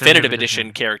from the definitive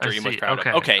edition character are you most proud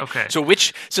of? Okay. So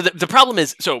the problem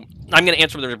is, so I'm going to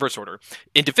answer in the reverse order.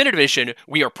 In definitive edition,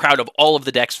 we are proud of all of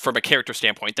the decks from a character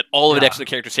standpoint. That all of the decks from the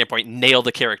character standpoint nail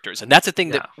the characters, and that's the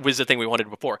thing that was the thing we wanted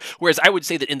before. Whereas I would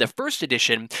say that in the first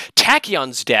edition,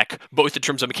 Tachyon's deck, both in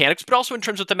terms of mechanics, but also in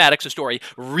terms of thematics and story,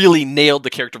 really nailed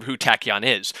the character of who Tachyon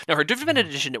is. Now, her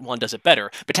definitive edition one does it better,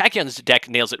 but Tachyon's deck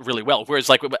nails it really well. Whereas,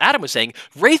 like what Adam was saying,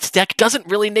 Wraith's deck doesn't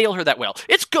really nail her that well.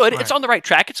 It's good, it's on the right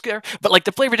track, it's there, but like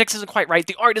the flavor text isn't quite right,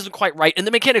 the art isn't quite right, and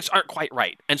the mechanics aren't quite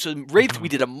right. And so Wraith, we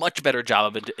did a much better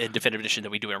job of in definitive edition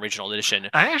than we do in original edition.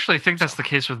 I actually think that's the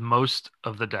case with most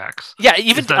of the decks. Yeah,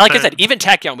 even like I said, even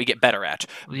Tachyon we get better at.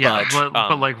 Yeah,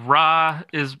 but like Ra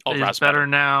is better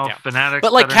now. Yeah. Fanatics,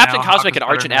 but like better Captain now, Cosmic Hawk and is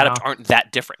Argent better Adept now. aren't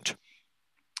that different.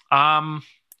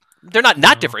 They're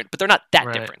not different, but they're not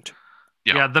that different.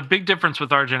 Yeah, the big difference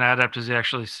with Argent Adept is you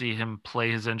actually see him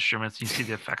play his instruments. You see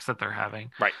the effects that they're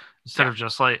having. Right. Instead of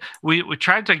just like we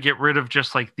tried to get rid of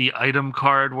just like the item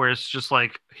card where it's just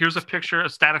like here's a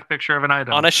static picture of an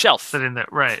item on a shelf sitting there.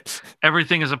 Right.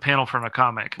 Everything is a panel from a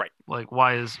comic. Right. Like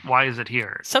why is it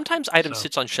here? Sometimes items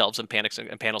sits on shelves and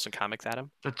panels and comics, Adam.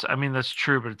 That's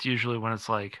true, but it's usually when it's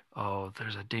like, oh,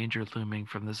 there's a danger looming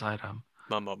from this item.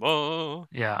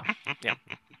 Yeah. Yeah.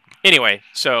 Anyway,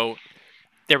 so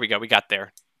there we go. We got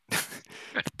there.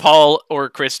 Paul or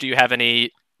Chris, do you have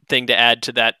anything to add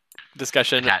to that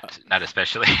discussion? Not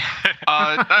especially.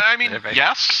 I mean,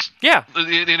 yes. Yeah.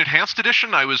 In Enhanced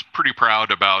Edition, I was pretty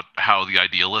proud about how the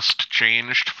Idealist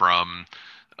changed from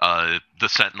the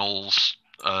Sentinels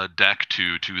deck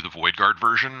to the Void Guard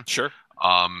version. Sure.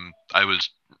 I was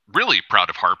really proud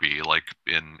of Harpy, like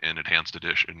in Enhanced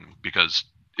Edition, because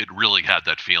it really had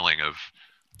that feeling of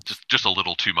just a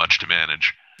little too much to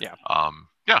manage. Yeah.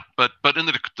 Yeah, but in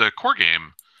the core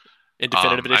game, in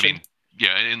definitive edition, I mean,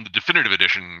 yeah, in the definitive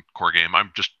edition core game,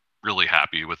 I'm just really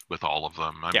happy with all of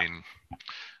them. I mean,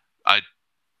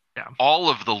 all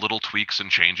of the little tweaks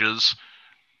and changes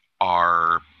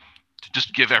are to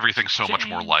just give everything so much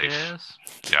more life.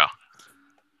 Yeah.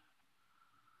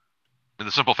 And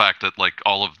the simple fact that like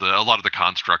a lot of the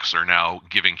constructs are now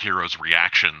giving heroes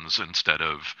reactions instead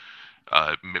of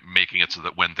making it so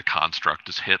that when the construct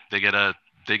is hit, they get a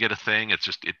thing.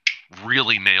 It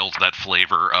really nails that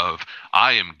flavor of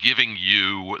I am giving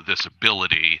you this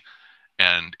ability,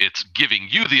 and it's giving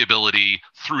you the ability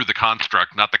through the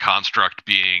construct, not the construct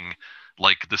being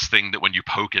like this thing that when you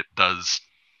poke it does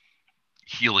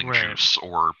healing juice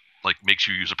or like makes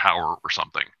you use a power or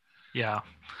something. Yeah.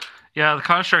 Yeah, the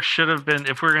construct should have been,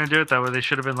 if we're going to do it that way, they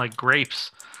should have been like grapes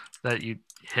that you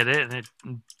hit it and it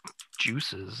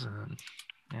juices. And,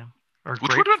 yeah. Or which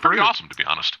would have been pretty awesome, to be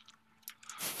honest.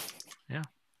 Yeah.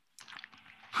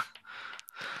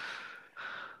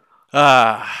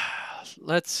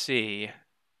 Let's see.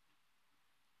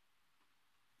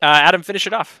 Adam, finish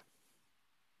it off.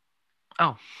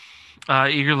 Oh.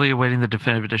 Eagerly awaiting the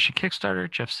Definitive Edition Kickstarter,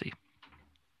 Jeff C.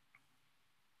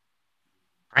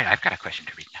 Right, I've got a question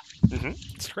to read now.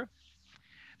 That's true.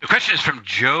 The question is from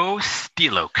Joe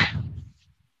Steeloke.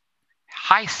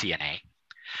 Hi, CNA.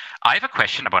 I have a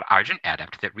question about Argent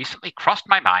Adept that recently crossed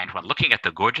my mind when looking at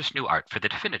the gorgeous new art for the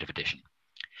Definitive Edition.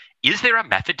 Is there a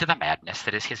method to the madness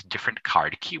that is his different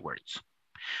card keywords?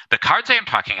 The cards I am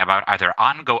talking about are the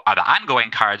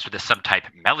ongoing cards with the subtype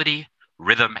melody,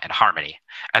 rhythm, and harmony,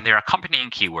 and their accompanying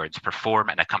keywords perform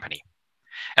and accompany.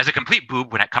 As a complete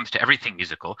boob when it comes to everything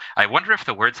musical, I wonder if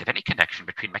the words have any connection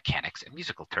between mechanics and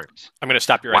musical terms. I'm going to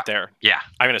stop you right there. Yeah.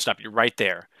 I'm going to stop you right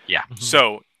there. Yeah.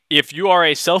 So, if you are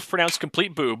a self-pronounced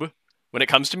complete boob when it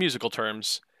comes to musical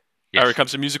terms, or it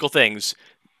comes to musical things,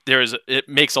 it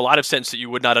makes a lot of sense that you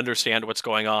would not understand what's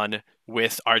going on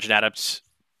with Argent Adept's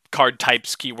card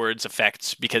types, keywords,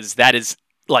 effects, because that is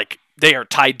like they are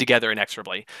tied together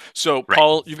inexorably. So,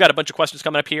 Paul, you've got a bunch of questions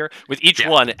coming up here. With each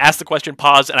one, ask the question,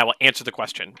 pause, and I will answer the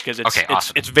question because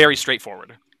it's very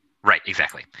straightforward. Right,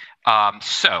 exactly.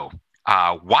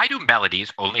 Why do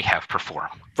melodies only have perform?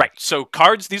 Right. So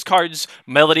these cards,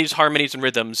 melodies, harmonies, and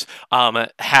rhythms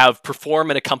have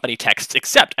perform and accompany texts,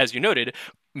 except, as you noted,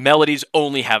 melodies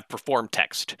only have perform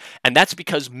text. And that's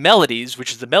because melodies,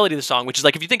 which is the melody of the song, which is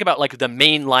like if you think about like the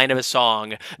main line of a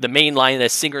song, the main line that a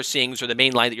singer sings or the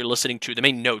main line that you're listening to, the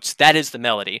main notes, that is the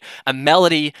melody. A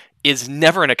melody is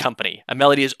never an accompany. A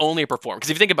melody is only a perform. Because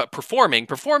if you think about performing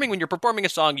when you're performing a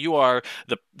song, you are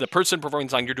the person performing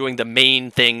the song, you're doing the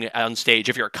main thing on stage.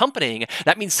 If you're accompanying,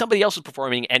 that means somebody else is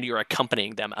performing and you're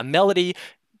accompanying them. A melody,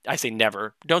 I say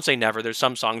never. Don't say never. There's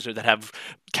some songs that have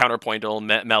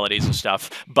counterpointal melodies and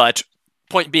stuff. But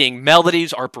point being,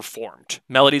 melodies are performed.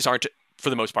 Melodies aren't,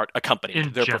 for the most part,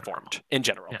 accompanied. They're performed in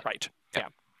general, right? Yeah.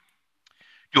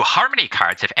 Do harmony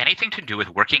cards have anything to do with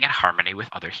working in harmony with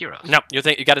other heroes? No, you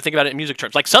got to think about it in music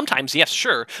terms. Like sometimes, yes,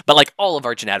 sure, but like all of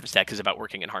Argent Adept's deck is about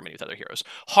working in harmony with other heroes.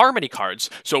 Harmony cards,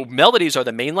 so melodies are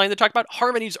the main line they talk about.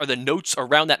 Harmonies are the notes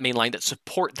around that main line that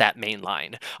support that main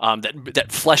line, that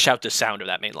flesh out the sound of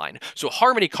that main line. So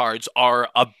harmony cards are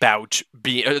about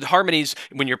harmonies.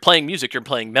 When you're playing music, you're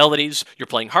playing melodies, you're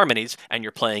playing harmonies, and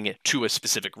you're playing it to a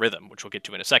specific rhythm, which we'll get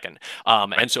to in a second.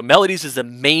 And so melodies is the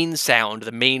main sound,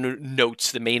 the main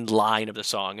notes, the main line of the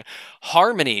song.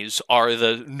 Harmonies are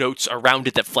the notes around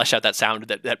it that flesh out that sound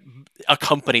that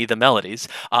accompany the melodies,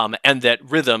 and that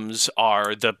rhythms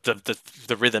are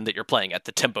the rhythm that you're playing at,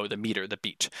 the tempo, the meter, the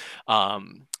beat. So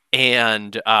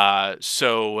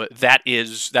that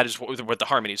is what the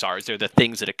harmonies are. They're the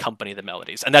things that accompany the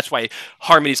melodies, and that's why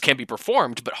harmonies can be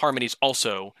performed, but harmonies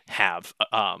also have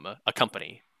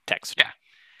accompany text. Yeah.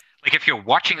 Like if you're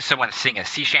watching someone sing a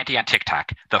sea shanty on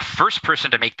TikTok, the first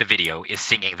person to make the video is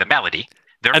singing the melody.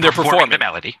 They're performing the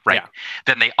melody, right? Yeah.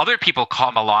 Then the other people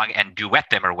come along and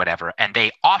duet them or whatever, and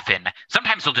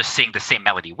sometimes they'll just sing the same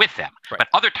melody with them, but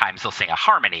other times they'll sing a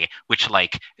harmony, which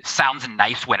like sounds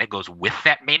nice when it goes with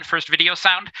that main first video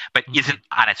sound, but isn't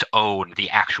on its own the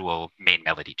actual main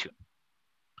melody tune.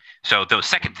 So those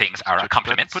second things are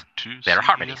accompaniments. They're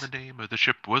harmonies. The name of the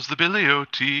ship was the Billy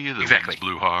O.T. The exactly. winds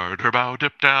blew hard, her bow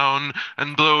dipped down,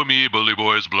 and blow me, bully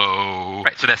boys, blow.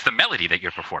 Right. So that's the melody that you're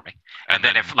performing. And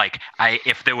then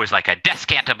if there was like a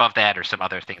descant above that or some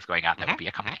other things going on, that would be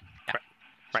accompanying. Yeah.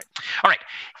 Right. All right.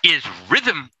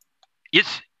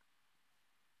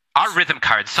 Are rhythm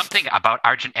cards something about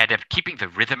Argent Adept keeping the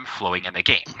rhythm flowing in the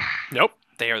game? Nope.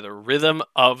 They are the rhythm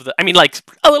of the... I mean, like,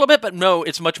 a little bit, but no,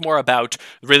 it's much more about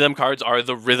rhythm cards are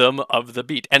the rhythm of the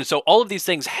beat. And so all of these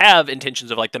things have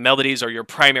intentions of, like, the melodies are your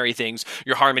primary things,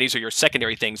 your harmonies are your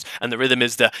secondary things, and the rhythm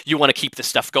is you want to keep the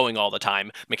stuff going all the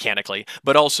time, mechanically.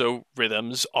 But also,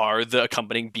 rhythms are the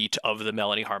accompanying beat of the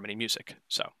melody, harmony, music.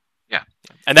 So, Yeah.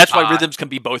 And that's why rhythms can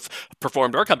be both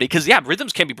performed or accompanied. Because,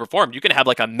 rhythms can be performed. You can have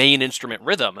like a main instrument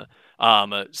rhythm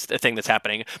thing that's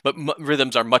happening, but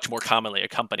rhythms are much more commonly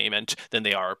accompaniment than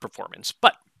they are performance.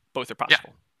 But both are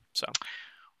possible. So,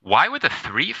 why were the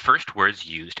 3 first words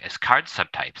used as card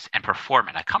subtypes and perform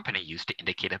and accompany used to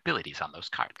indicate abilities on those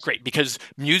cards? Great, because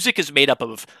music is made up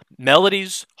of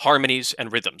melodies, harmonies,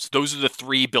 and rhythms. Those are the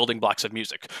 3 building blocks of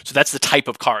music. So that's the type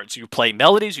of cards. You play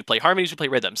melodies, you play harmonies, you play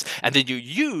rhythms, and then you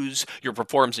use your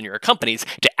performs and your accompanies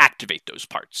to activate those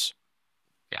parts.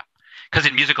 Yeah, because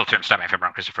in musical terms, stop me if I'm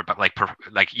wrong, Christopher, but like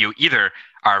you either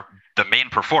are the main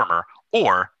performer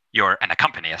or you're an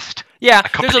accompanist. Yeah,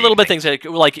 there's a little bit of things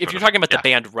like if you're talking about the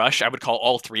band Rush, I would call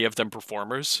all 3 of them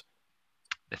performers.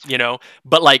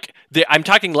 But like I'm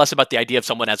talking less about the idea of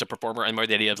someone as a performer and more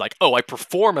the idea of like, oh, I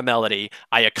perform a melody,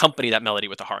 I accompany that melody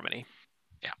with a harmony.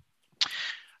 Yeah.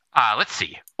 Let's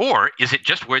see. Or is it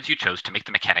just words you chose to make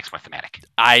the mechanics more thematic?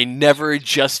 I never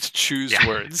just choose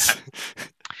words.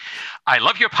 I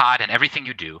love your pod and everything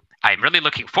you do. I'm really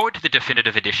looking forward to the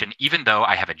definitive edition, even though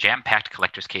I have a jam-packed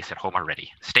collector's case at home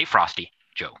already. Stay frosty,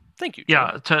 Joe. Thank you,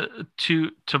 Joe. Yeah,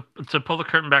 to pull the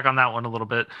curtain back on that one a little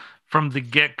bit, from the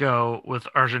get-go with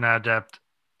Arjun Adept,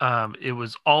 it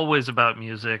was always about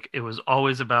music. It was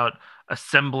always about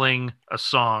assembling a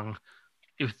song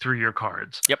through your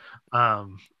cards. Yep.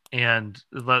 And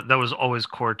that was always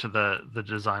core to the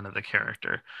design of the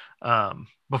character.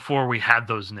 Before we had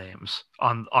those names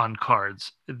on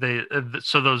cards,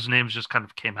 so those names just kind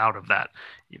of came out of that.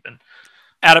 Even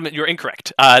Adam, you're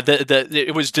incorrect.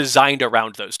 It was designed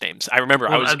around those names. I remember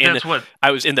I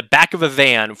was in the back of a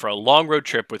van for a long road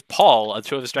trip with Paul. The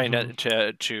 2 of us trying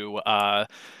to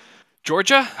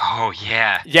Georgia. Oh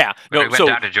yeah, yeah. No, we went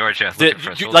down to Georgia.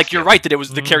 You're right that it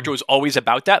was the character was always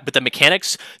about that, but the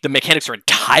mechanics are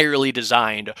entirely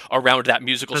designed around that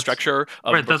musical structure.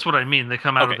 Right, that's what I mean. They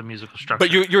come out of the musical structure.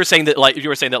 But you were saying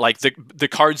that the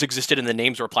cards existed and the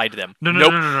names were applied to them.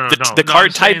 No. The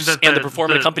card types and the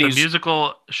performance companies. The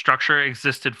musical structure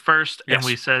existed first, and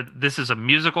we said this is a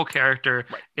musical character,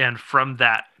 and from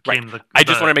that. I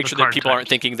just want to make sure that people aren't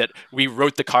thinking that we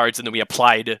wrote the cards and then we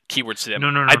applied keywords to them.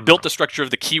 No. I built the structure of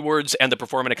the keywords and the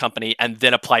perform and accompany and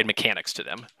then applied mechanics to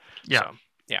them. Yeah. So,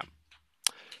 yeah.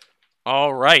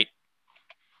 All right.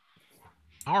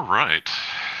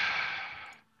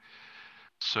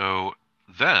 So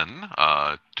then,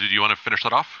 did you want to finish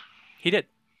that off? He did.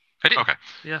 I did. Okay.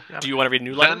 Yeah. Do you want to read a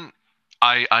new letter? Then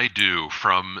I do,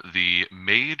 from the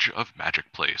Mage of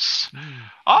Magic Place.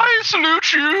 I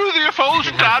salute you, the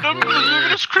effulgent Adam, the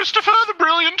luminous Christopher, the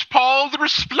brilliant Paul, the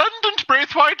resplendent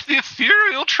Braithwaite, the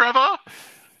ethereal Trevor.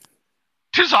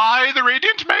 'Tis I, the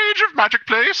radiant Mage of Magic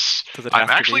Place. I'm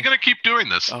actually going to keep doing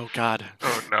this. Oh, God.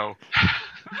 Oh, no.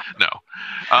 No.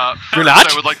 You're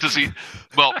not? I would like to see...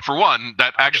 Well, for one,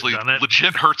 that actually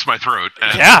legit hurts my throat.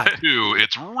 And two,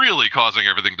 it's really causing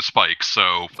everything to spike,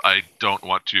 so I don't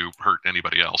want to hurt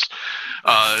anybody else.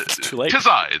 It's too late. 'Tis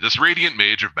I, this radiant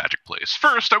Mage of Magic Place.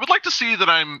 First, I would like to see that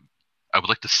I'm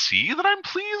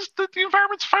pleased that the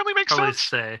environments finally make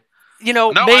sense.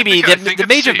 Maybe the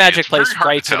Mage of Magic It's Place very hard to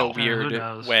writes in a tell.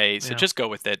 weird way, so just go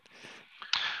with it.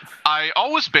 I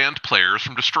always banned players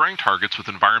from destroying targets with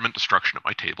environment destruction at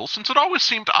my table, since it always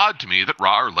seemed odd to me that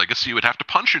Ra or Legacy would have to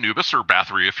punch Anubis or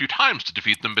Bathory a few times to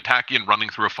defeat them, Batakian running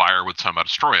through a fire would somehow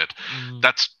destroy it.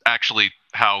 That's actually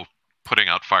how putting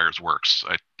out fires works.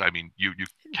 I mean, you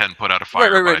can put out a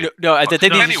fire. Right. The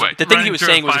thing he was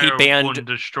saying was he banned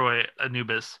destroy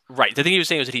Anubis. Right. The thing he was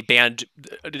saying was that he banned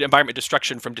environment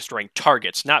destruction from destroying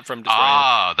targets, not from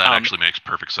destroying. That actually makes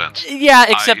perfect sense. Yeah,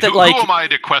 except who am I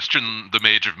to question the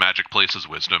Mage of Magic Place's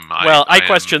wisdom? I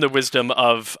question the wisdom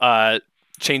of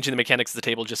changing the mechanics of the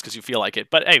table just because you feel like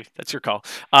it. But hey, that's your call.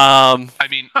 I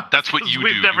mean, that's what you do.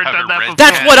 We've never done that before.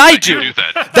 That's what I do.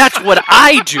 That's what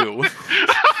I do.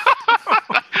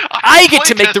 I get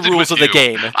to make the rules of the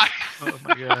game. Oh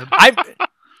my God.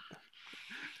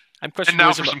 I'm questioning and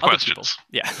now the for wisdom some of other questions.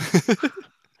 people. Yeah.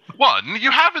 One,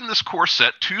 you have in this core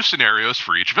set 2 scenarios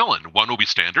for each villain. One will be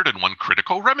standard and one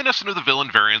critical, reminiscent of the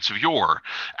villain variants of yore.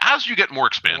 As you get more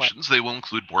expansions, they will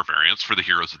include more variants for the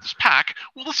heroes of this pack.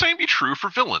 Will the same be true for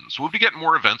villains? Will we get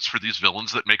more events for these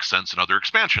villains that make sense in other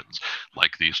expansions?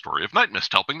 Like the story of Night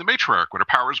Mist helping the Matriarch when her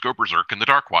powers go berserk in the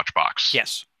Dark Watch box.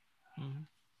 Yes.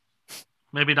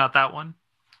 Maybe not that one.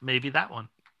 Maybe that one.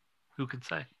 Who could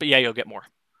say? But yeah, you'll get more.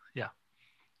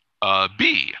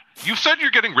 B, you've said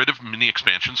you're getting rid of mini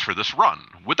expansions for this run.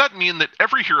 Would that mean that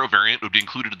every hero variant would be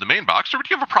included in the main box, or would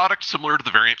you have a product similar to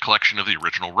the variant collection of the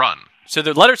original run? So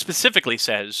the letter specifically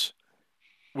says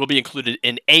will be included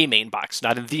in a main box,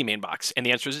 not in the main box. And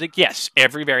the answer is yes,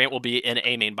 every variant will be in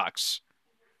a main box.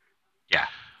 Yeah.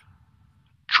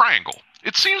 Triangle.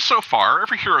 It seems so far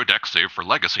every hero deck save for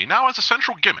Legacy now has a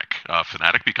central gimmick.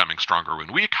 Fnatic becoming stronger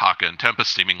when weak, Haka and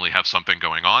Tempest seemingly have something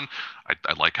going on.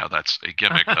 I like how that's a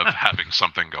gimmick of having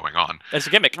something going on. That's a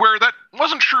gimmick. Where that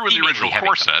wasn't true in the original Seemingly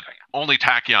core having set. Only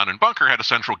Tachyon and Bunker had a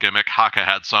central gimmick. Haka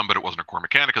had some, but it wasn't a core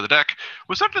mechanic of the deck.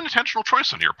 Was that an intentional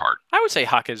choice on your part? I would say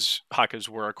Haka's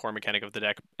were a core mechanic of the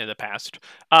deck in the past.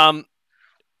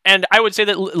 And I would say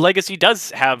that Legacy does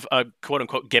have a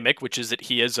quote-unquote gimmick, which is that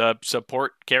he is a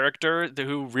support character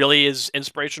who really is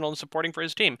inspirational and supporting for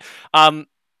his team. I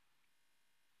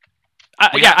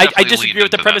disagree with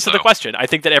the premise of the question. I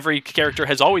think that every character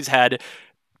has always had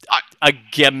a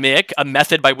gimmick, a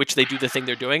method by which they do the thing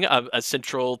they're doing, a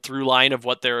central through line of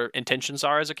what their intentions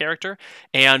are as a character.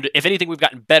 And if anything, we've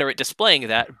gotten better at displaying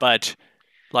that. But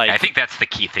I think that's the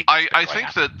key thing. I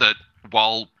think that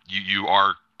while you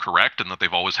are correct and that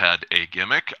they've always had a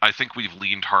gimmick, I think we've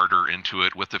leaned harder into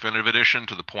it with Definitive Edition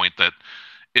to the point that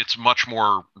it's much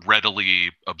more readily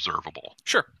observable.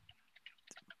 Sure.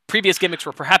 Previous gimmicks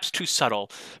were perhaps too subtle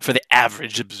for the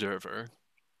average observer.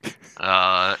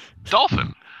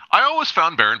 Dolphin. I always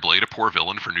found Baron Blade a poor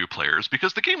villain for new players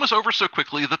because the game was over so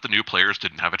quickly that the new players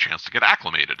didn't have a chance to get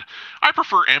acclimated. I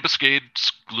prefer Ambuscade,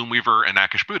 Gloomweaver, and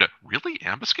Akish Buddha. Really?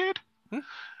 Ambuscade?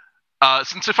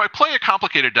 Since if I play a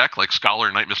complicated deck like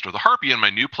Scholar, Night Mister, the Harpy, and my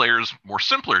new players' more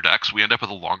simpler decks, we end up with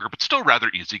a longer but still rather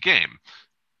easy game.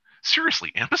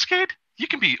 Seriously, Ambuscade? You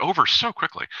can be over so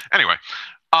quickly. Anyway,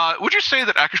 would you say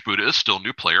that Akish Buddha is still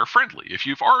new player friendly? If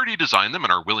you've already designed them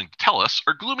and are willing to tell us,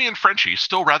 are Gloomy and Frenchie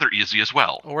still rather easy as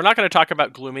well? We're not going to talk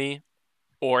about Gloomy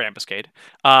or Ambuscade.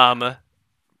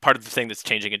 Part of the thing that's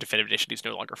changing in Definitive Edition, he's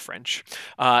no longer French.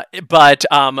 But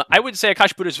I would say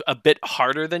Akash Buddha is a bit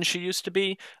harder than she used to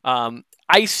be.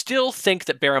 I still think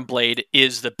that Baron Blade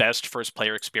is the best first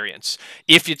player experience.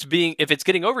 If it's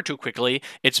getting over too quickly,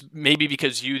 it's maybe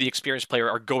because you, the experienced player,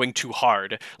 are going too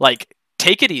hard. Like,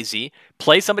 take it easy,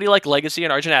 play somebody like Legacy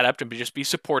and Argent Adept and just be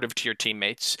supportive to your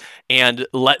teammates and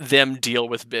let them deal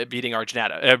with beating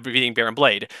beating Baron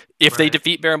Blade. If they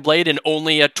defeat Baron Blade in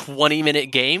only a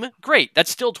 20-minute game, great. That's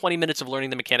still 20 minutes of learning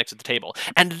the mechanics at the table.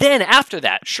 And then after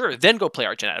that, sure, then go play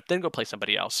Argent Adept, then go play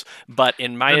somebody else. But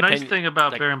in my opinion... The nice thing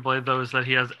about Baron Blade, though, is that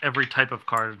he has every type of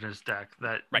card in his deck.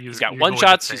 He's got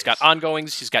one-shots, he's got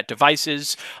ongoings, he's got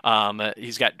devices,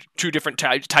 he's got two different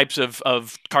types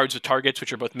of cards with targets,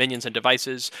 which are both minions and devices.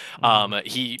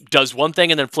 He does one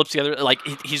thing and then flips the other. Like,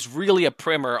 he's really a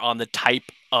primer on the type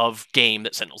of game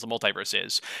that Sentinels, the Multiverse,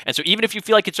 is. And so even if you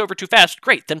feel like it's over too fast,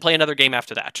 great, then play another game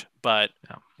after that. But,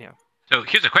 yeah. So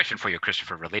here's a question for you,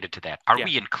 Christopher, related to that. Are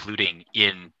we including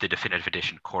in the Definitive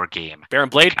Edition core game Baron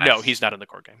Blade? No, he's not in the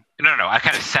core game. No. I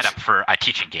kind of set up for a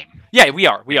teaching game. Yeah, we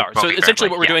are. So essentially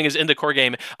what we're doing is in the core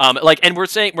game, and we're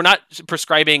saying we're not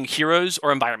prescribing heroes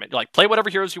or environment. Like, play whatever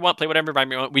heroes you want, play whatever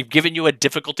environment you want. We've given you a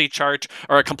difficulty chart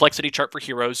or a complexity chart for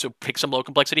heroes, so pick some low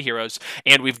complexity heroes,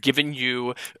 and we've given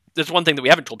you... There's one thing that we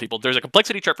haven't told people. There's a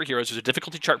complexity chart for heroes. There's a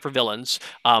difficulty chart for villains.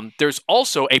 There's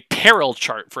also a peril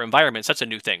chart for environments. That's a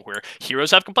new thing where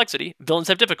heroes have complexity, villains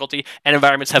have difficulty, and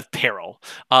environments have peril.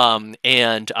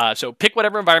 So pick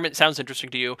whatever environment sounds interesting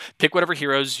to you. Pick whatever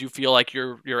heroes you feel like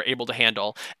you're able to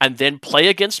handle, and then play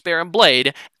against Baron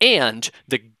Blade. And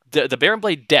the Baron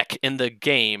Blade deck in the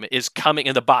game is coming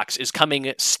in the box is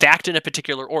coming stacked in a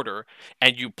particular order,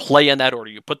 and you play in that order.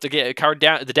 You put the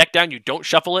deck down. You don't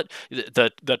shuffle it.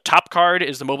 The top card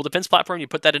is the mobile defense platform. You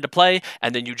put that into play,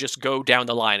 and then you just go down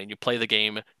the line and you play the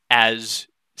game as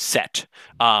set.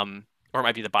 Or it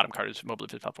might be the bottom card is mobile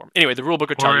defense platform. Anyway, the rulebook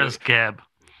will tell you. Or as Gab.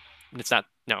 It's not.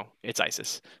 No, it's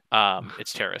ISIS.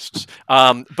 It's terrorists.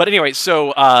 But anyway,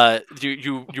 so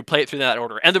you play it through that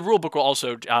order, and the rule book will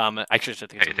also. I should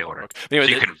think it's the order. Anyway,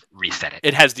 so you can reset it.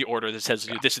 It has the order that says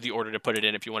this is the order to put it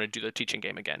in if you want to do the teaching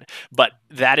game again. But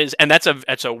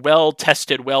that's a well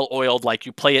tested, well oiled. Like,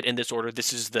 you play it in this order.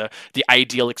 This is the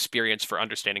ideal experience for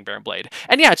understanding Baron Blade.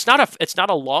 And yeah, it's not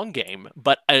a long game,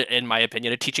 but in my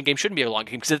opinion, a teaching game shouldn't be a long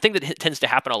game, because the thing that tends to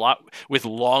happen a lot with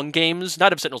long games,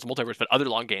 not of Sentinels Multiverse, but other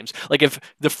long games, like if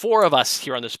the four of us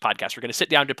here on this podcast, we're going to sit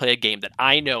down to play a game that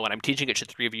I know and I'm teaching it to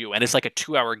three of you, and it's like a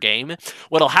 2-hour game.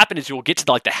 What'll happen is you'll get to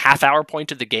the half-hour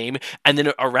point of the game, and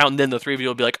then around then the three of you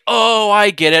will be like, "Oh,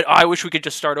 I get it. I wish we could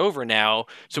just start over now."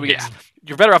 So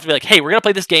you're better off to be like, "Hey, we're going to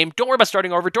play this game. Don't worry about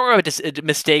starting over. Don't worry about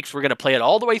mistakes. We're going to play it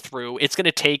all the way through. It's going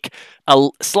to take a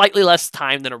slightly less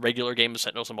time than a regular game of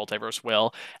Sentinels and Multiverse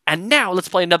will. And now let's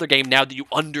play another game now that you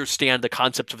understand the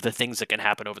concept of the things that can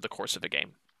happen over the course of a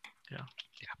game." Yeah.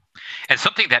 And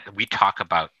something that we talk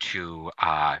about to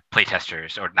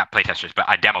playtesters, or not playtesters, but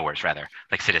demoers rather,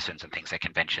 like citizens and things at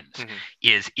conventions,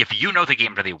 is if you know the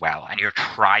game really well and you're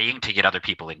trying to get other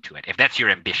people into it, if that's your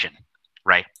ambition,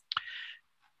 right?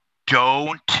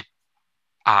 Don't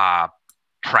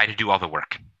try to do all the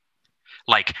work.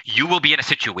 Like, you will be in a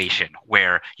situation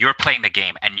where you're playing the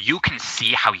game and you can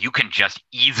see how you can just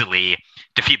easily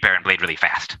defeat Baron Blade really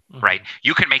fast, right?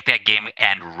 You can make that game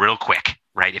end real quick,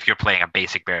 right? If you're playing a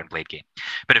basic Baron Blade game.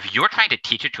 But if you're trying to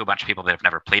teach it to a bunch of people that have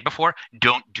never played before,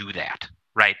 don't do that,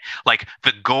 right? Like,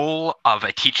 the goal of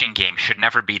a teaching game should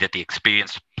never be that the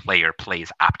experienced player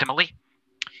plays optimally.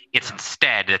 It's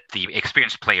instead that the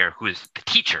experienced player, who is the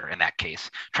teacher in that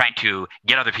case, trying to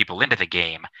get other people into the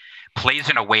game, plays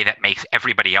in a way that makes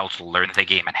everybody else learn the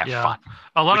game and have fun.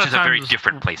 A lot which of is times, a very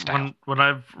different play style. When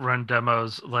I've run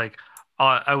demos, like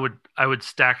I would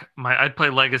stack I'd play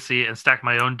Legacy and stack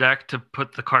my own deck to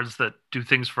put the cards that do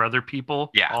things for other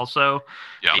people. Yeah. Also.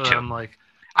 Yeah. So Me too. I'm like,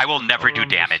 I will never do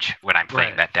damage when I'm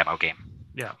playing that demo game.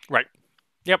 Yeah. Right.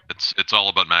 Yep. It's all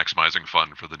about maximizing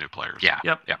fun for the new players. Yeah.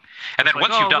 Yep. Yeah. And then It's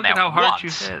once you've done look that at how hard once,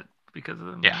 you hit because of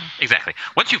them. yeah, exactly.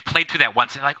 Once you've played through that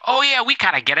once and you're like, oh yeah, we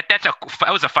kind of get it. That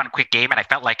was a fun, quick game, and I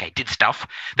felt like I did stuff.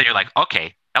 Then you're like,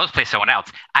 okay, now let's play someone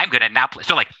else. I'm gonna now play.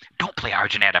 So like, don't play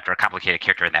Arjunad after a complicated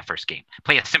character in that first game.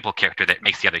 Play a simple character that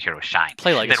makes the other heroes shine.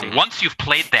 Play Legacy. Then once you've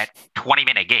played that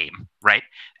 20-minute game, right,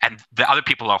 and the other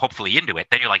people are hopefully into it,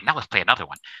 then you're like, now let's play another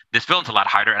one. This villain's a lot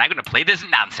harder, and I'm gonna play this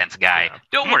nonsense guy. Yeah.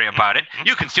 Don't worry about it.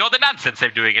 You can see all the nonsense they're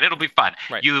doing, and it'll be fun.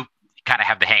 Right. You kind of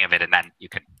have the hang of it, and then you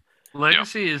can.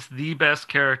 Legacy is the best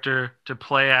character to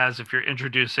play as if you're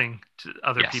introducing to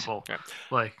other Yes. people. Yeah.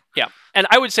 Like, Yeah, and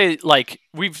I would say, like,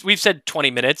 we've said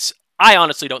 20 minutes. I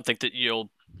honestly don't think that you'll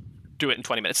do it in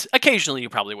 20 minutes. Occasionally you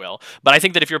probably will, but I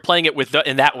think that if you're playing it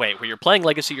in that way, where you're playing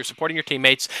Legacy, you're supporting your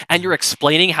teammates, and you're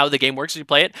explaining how the game works as you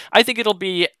play it, I think it'll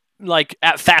be, like,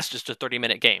 at fastest a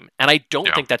 30-minute game. And I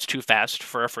don't think that's too fast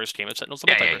for a first game of Sentinels of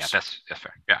the Yeah, Multiverse. that's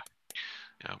fair. Yeah.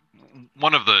 Yeah.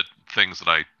 One of the things that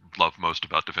I love most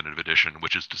about Definitive Edition,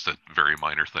 which is just a very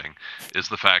minor thing, is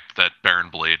the fact that Baron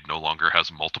Blade no longer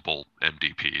has multiple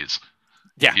MDPs.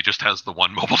 Yeah. He just has the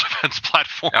one mobile defense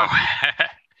platform. Oh.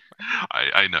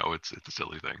 I know it's a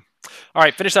silly thing. All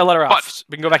right, finish that letter off.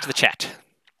 We can go back to the chat.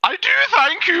 I do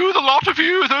thank you, the lot of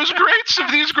you, those greats of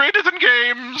these greater than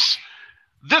games.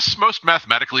 This most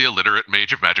mathematically illiterate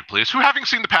mage of Magic Place, who, having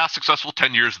seen the past successful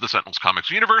 10 years of the Sentinels comics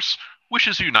universe,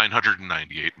 wishes you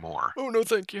 998 more. Oh, no,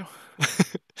 thank you.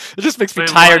 It just makes me Wait,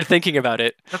 tired why? thinking about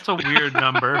it. that's a weird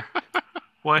number.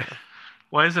 Why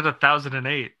is it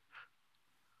 1,008?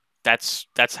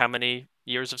 That's how many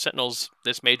years of Sentinels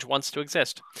this mage wants to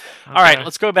exist. All right,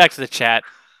 let's go back to the chat.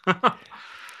 Guys,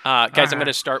 I'm going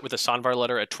to start with a Sonvar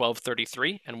letter at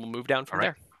 1233, and we'll move down from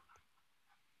there.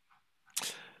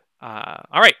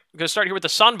 All right, I'm going to start here with the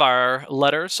Sonvar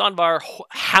letter. Sonvar,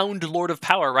 Hound Lord of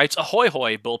Power, writes, Ahoy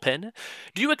hoy, Bullpen.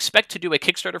 Do you expect to do a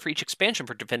Kickstarter for each expansion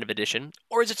for Definitive Edition,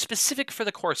 or is it specific for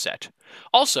the core set?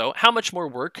 Also, how much more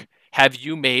work have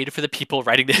you made for the people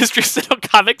writing the History of Sentinel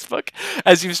comics book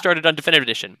as you've started on Definitive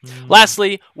Edition?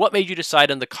 Lastly, what made you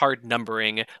decide on the card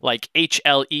numbering, like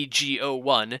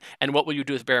HLEGO1, and what will you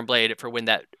do with Baron Blade for when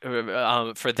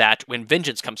when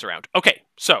Vengeance comes around? Okay,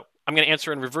 so I'm going to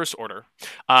answer in reverse order.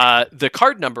 The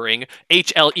card numbering,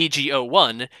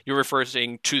 HLEGO1, you're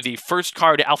referring to the first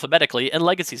card alphabetically in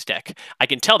Legacy's deck. I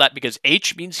can tell that because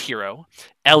H means hero,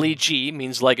 LEG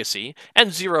means legacy,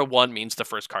 and 01 means the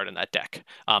first card in that deck,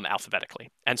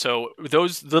 alphabetically. And so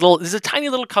there's a tiny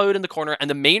little code in the corner, and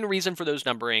the main reason for those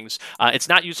numberings, it's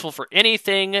not useful for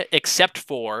anything except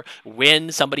for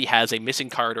when somebody has a missing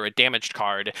card or a damaged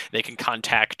card, they can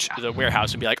contact the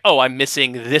warehouse and be like, oh, I'm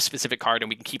missing this specific card, and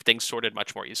we can keep things sorted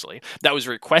much more easily. That was a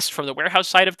request from the warehouse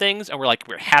side of things, and we're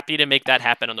happy to make that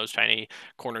happen on those tiny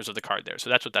corners of the card there.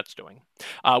 So that's what that's doing.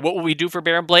 What will we do for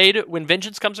Baron Blade when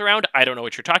Vengeance comes around? I don't know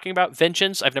what you're talking about.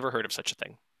 Vengeance? I've never heard of such a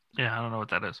thing. Yeah, I don't know what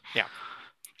that is. Yeah.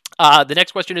 The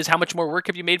next question is, how much more work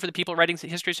have you made for the people writing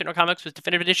History of Sentinel comics with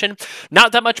Definitive Edition?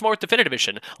 Not that much more with Definitive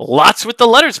Edition. Lots with the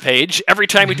letters page. Every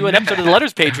time we do an episode of the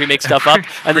letters page, we make stuff up,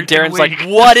 and then Darren's like,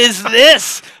 what is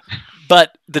this?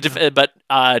 But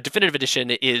Definitive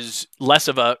Edition is less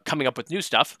of a coming up with new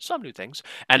stuff, some new things,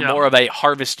 and more of a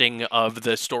harvesting of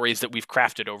the stories that we've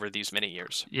crafted over these many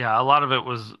years. Yeah, a lot of it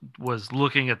was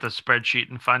looking at the spreadsheet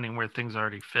and finding where things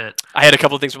already fit. I had a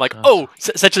couple of things from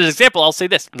such an example, I'll say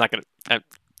this. I'm not going to...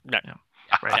 No.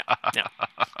 Right. No.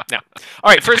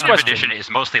 All right, first Definitive question. Edition is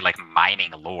mostly like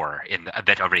mining lore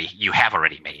that you have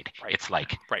already made. Right. It's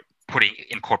like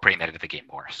incorporating that into the game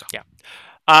more. So yeah.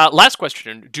 Last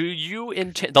question. Do you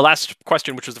intend... The last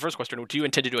question, which was the first question, do you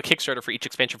intend to do a Kickstarter for each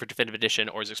expansion for Definitive Edition,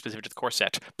 or is it specific to the core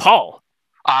set? Paul?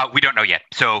 We don't know yet.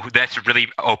 So that's a really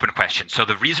open question. So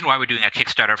the reason why we're doing a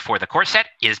Kickstarter for the core set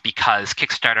is because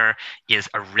Kickstarter is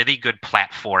a really good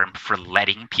platform for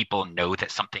letting people know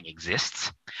that something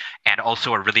exists, and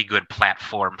also a really good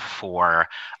platform for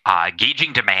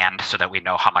gauging demand so that we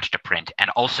know how much to print, and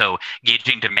also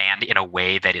gauging demand in a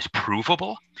way that is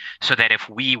provable, so that if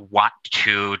we want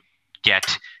to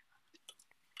get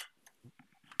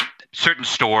certain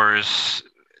stores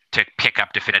to pick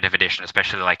up definitive edition,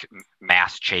 especially like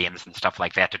mass chains and stuff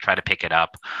like that, to try to pick it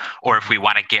up, or if we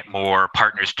want to get more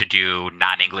partners to do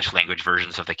non-English language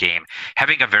versions of the game,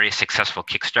 having a very successful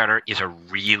Kickstarter is a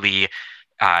really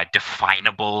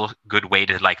definable, good way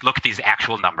to like look at these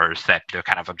actual numbers, that they're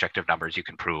kind of objective numbers you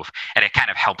can prove, and it kind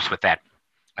of helps with that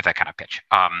kind of pitch.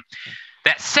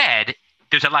 That said,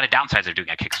 there's a lot of downsides of doing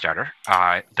a Kickstarter.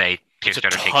 The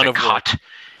Kickstarter takes a cut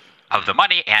of the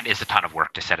money and is a ton of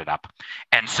work to set it up.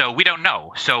 And so we don't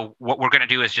know. So what we're going to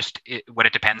do is what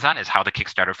it depends on is how the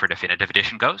Kickstarter for Definitive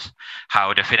Edition goes,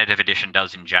 how Definitive Edition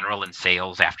does in general in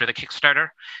sales after the Kickstarter,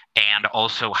 and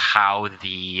also how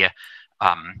the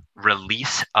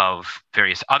release of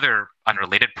various other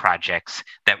unrelated projects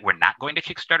that we're not going to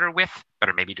Kickstarter with, but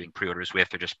are maybe doing pre-orders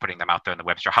with, or just putting them out there in the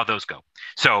web store, how those go.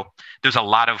 So there's a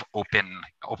lot of open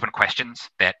questions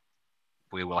that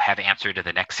we will have answered in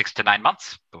the next 6 to 9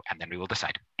 months, and then we will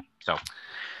decide. So,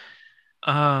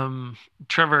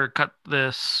 Trevor, cut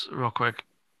this real quick.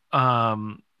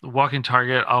 Walking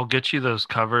Target, I'll get you those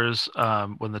covers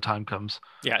when the time comes.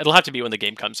 Yeah, it'll have to be when the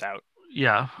game comes out.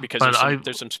 Yeah, because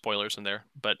there's some spoilers in there.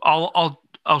 But I'll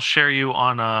share you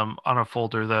on a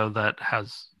folder though that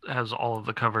has all of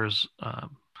the covers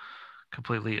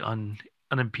completely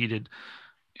unimpeded.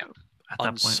 Yeah,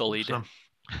 unsullied. So,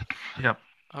 yep.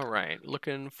 All right,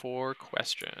 looking for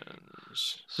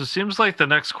questions. So it seems like the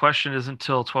next question isn't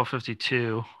until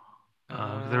 12:52.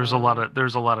 There's a lot of chatter.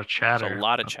 There's a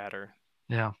lot of chatter.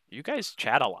 Yeah. You guys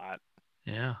chat a lot.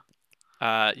 Yeah.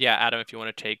 Yeah, Adam, if you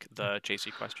want to take the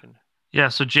JC question. Yeah,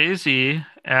 so Jay-Z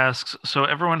asks, so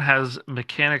everyone has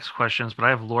mechanics questions, but I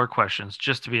have lore questions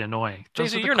just to be annoying.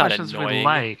 Jay-Z, you're not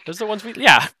annoying. Those are the ones we...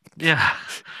 Yeah.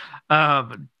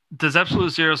 Does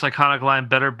Absolute Zero's iconic line,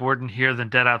 better bored in here than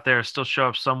dead out there, still show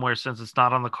up somewhere since it's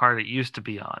not on the card it used to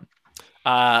be on?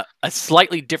 A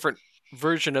slightly different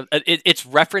version of... It's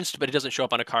referenced, but it doesn't show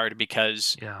up on a card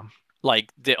because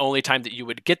like the only time that you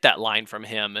would get that line from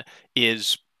him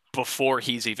is before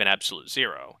he's even Absolute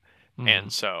Zero.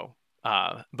 And so...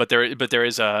 but there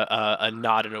is a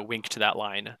nod and a wink to that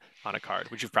line on a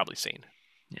card, which you've probably seen.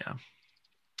 Yeah.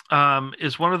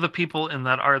 Is one of the people in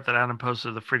that art that Adam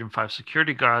posted the Freedom 5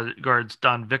 security guards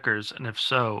Don Vickers? And if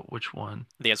so, which one?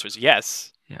 The answer is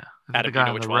yes. Yeah. Adam, the guy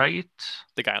on the right?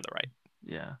 The guy on the right.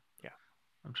 Yeah. Yeah.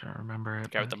 I'm trying to remember it. The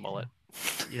guy with the mullet.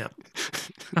 Yep.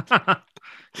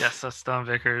 Yes, that's Don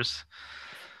Vickers.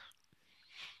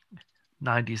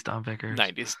 90s Don Vickers.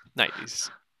 90s.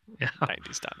 Yeah.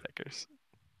 90s Don Vickers.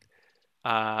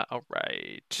 All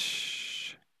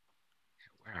right.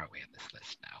 Where are we in this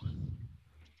list now?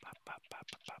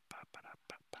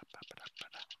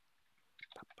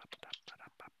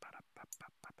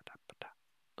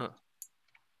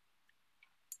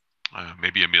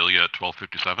 Maybe Amelia at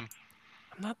 12:57. I'm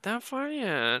not that far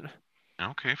yet.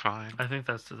 Okay, fine. I think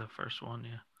that's the first one,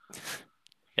 yeah.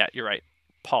 Yeah, you're right.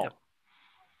 Paul. Yep.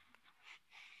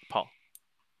 Paul.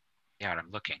 Yeah, I'm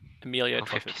looking. Amelia at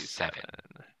 12:57.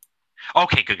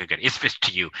 Okay, good. It's just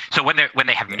to you. So when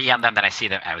they have me on them, then I see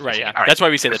them. I was right, yeah. All right. That's why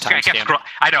we say the timestamp.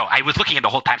 I know. I was looking at the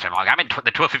whole time. So I'm like, I'm in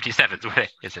the 12:57. What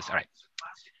is this? All right.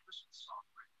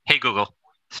 Hey, Google,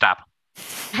 stop.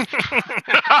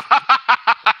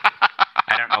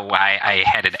 I don't know why I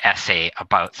had an essay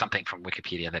about something from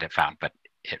Wikipedia that it found, but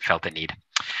it felt the need.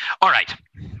 All right.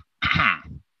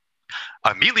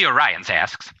 Amelia Ryans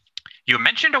asks, you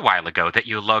mentioned a while ago that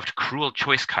you loved cruel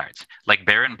choice cards, like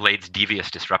Baron Blade's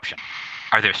Devious Disruption.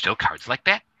 Are there still cards like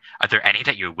that? Are there any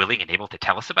that you're willing and able to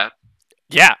tell us about?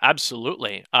 Yeah,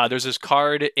 absolutely. There's this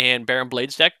card in Baron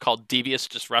Blade's deck called Devious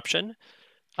Disruption.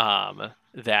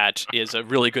 That is a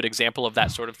really good example of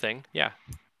that sort of thing. Yeah.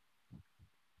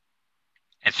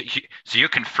 And so you're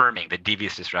confirming that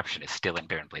Devious Disruption is still in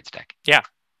Baron Blade's deck? Yeah,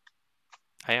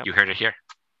 I am. You heard it here.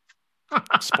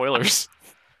 Spoilers.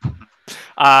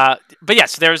 But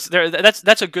yes,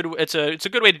 that's a good. It's a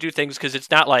good way to do things because it's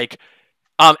not like,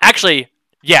 actually,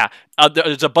 yeah.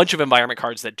 There's a bunch of environment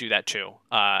cards that do that too.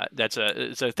 It's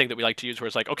a thing that we like to use where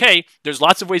it's like, okay, there's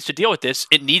lots of ways to deal with this.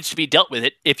 It needs to be dealt with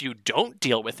it. If you don't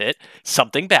deal with it,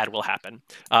 something bad will happen.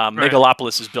 Right.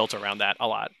 Megalopolis is built around that a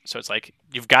lot. So it's like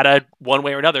you've got to one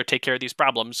way or another take care of these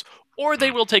problems, or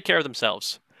they will take care of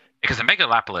themselves. Because the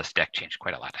Megalopolis deck changed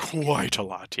quite a lot. I think. Quite a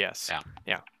lot, yes.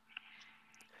 Yeah.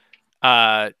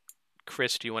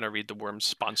 Chris, do you want to read the Worms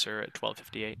sponsor at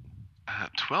 12:58?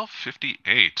 At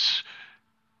 12:58,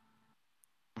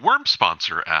 Worm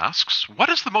Sponsor asks, what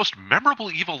is the most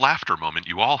memorable evil laughter moment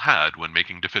you all had when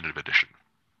making Definitive Edition?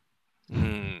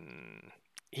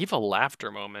 Evil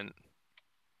laughter moment.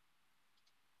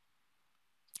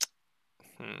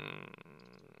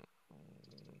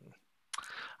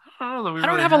 I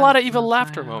don't have a lot of evil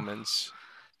laughter moments.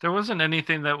 There wasn't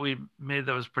anything that we made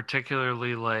that was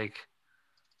particularly like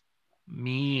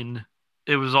mean.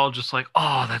 It was all just like,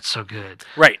 oh, that's so good.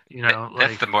 Right. You know,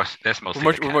 That's like that's mostly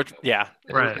yeah.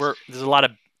 Right. There's a lot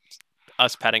of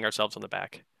us patting ourselves on the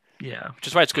back. yeah. Which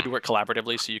is why it's good to work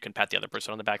collaboratively, so you can pat the other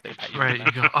person on the back. They pat you on Right. the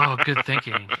You back. go, oh, good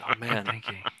thinking. Oh, man. Good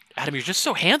thinking. Adam, you're just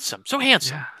so handsome. So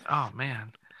handsome. Yeah. Oh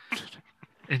man.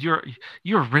 And you're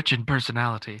rich in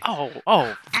personality. Oh,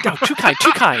 no, too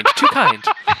kind.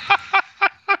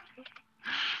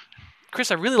 Chris,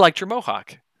 I really liked your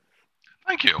mohawk.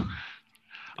 Thank you.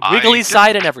 Wiggly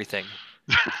side and everything.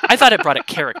 I thought it brought a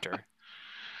character.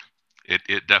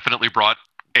 It definitely brought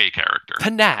a character.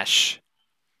 Panache.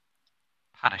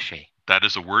 Panache. That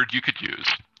is a word you could use.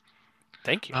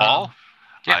 Thank you. Paul,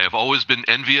 yeah. I have always been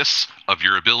envious of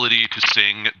your ability to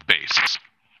sing bass.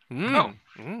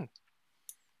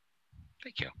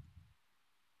 Thank you.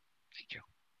 Thank you.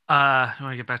 You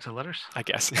want to get back to the letters? I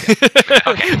guess.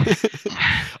 Okay.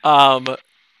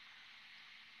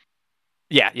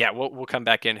 Yeah. We'll come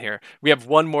back in here. We have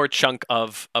one more chunk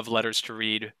of letters to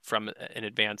read from in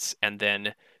advance, and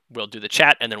then we'll do the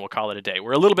chat, and then we'll call it a day.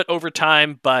 We're a little bit over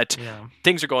time, but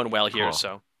things are going well here, Cool.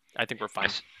 so I think we're fine.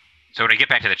 Yes. So when I get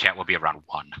back to the chat, we'll be around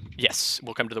 1. Yes,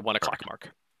 we'll come to the 1 o'clock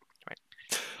mark.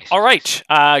 Nice. All right,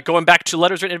 going back to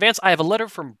letters written in advance, I have a letter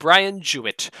from Brian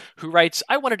Jewett, who writes,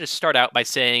 I wanted to start out by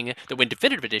saying that when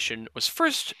Definitive Edition was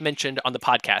first mentioned on the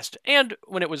podcast, and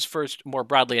when it was first more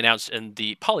broadly announced in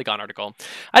the Polygon article,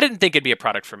 I didn't think it'd be a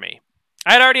product for me.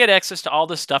 I had already had access to all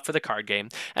the stuff for the card game,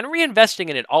 and reinvesting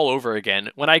in it all over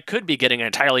again when I could be getting an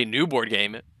entirely new board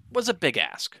game was a big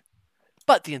ask.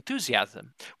 But the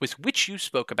enthusiasm with which you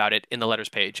spoke about it in the letters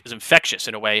page is infectious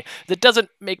in a way that doesn't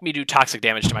make me do toxic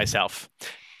damage to myself.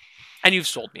 And you've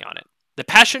sold me on it. The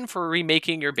passion for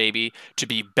remaking your baby to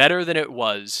be better than it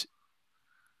was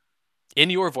in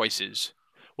your voices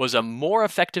was a more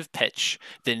effective pitch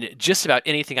than just about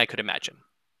anything I could imagine.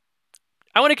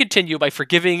 I want to continue by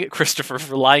forgiving Christopher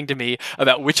for lying to me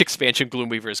about which expansion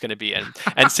Gloomweaver is going to be in,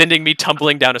 and sending me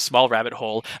tumbling down a small rabbit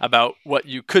hole about what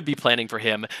you could be planning for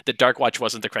him that Darkwatch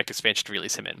wasn't the correct expansion to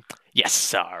release him in. Yes,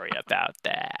 sorry about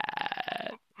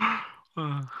that.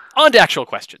 On to actual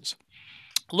questions.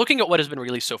 Looking at what has been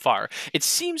released so far, it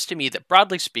seems to me that,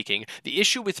 broadly speaking, the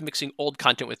issue with mixing old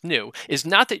content with new is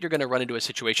not that you're going to run into a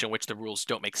situation in which the rules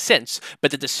don't make sense,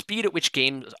 but that the speed at which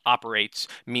games operates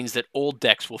means that old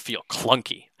decks will feel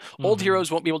clunky. Old heroes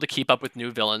won't be able to keep up with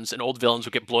new villains, and old villains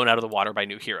will get blown out of the water by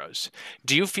new heroes.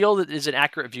 Do you feel that is an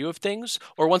accurate view of things?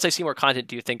 Or once I see more content,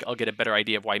 do you think I'll get a better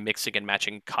idea of why mixing and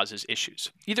matching causes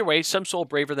issues? Either way, some soul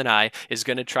braver than I is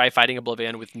going to try fighting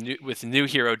Oblivion with new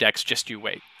hero decks, just you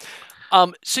wait.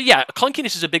 So yeah,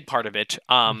 clunkiness is a big part of it.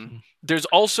 There's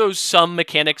also some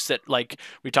mechanics that, like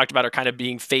we talked about, are kind of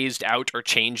being phased out or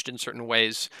changed in certain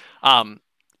ways.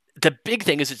 The big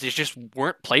thing is that they just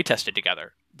weren't play tested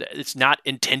together. It's not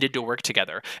intended to work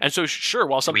together. And so sure,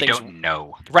 while some things don't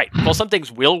know. Right. While some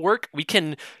things will work, we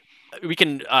can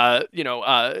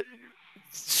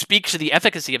speak to the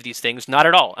efficacy of these things, not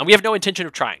at all. And we have no intention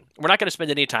of trying. We're not going to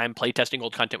spend any time playtesting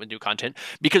old content with new content,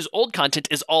 because old content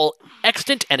is all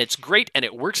extant and it's great and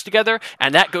it works together,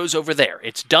 and that goes over there.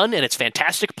 It's done and it's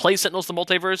fantastic. Play Sentinels the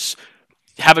Multiverse.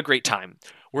 Have a great time.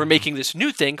 We're making this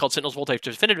new thing called Sentinels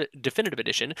Multiverse Definitive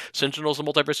Edition. Sentinels the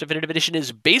Multiverse Definitive Edition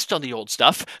is based on the old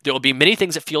stuff. There will be many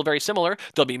things that feel very similar.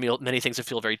 There'll be many things that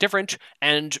feel very different.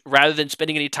 And rather than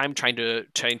spending any time trying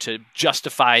to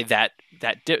justify that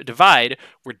divide,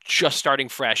 we're just starting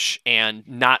fresh and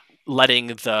not letting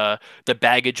the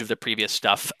baggage of the previous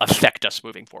stuff affect us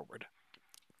moving forward.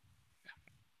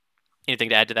 Anything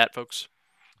to add to that, folks?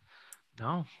 No,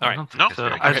 All I don't right. think No? so.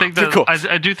 Okay. I think that Cool.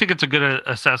 I do think it's a good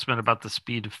assessment about the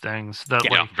speed of things. That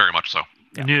Yeah, very much so.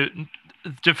 Yeah. new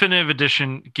definitive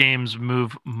edition games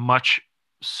move much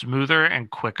smoother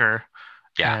and quicker,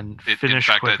 Yeah. and In finish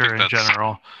fact, I quicker think in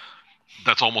general.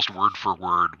 That's almost word for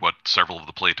word what several of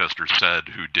the playtesters said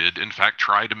who did, in fact,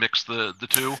 try to mix the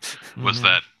two, was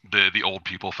that the old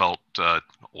people felt, the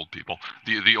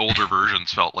older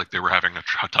versions felt like they were having a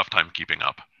tough time keeping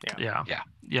up. Yeah.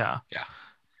 Yeah.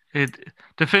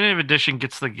 Definitive edition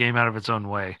gets the game out of its own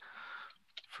way,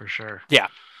 for sure. Yeah.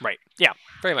 Right. Yeah,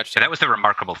 very much so. So that was the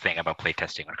remarkable thing about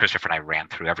playtesting. When Christopher and I ran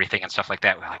through everything and stuff like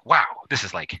that, we were like, wow, this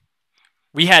is like...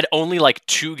 We had only like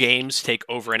 2 games take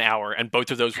over an hour, and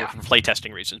both of those were for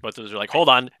playtesting reasons. Both of those were like, hold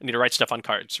on, I need to write stuff on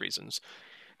cards reasons.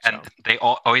 So. And they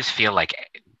always feel like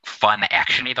fun,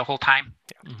 actiony the whole time.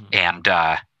 Yeah.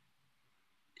 And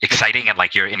exciting, and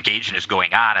like you're engaged and it's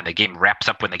going on, and the game wraps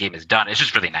up when the game is done. It's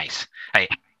just really nice.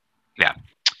 Yeah.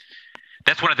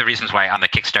 That's one of the reasons why on the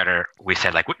Kickstarter we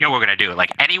said, like, you know what we're going to do?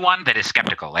 Like, anyone that is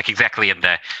skeptical, like exactly in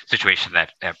the situation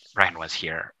that Ryan was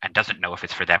here and doesn't know if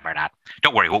it's for them or not,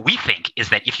 don't worry. What we think is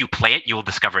that if you play it, you will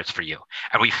discover it's for you.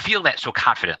 And we feel that so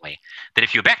confidently that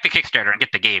if you back the Kickstarter and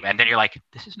get the game and then you're like,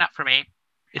 this is not for me,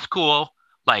 it's cool,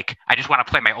 like, I just want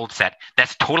to play my old set,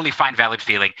 that's totally fine, valid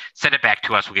feeling. Send it back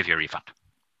to us. We'll give you a refund.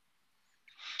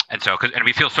 And so, and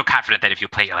we feel so confident that if you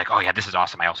play, you're like, oh yeah, this is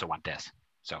awesome. I also want this.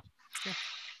 So. Yeah.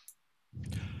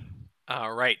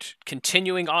 All right.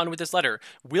 Continuing on with this letter,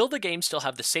 will the game still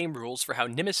have the same rules for how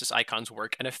Nemesis icons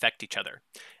work and affect each other?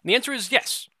 And the answer is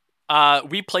yes.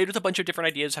 We played with a bunch of different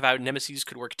ideas of how Nemesis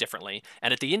could work differently,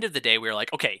 and at the end of the day, we were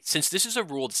like, okay, since this is a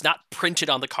rule that's not printed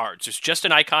on the cards, there's just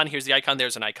an icon, here's the icon,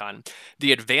 there's an icon.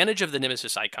 The advantage of the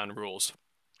Nemesis icon rules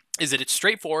is that it's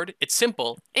straightforward, it's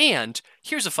simple, and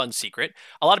here's a fun secret.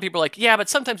 A lot of people are like, yeah, but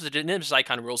sometimes the Nemesis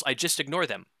icon rules, I just ignore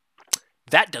them.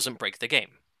 That doesn't break the game.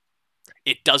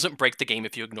 It doesn't break the game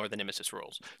if you ignore the Nemesis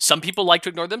rules. Some people like to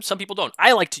ignore them, some people don't.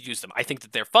 I like to use them. I think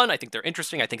that they're fun, I think they're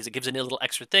interesting, I think it gives it a little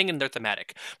extra thing, and they're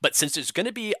thematic. But since there's going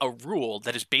to be a rule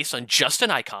that is based on just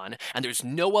an icon, and there's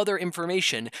no other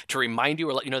information to remind you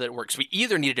or let you know that it works, we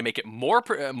either needed to make it more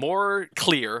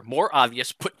clear, more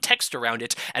obvious, put text around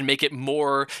it, and make it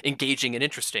more engaging and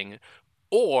interesting,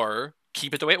 or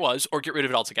keep it the way it was, or get rid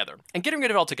of it altogether. And getting rid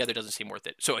of it altogether doesn't seem worth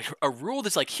it. So a rule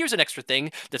that's like, here's an extra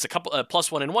thing that's a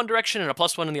 +1 in one direction and a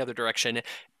 +1 in the other direction,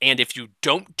 and if you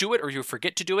don't do it or you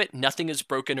forget to do it, nothing is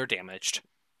broken or damaged.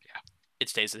 Yeah, it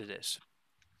stays as it is.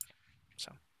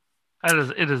 So that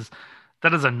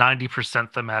is a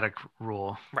 90% thematic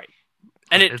rule, right?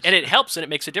 And it helps and it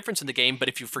makes a difference in the game. But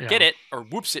if you forget it or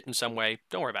whoops it in some way,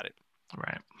 don't worry about it.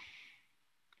 Right.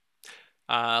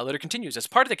 Letter continues. As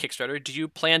part of the Kickstarter, do you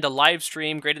plan to live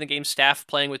stream Greater Than Game staff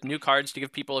playing with new cards to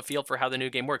give people a feel for how the new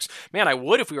game works? Man, I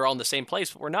would if we were all in the same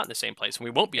place, but we're not in the same place, and we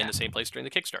won't be in the same place during the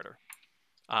Kickstarter.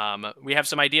 We have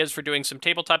some ideas for doing some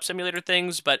tabletop simulator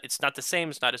things, but it's not the same.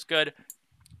 It's not as good.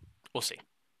 We'll see.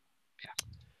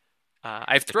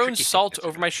 I've thrown salt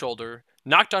over my shoulder,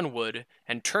 knocked on wood,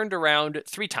 and turned around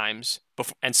 3 times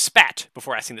and spat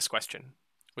before asking this question.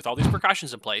 With all these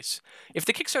precautions in place, if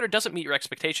the Kickstarter doesn't meet your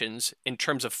expectations in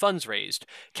terms of funds raised,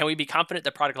 can we be confident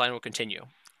the product line will continue?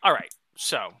 All right,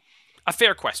 so a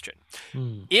fair question.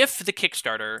 If the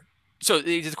Kickstarter... So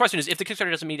the question is, if the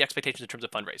Kickstarter doesn't meet expectations in terms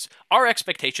of fundraise, our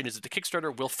expectation is that the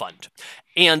Kickstarter will fund.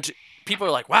 And people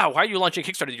are like, wow, why are you launching a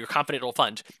Kickstarter that you're confident it will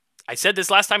fund? I said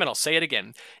this last time and I'll say it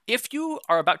again. If you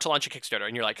are about to launch a Kickstarter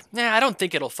and you're like, nah, I don't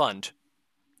think it'll fund,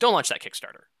 don't launch that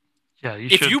Kickstarter. Yeah,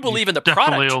 if you believe in the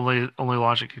definitely product, only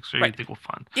launch a Kickstarter you think will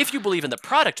fund. If you believe in the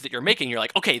product that you're making, you're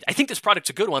like, okay, I think this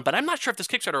product's a good one, but I'm not sure if this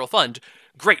Kickstarter will fund.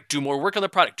 Great, do more work on the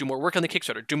product, do more work on the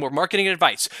Kickstarter, do more marketing and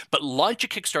advice, but launch a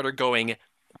Kickstarter going,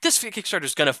 this Kickstarter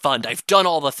is going to fund. I've done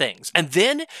all the things. And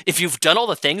then, if you've done all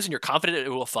the things and you're confident it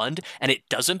will fund, and it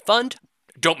doesn't fund,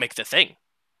 don't make the thing.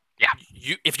 Yeah.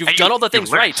 If you've done all the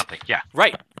things right, yeah,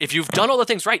 right. If you've done all the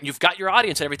things right and you've got your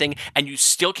audience and everything, and you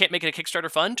still can't make it a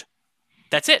Kickstarter fund,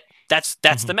 that's it. That's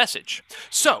the message.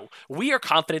 So we are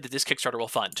confident that this Kickstarter will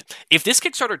fund. If this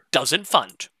Kickstarter doesn't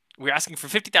fund, we're asking for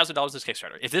 $50,000 in this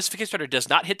Kickstarter. If this Kickstarter does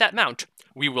not hit that amount,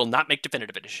 we will not make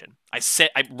Definitive Edition.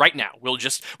 Right now,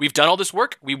 we've done all this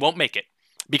work, we won't make it.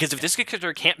 Because if this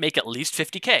Kickstarter can't make at least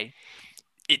 $50K,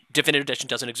 Definitive Edition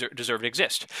doesn't deserve to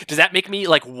exist. Does that make me,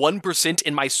 like, 1%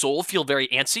 in my soul feel very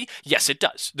antsy? Yes, it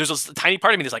does. There's a tiny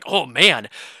part of me that's like, oh man,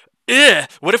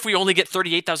 what if we only get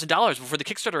 $38,000 before the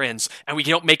Kickstarter ends and we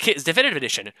don't make it Definitive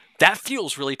Edition? That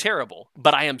feels really terrible,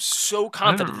 but I am so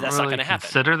confident that's not going to happen.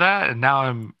 Consider that, and now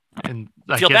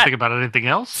I can't think about anything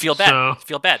else. Feel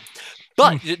bad.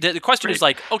 But the question is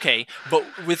like, okay, but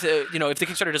with if the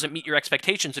Kickstarter doesn't meet your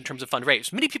expectations in terms of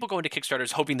fundraise, many people go into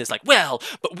Kickstarters hoping this like, well,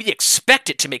 but we expect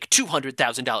it to make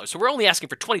 $200,000, so we're only asking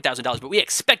for $20,000, but we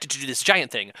expect it to do this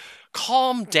giant thing.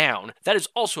 Calm down. That is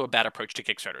also a bad approach to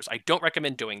Kickstarters. I don't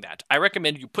recommend doing that. I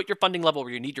recommend you put your funding level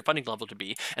where you need your funding level to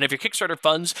be, and if your Kickstarter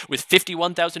funds with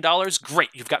 $51,000, great,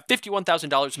 you've got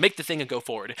 $51,000, make the thing and go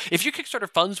forward. If your Kickstarter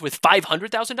funds with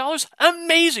 $500,000,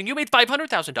 amazing, you made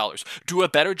 $500,000. Do a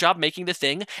better job making the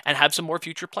thing and have some more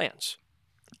future plans.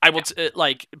 I will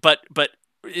but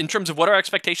in terms of what our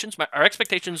expectations, our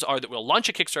expectations are that we'll launch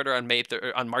a Kickstarter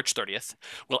on March 30th.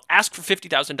 We'll ask for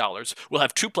 $50,000. We'll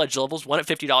have 2 pledge levels, one at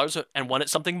 $50 and one at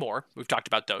something more. We've talked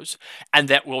about those. And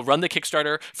that we'll run the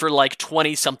Kickstarter for like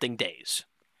 20-something days.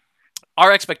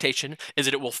 Our expectation is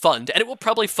that it will fund, and it will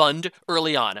probably fund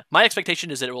early on. My expectation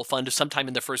is that it will fund sometime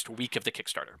in the first week of the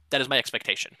Kickstarter. That is my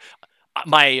expectation.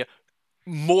 My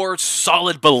more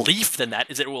solid belief than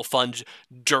that is that it will fund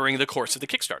during the course of the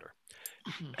Kickstarter.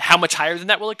 How much higher than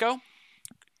that will it go?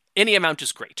 Any amount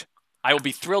is great. I will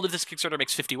be thrilled if this Kickstarter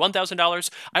makes $51,000.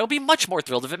 I will be much more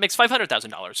thrilled if it makes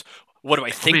 $500,000. What do I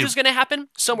think is going to happen?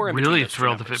 Somewhere in between. Really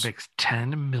thrilled if it makes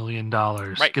 $10 million.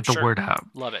 Right, get the word out.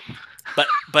 Love it.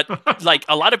 But like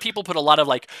a lot of people put a lot of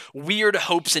like weird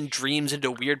hopes and dreams into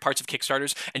weird parts of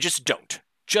Kickstarters and just don't.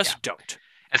 Don't.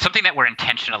 And something that we're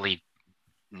intentionally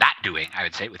not doing, I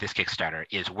would say, with this Kickstarter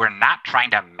is we're not trying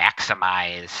to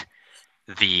maximize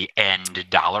the end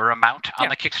dollar amount on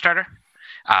the Kickstarter.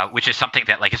 Which is something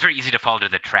that, like, it's very easy to fall into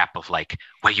the trap of, like,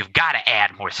 well, you've got to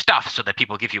add more stuff so that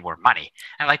people give you more money.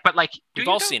 And, like, but, like, we've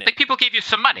all seen it. Like, people gave you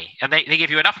some money, and they gave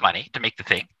you enough money to make the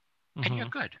thing, and you're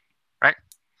good, right?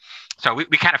 So we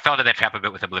kind of fell into that trap a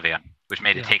bit with Oblivion, which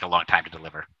made it take a long time to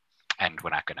deliver, and we're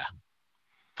not going to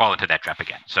fall into that trap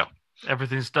again. So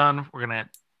everything's done. We're going to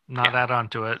not add on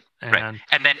to it. And right.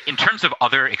 And then in terms of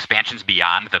other expansions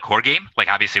beyond the core game, like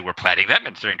obviously we're planning them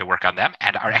and starting to work on them.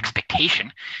 And our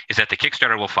expectation is that the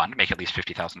Kickstarter will make at least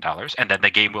 $50,000, and then the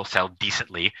game will sell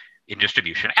decently in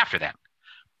distribution after that.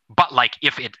 But like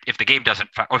if the game doesn't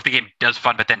fund, or if the game does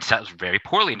fund but then sells very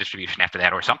poorly in distribution after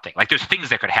that or something, like there's things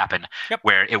that could happen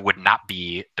where it would not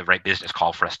be the right business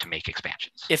call for us to make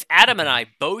expansions. If Adam and I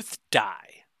both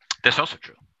die, that's also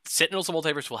true. Sentinels and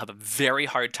Multiverse will have a very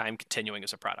hard time continuing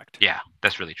as a product. Yeah,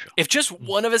 that's really true. If just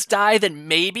one of us die, then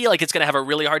maybe like it's going to have a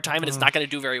really hard time and it's not going to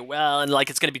do very well and like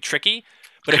it's going to be tricky.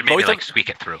 But if both like squeak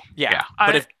it through. Yeah.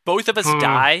 But if both of us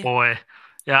die, boy,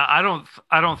 yeah, I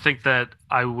don't think that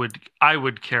I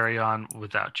would carry on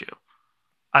without you.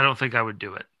 I don't think I would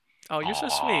do it. Oh, you're so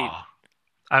sweet.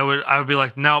 I would be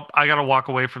like, nope, I got to walk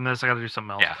away from this. I got to do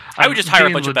something else. Yeah. I would just hire a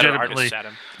bunch of better artists,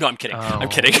 Adam. No, I'm kidding. I'm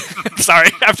kidding. Sorry.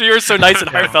 After you were so nice and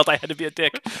heartfelt, I had to be a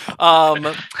dick.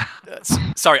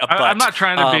 Sorry, I'm not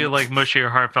trying to be like mushy or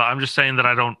heartfelt. I'm just saying that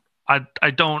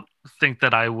I don't think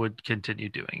that I would continue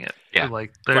doing it. Yeah.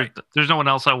 Like there's no one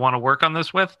else I want to work on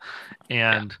this with,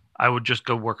 and I would just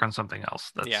go work on something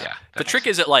else. The trick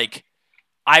is that like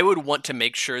I would want to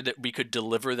make sure that we could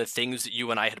deliver the things that you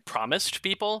and I had promised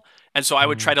people. And so I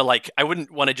would try to like, I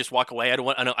wouldn't want to just walk away. I'd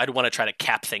want to try to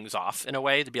cap things off in a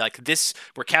way to be like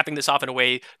we're capping this off in a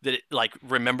way that it like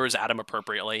remembers Adam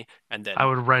appropriately. And then I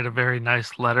would write a very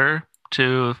nice letter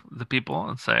to the people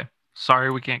and say,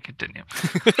 sorry, we can't continue.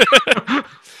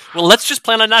 Well, let's just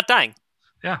plan on not dying.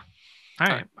 Yeah. All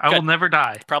right. I will never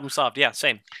die. Problem solved. Yeah,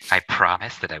 same. I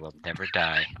promise that I will never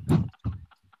die. All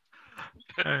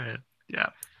right.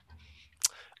 Yeah.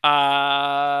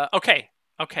 Okay.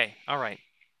 All right.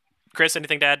 Chris,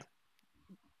 anything to add?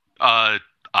 I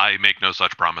make no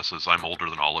such promises. I'm older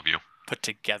than all of you. Put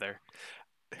together.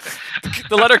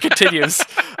 The letter continues.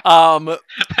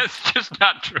 That's just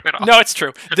not true at all. No, it's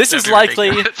true. This is likely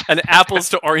an apples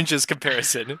to oranges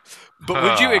comparison. But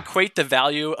would you equate the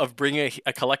value of bringing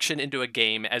a collection into a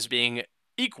game as being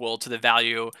equal to the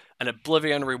value an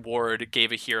Oblivion reward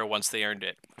gave a hero once they earned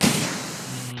it?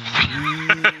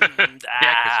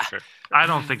 I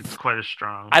don't think it's quite as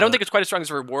strong. I don't think it's quite as strong as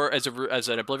a reward as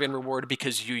an Oblivion reward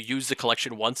because you use the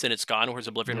collection once and it's gone, whereas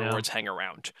Oblivion rewards hang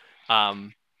around.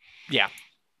 Yeah.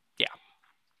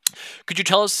 Could you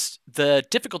tell us the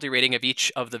difficulty rating of each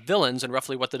of the villains and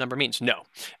roughly what the number means? No.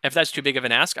 If that's too big of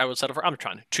an ask, I would settle for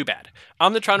Omnitron. Too bad.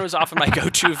 Omnitron was often my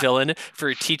go-to villain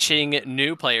for teaching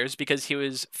new players because he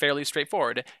was fairly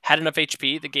straightforward. Had enough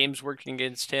HP, the games working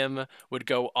against him would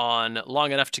go on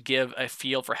long enough to give a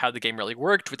feel for how the game really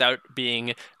worked without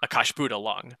being a Kosh Buddha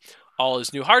long. All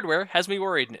his new hardware has me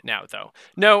worried now, though.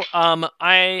 No,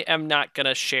 I am not going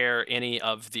to share any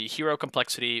of the hero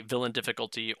complexity, villain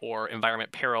difficulty, or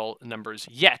environment peril numbers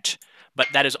yet, but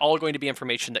that is all going to be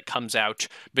information that comes out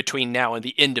between now and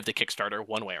the end of the Kickstarter,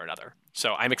 one way or another.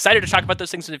 So I'm excited to talk about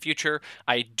those things in the future.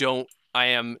 I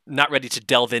am not ready to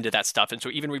delve into that stuff, and so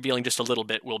even revealing just a little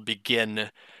bit will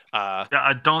begin...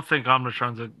 I don't think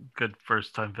Omnitron's a good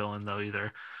first-time villain, though,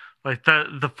 either. Like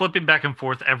the flipping back and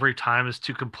forth every time is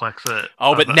too complex.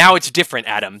 But now it's different,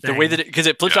 Adam. The way that because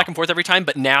it flips back and forth every time,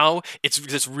 but now it's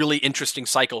this really interesting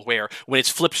cycle where when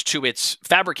it's flipped to its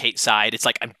fabricate side, it's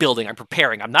like I'm building, I'm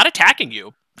preparing, I'm not attacking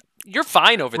you. You're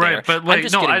fine over there. But I'm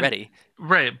just getting ready.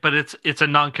 Right, but it's a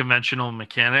non-conventional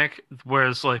mechanic,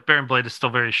 whereas like Baron Blade is still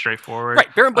very straightforward.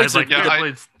 Right, Baron Blade's Baron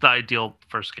Blade's the ideal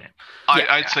first game.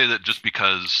 I'd say that just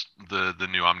because the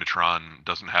new Omnitron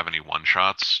doesn't have any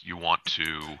one-shots, you want to...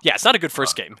 Yeah, it's not a good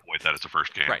first game. Avoid that it's a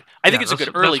first game. Right. I think it's a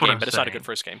good early game, but it's not a good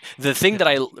first game. The thing that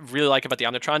I really like about the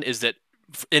Omnitron is that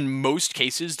in most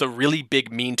cases, the really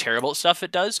big, mean, terrible stuff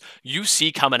it does, you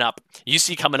see coming up. You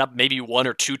see coming up maybe 1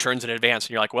 or 2 turns in advance,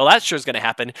 and you're like, well, that sure is going to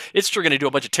happen. It's sure going to do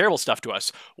a bunch of terrible stuff to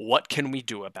us. What can we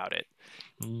do about it?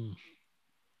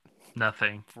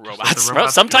 Nothing. Robots. Well,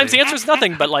 sometimes the answer is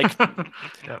nothing, but like,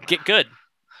 get good.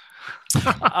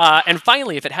 And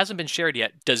finally, if it hasn't been shared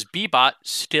yet, does Bebot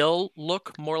still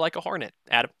look more like a Hornet,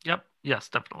 Adam? Yep. Yes,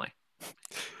 definitely.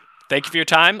 Thank you for your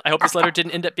time. I hope this letter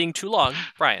didn't end up being too long.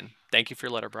 Brian, thank you for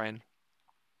your letter, Brian.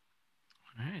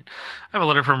 All right. I have a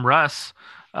letter from Russ,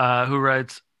 who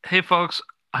writes, "Hey, folks,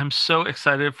 I'm so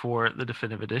excited for the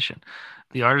definitive edition.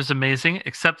 The art is amazing,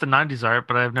 except the 90s art,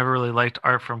 but I've never really liked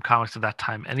art from comics of that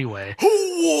time anyway."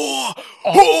 Shots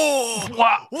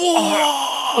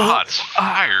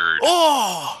fired.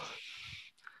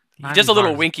 He does a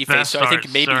little winky face, so I think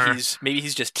maybe sir.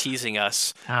 he's just teasing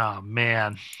us. Oh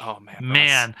man.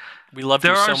 Russ. We love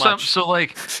you so much. So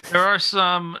like there are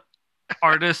some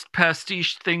artist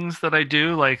pastiche things that I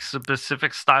do, like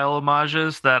specific style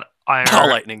homages that I Ball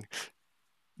lightning.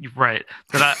 Right.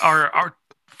 That are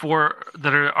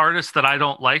artists that I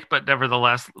don't like, but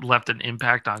nevertheless left an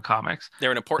impact on comics.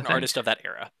 They're an important artist of that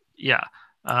era. Yeah.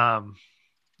 And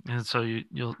so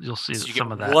you'll see so you some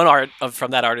get of that. One art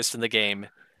from that artist in the game.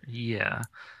 Yeah.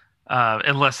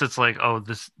 Unless it's like, oh,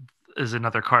 this is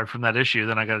another card from that issue,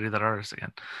 then I got to do that artist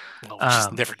again. Well, we'll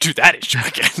just never do that issue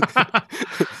again.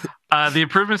 The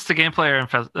improvements to gameplay are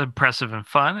impressive and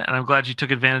fun, and I'm glad you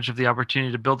took advantage of the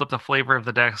opportunity to build up the flavor of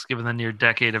the decks given the near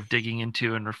decade of digging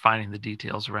into and refining the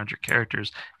details around your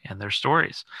characters and their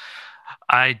stories.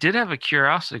 I did have a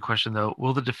curiosity question, though.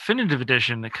 Will the definitive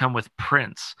edition come with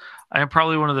prints? I am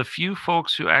probably one of the few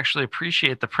folks who actually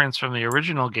appreciate the prints from the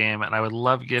original game, and I would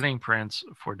love getting prints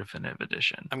for definitive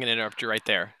edition. I'm going to interrupt you right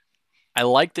there. I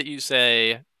like that you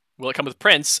say, will it come with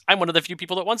prints? I'm one of the few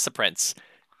people that wants the prints.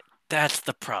 That's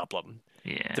the problem.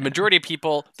 Yeah. The majority of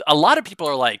people, a lot of people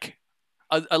are like,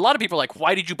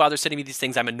 why did you bother sending me these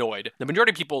things? I'm annoyed. The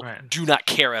majority of people do not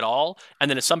care at all. And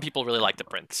then some people really like the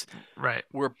prints. Right.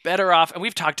 We're better off, and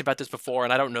we've talked about this before,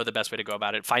 and I don't know the best way to go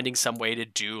about it, finding some way to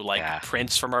do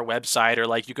prints from our website, or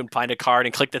like you can find a card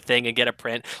and click the thing and get a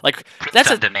print. Like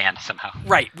that's on demand somehow.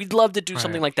 Right. We'd love to do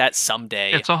something like that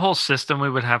someday. It's a whole system we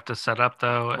would have to set up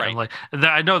though. Right. And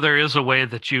I know there is a way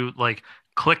that you like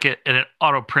click it and it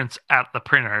auto prints at the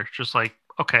printer, just like,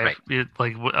 okay,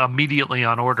 immediately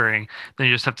on ordering, then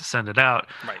you just have to send it out.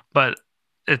 Right. But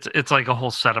it's like a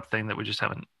whole setup thing that we just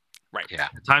haven't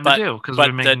time to do because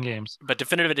we're making games. But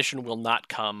definitive edition will not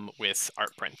come with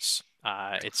art prints.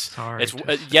 It's Sorry,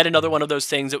 yet another one of those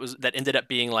things that ended up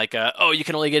being like, you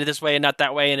can only get it this way and not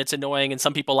that way, and it's annoying, and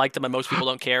some people like them and most people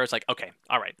don't care. It's like, okay,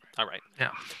 all right. Yeah.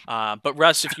 But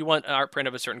Russ, if you want an art print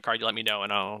of a certain card, you let me know,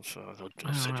 and I'll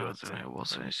send you it. We'll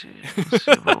see.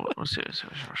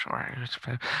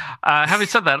 Having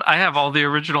said that, I have all the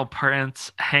original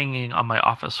prints hanging on my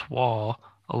office wall,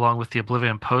 along with the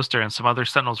Oblivion poster and some other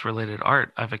Sentinels-related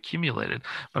art I've accumulated.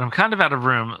 But I'm kind of out of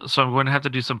room, so I'm going to have to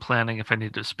do some planning if I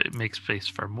need to make space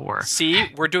for more. See,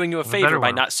 we're doing you a favor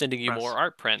by not sending you more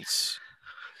art prints.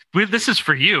 This is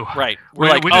for you. Right. We're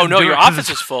like, oh no, your office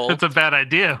is full. It's a bad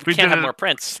idea. We can't have more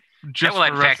prints. Just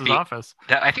for Russ's office.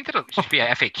 I think that'll just be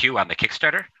a FAQ on the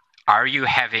Kickstarter. Are you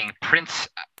having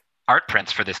art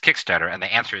prints for this Kickstarter? And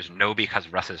the answer is no, because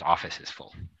Russ's office is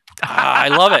full. I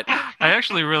love it. I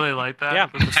actually really like that. Yeah,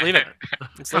 let's leave it.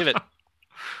 Let's leave it.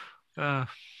 Very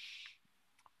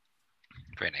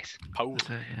nice. Oh.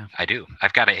 I do.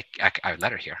 I've got a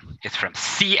letter here. It's from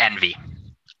C Envy.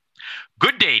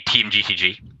 Good day, Team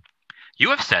GTG.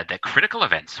 You have said that critical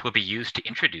events will be used to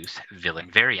introduce villain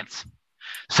variants.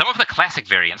 Some of the classic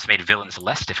variants made villains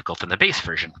less difficult than the base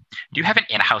version. Do you have an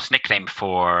in-house nickname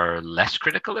for less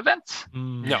critical events?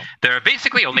 No. There are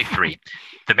basically only three.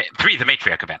 The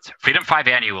Matriarch events. Freedom 5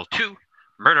 Annual 2,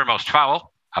 Murder Most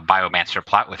Foul, a Biomancer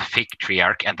plot with fake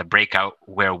Triarch, and the Breakout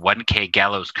where 1K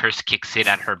Gallows curse kicks in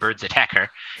on her birds attack her.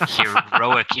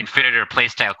 Heroic Infinitor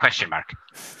playstyle ?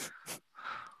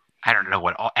 I don't know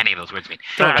what any of those words mean.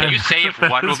 Can you say if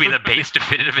one will be the base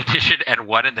definitive edition and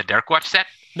one in the Darkwatch set?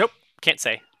 Nope. Can't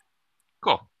say.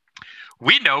 Cool.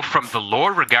 We know from the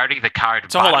lore regarding the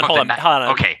card. So hold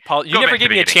on. Okay, Paul, you never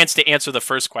gave me a chance to answer the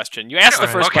first question. You asked the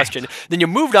first question, then you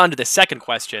moved on to the second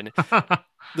question.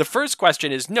 The first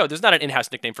question is no. There's not an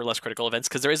in-house nickname for less critical events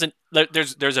because there isn't.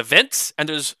 There's events and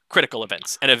there's critical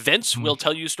events. And events will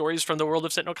tell you stories from the world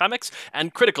of Sentinel Comics,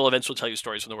 and critical events will tell you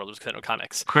stories from the world of Sentinel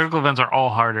Comics. Critical events are all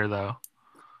harder though,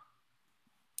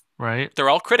 right? They're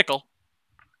all critical.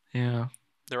 Yeah.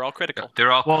 They're all critical.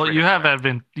 They're all Well, you have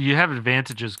critical. you have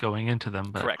advantages going into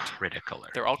them, but Correct. Critical.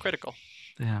 They're all critical.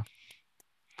 yeah.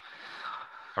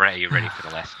 All right, are you ready for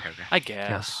the last paragraph? I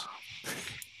guess.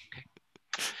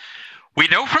 We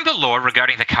know from the lore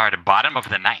regarding the card Bottom of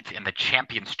the Ninth in the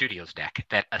Champion Studios deck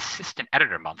that Assistant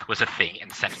Editor Month was a thing in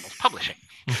Sentinels publishing.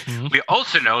 Mhm. We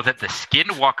also know that the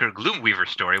Skinwalker Gloomweaver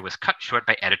story was cut short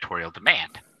by editorial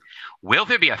demand. Will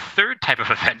there be a third type of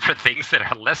event for things that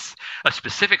are less a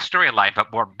specific storyline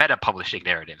but more meta publishing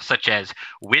narratives, such as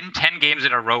win 10 games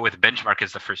in a row with Benchmark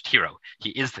as the first hero? He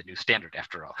is the new standard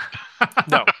after all.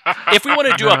 No. If we want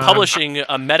to do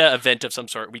a meta event of some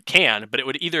sort, we can, but it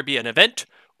would either be an event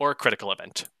or a critical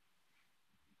event.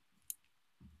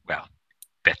 Well,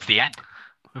 that's the end.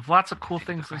 We have lots of cool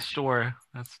things in store.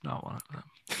 That's not one of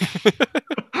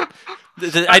them.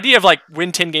 The idea of like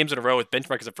win 10 games in a row with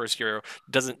Benchmark as a first hero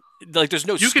doesn't like. There's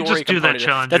no You story could just do that component.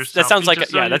 challenge That yourself. sounds You like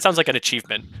just- that sounds like an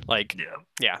achievement. Like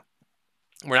Yeah.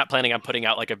 we're not planning on putting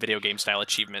out like a video game style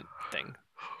achievement thing.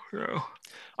 No.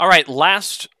 All right,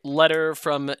 last letter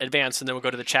from Advance, and then we'll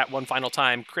go to the chat one final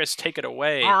time. Chris, take it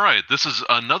away. All right, this is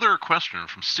another question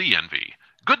from CNV.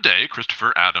 Good day,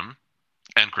 Christopher, Adam,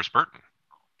 and Chris Burton.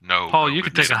 No, Paul, no you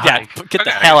good can take news. a Yeah, hike. get the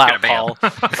Okay, hell I'm out, just Paul.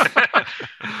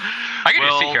 I can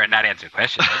just sit Well- here and not answer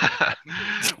questions.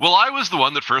 Well, I was the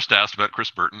one that first asked about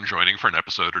Chris Burton joining for an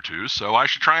episode or two, so I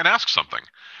should try and ask something.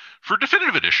 For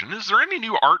Definitive Edition, is there any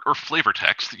new art or flavor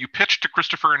text that you pitched to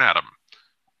Christopher and Adam?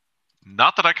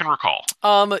 Not that I can recall.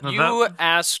 You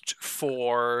asked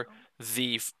for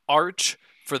the art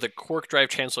for the Quark Drive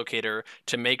Translocator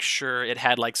to make sure it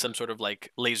had like some sort of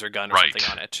like laser gun or Right.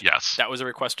 something on it. Yes. That was a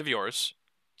request of yours.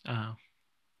 Uh,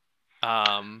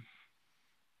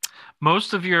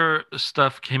 Most of your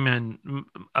stuff came in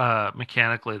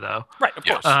mechanically, though. Right, of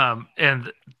Yes. course.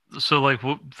 And so, like,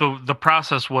 the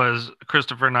process was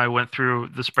Christopher and I went through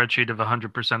the spreadsheet of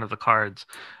 100% of the cards,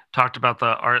 talked about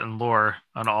the art and lore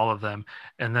on all of them,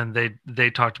 and then they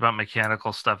talked about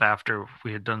mechanical stuff after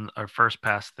we had done our first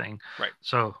pass thing. Right.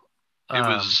 So It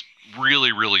was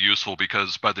really, really useful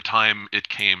because by the time it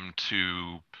came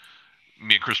to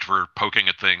me and Christopher poking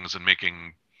at things and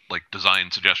making like design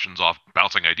suggestions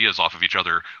bouncing ideas off of each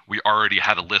other, we already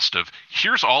had a list of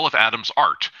here's all of Adam's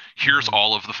art, here's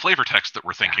all of the flavor text that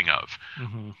we're thinking of.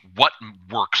 Mhm. What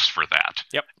works for that?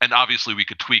 Yep. And obviously we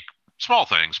could tweak small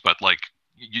things, but like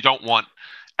you don't want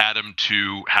Adam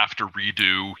to have to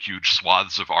redo huge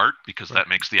swaths of art because that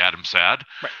makes the Adam sad.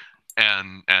 Right.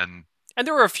 And And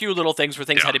there were a few little things where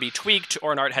things Yeah. had to be tweaked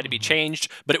or an art had to be changed,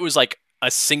 but it was like a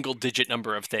single digit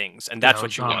number of things, and that's Yeah, what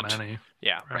it's you not want. many.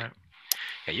 Yeah. Right.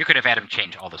 Yeah, you could have had him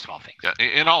change all the small things. yeah,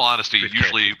 in all honesty, Good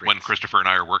usually character when traits. Christopher and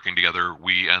I are working together,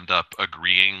 we end up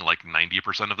agreeing like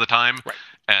 90% of the time. Right.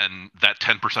 And that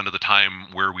 10% of the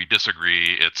time where we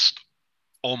disagree, it's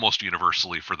almost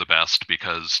universally for the best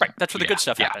because Right. That's where the Yeah, good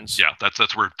stuff yeah. happens. yeah,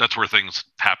 that's where things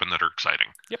happen that are exciting.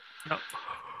 Yep.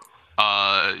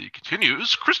 He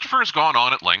continues, Christopher has gone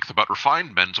on at length about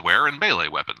refined menswear and melee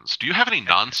weapons. Do you have any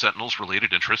non-Sentinels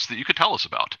related interests that you could tell us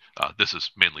about? This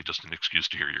is mainly just an excuse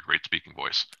to hear your great speaking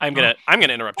voice. I'm gonna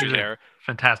interrupt you Here's a there.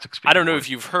 Fantastic. I don't know voice. if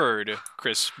you've heard,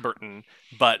 Chris Burton,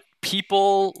 but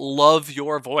people love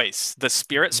your voice. The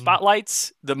Spirit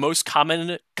Spotlights, the most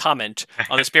common comment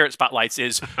on the Spirit Spotlights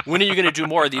is, when are you going to do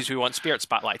more of these? We want Spirit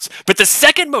Spotlights. But the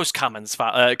second most common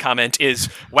comment is,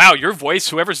 wow, your voice,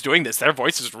 whoever's doing this, their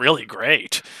voice is really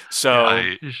great. So,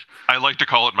 I like to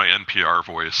call it my NPR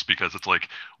voice because it's like,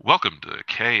 welcome to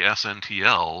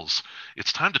KSNTLs.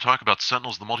 It's time to talk about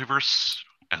Sentinels of the Multiverse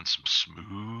and some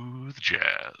smooth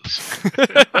jazz.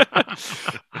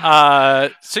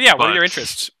 so yeah, what are But, your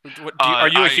interests? Are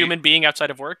you a human being outside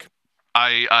of work?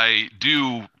 I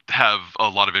do have a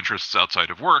lot of interests outside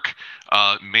of work,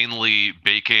 mainly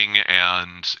baking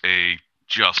and a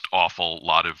just awful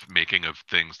lot of making of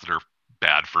things that are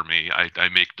bad for me. I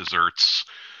make desserts,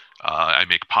 I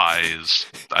make pies,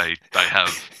 I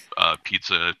have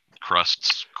pizza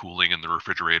crusts cooling in the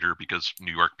refrigerator because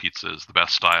New York pizza is the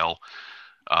best style.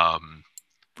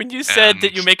 When you said that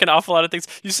and- you make an awful lot of things,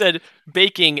 you said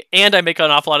baking and I make an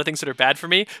awful lot of things that are bad for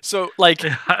me. So, like,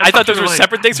 I thought those you were like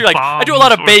separate things. You're like, I do a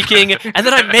lot of bombs or baking and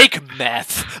then I make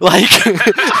meth. Like,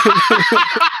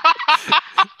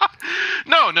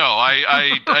 No,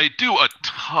 I do a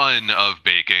ton of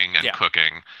baking and Yeah.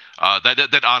 cooking.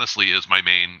 That honestly is my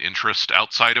main interest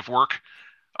outside of work,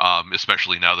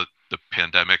 especially now that the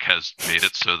pandemic has made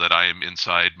it so that I am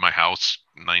inside my house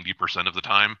 90% of the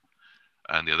time,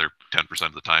 and the other 10%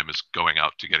 of the time is going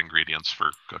out to get ingredients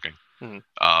for cooking.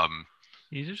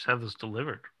 You just have this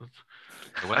delivered.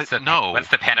 Once No.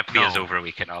 the panoply is No. over,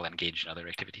 we can all engage in other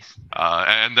activities.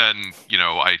 And then,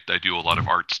 I do a lot of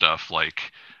art stuff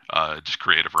like just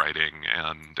creative writing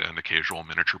and occasional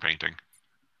miniature painting.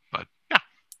 But yeah,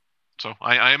 so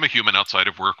I am a human outside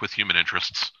of work with human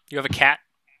interests. You have a cat?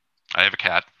 I have a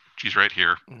cat. She's right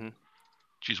here. Mm-hmm.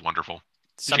 She's wonderful.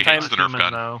 Sometimes, she hates the Nerf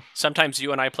gun. Though. Sometimes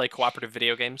you and I play cooperative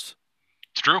video games.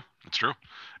 It's true. It's true.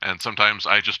 And sometimes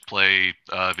I just play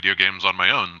video games on my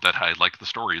own that I like the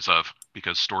stories of,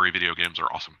 because story video games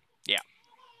are awesome. Yeah.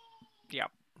 Yeah.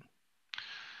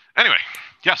 Anyway,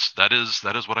 yes, that is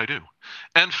what I do.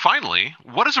 And finally,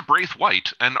 what is a Braith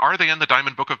White, and are they in the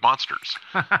Diamond Book of Monsters?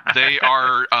 They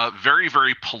are very,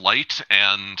 very polite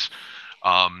and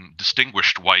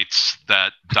distinguished whites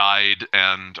that died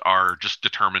and are just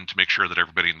determined to make sure that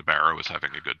everybody in the barrow is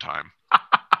having a good time.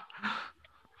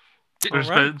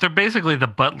 Right. They're basically the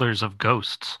butlers of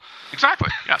ghosts. Exactly.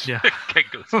 Yes. Yeah.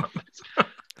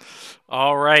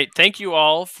 All right. Thank you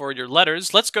all for your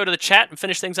letters. Let's go to the chat and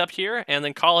finish things up here, and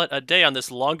then call it a day on this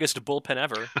longest bullpen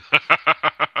ever.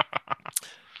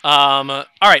 All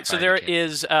right. So there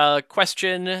is a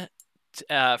question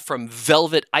from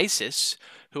Velvet Isis,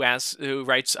 who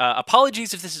writes,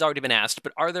 apologies if this has already been asked,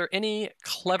 but are there any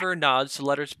clever nods to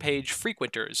letters page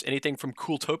frequenters? Anything from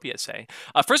Cooltopia, say?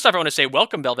 First off, I want to say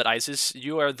welcome, Velvet Isis.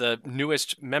 You are the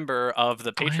newest member of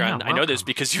the Patreon. Yeah, I know this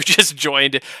because you just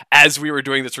joined as we were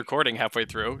doing this recording halfway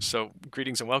through, so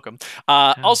greetings and welcome.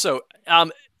 Also,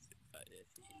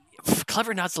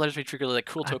 clever nods to letters page frequenters like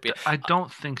Cooltopia. I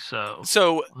don't think so.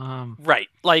 So, right,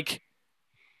 like,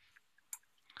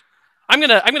 I'm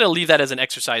gonna leave that as an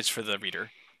exercise for the reader.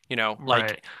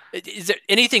 Right. Is there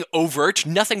anything overt?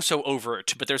 Nothing so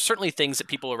overt, but there's certainly things that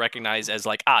people will recognize as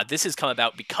like, this has come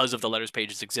about because of the letters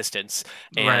page's existence.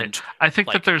 And right. I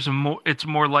think that there's more. It's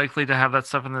more likely to have that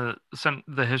stuff in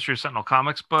the History of Sentinel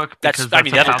comics book, because that's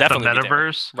that'll about definitely the be there.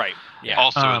 metaverse. Right. Yeah.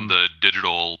 Also in the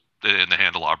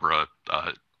Handelabra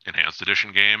enhanced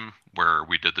edition game where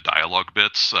we did the dialogue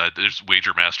bits, there's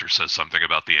Wager Master says something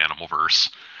about the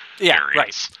Animalverse. Yeah.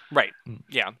 Variants. Right.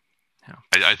 Yeah.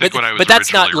 I think when I was but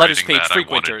that's not originally letters writing page that, I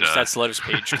frequenters. wanted, That's letters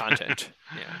page content.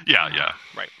 Yeah.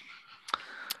 Right.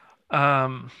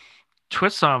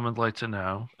 Twitsom would like to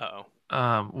know.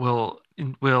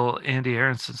 Will Andy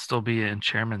Aronson still be in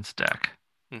Chairman's deck?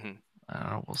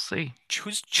 Mm-hmm. We'll see.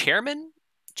 Who's chairman?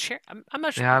 I'm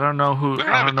not sure. Yeah, I don't know who.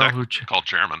 I don't know who called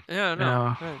chairman. Yeah,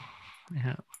 no.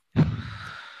 Yeah.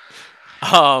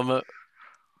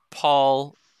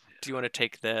 Paul, do you want to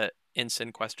take the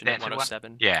Ensign question at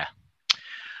 107? Yeah.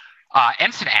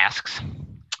 Ensign asks,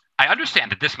 I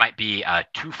understand that this might be a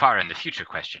too far in the future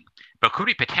question, but could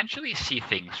we potentially see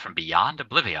things from beyond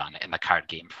Oblivion in the card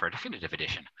game for a definitive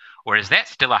edition? Or is that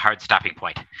still a hard stopping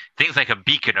point? Things like a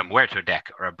Beacon or Muerto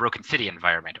deck, or a Broken City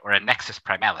environment, or a Nexus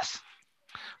Primalis?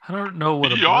 I don't know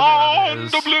what Beyond Oblivion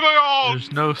is. Oblivion!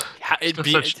 There's no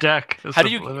such deck. How do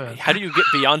you get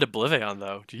beyond Oblivion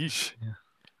though? Jeez.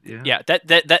 Yeah. That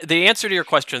the answer to your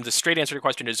question, the straight answer to your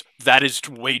question is that is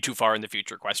way too far in the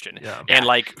future question. Yeah. And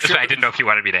like, I didn't know if you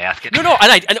wanted me to ask it. No,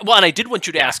 and I did want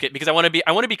you to ask it because I want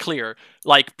to be clear.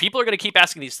 Like, people are going to keep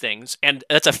asking these things, and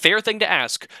that's a fair thing to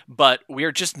ask. But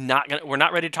we're just not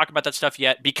ready to talk about that stuff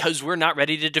yet because we're not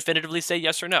ready to definitively say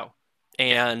yes or no.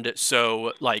 And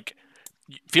so, like,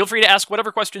 feel free to ask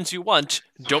whatever questions you want.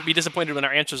 Don't be disappointed when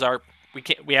our answers are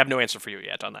we have no answer for you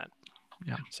yet on that.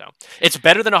 Yeah. So it's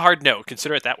better than a hard no.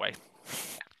 Consider it that way.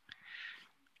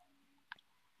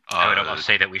 I would almost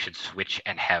say that we should switch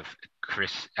and have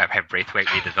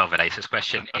Braithwaite read the Velvet Isis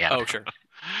question. And sure.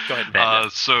 Go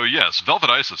ahead. So yes,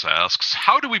 Velvet Isis asks,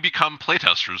 how do we become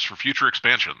playtesters for future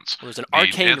expansions? There's an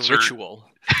arcane ritual.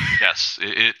 Yes,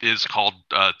 it is called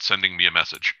sending me a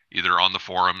message, either on the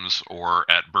forums or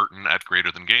at Burton at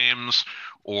Greater Than Games,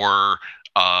 or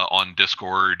on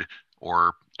Discord,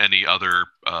 or any other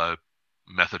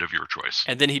method of your choice.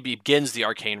 And then he begins the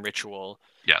arcane ritual.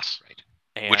 Yes.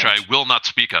 Right. Which I will not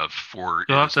speak of, for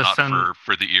it is not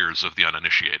for the ears of the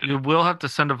uninitiated. You will have to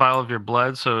send a vial of your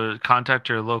blood, so contact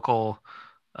your local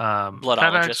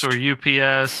FedEx or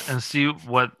UPS and see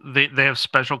what they have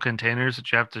special containers that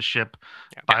you have to ship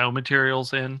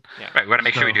biomaterials in. Yeah. Right, we want to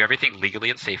make sure we do everything legally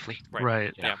and safely.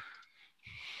 Right. Yeah.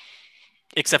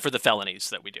 Except for the felonies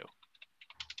that we do.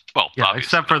 Well, yeah,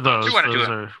 except for those. We want to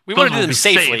do them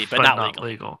safely, but not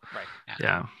legal. Right.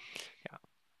 Yeah.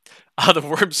 The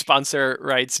Worm sponsor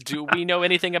writes, "Do we know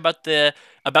anything about the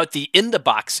in the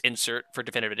box insert for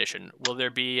Definitive Edition? Will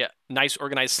there be nice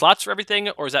organized slots for everything,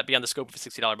 or is that beyond the scope of a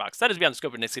 $60 box?" That is beyond the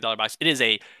scope of a $60 box. It is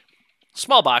a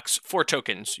small box for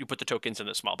tokens. You put the tokens in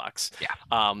the small box. Yeah.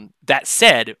 That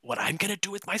said, what I'm gonna do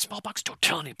with my small box, don't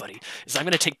tell anybody, is I'm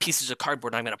gonna take pieces of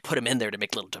cardboard and I'm gonna put them in there to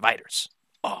make little dividers.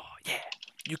 Oh yeah,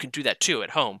 you can do that too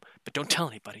at home, but don't tell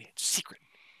anybody. It's a secret.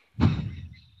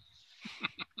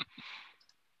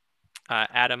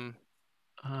 Adam,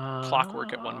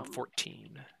 Clockwork at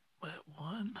 114. At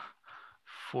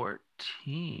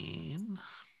 114.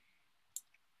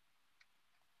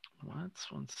 What's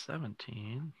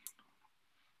 117?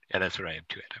 Yeah, that's where I am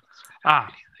too,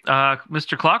 Adam.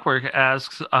 Mr. Clockwork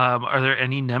asks, are there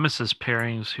any Nemesis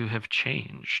pairings who have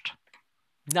changed?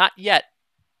 Not yet.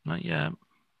 Not yet.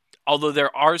 Although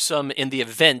there are some in the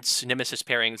events Nemesis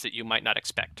pairings that you might not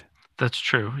expect. That's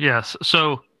true. Yes.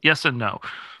 So yes and no.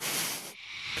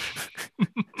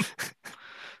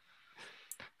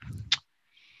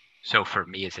 So for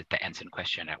me, is it the Ensign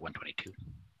question at 122?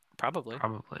 Probably.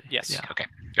 Yes. Yeah. Okay,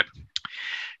 good.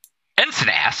 Ensign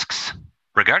asks,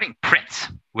 regarding prints,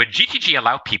 would GTG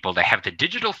allow people to have the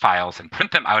digital files and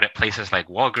print them out at places like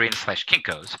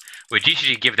Walgreens/Kinko's? Would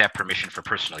GTG give that permission for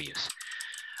personal use?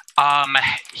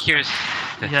 Here's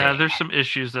the thing. There's some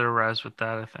issues that arise with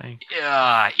that, I think.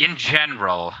 In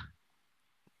general,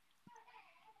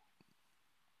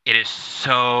 it is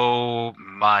so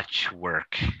much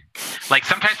work. Like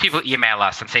sometimes people email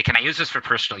us and say, can I use this for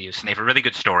personal use? And they have a really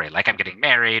good story, like I'm getting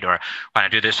married or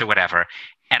want to do this or whatever.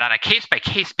 And on a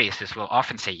case-by-case basis, we'll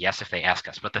often say yes if they ask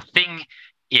us. But the thing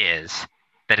is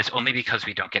that it's only because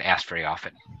we don't get asked very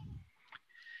often.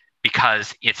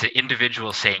 Because it's an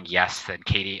individual saying yes, then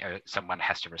Katie or someone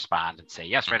has to respond and say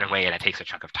yes right away, and it takes a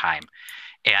chunk of time.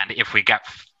 And if we got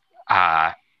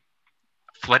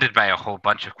flooded by a whole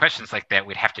bunch of questions like that,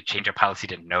 we'd have to change our policy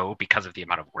to no because of the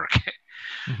amount of work.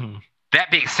 Mm-hmm.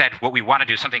 That being said, what we want to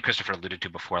do, something Christopher alluded to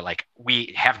before, like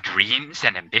we have dreams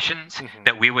and ambitions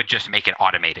that we would just make it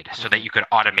automated so that you could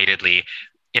automatically,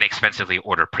 inexpensively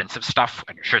order prints of stuff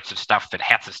and shirts of stuff and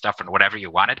hats of stuff and whatever you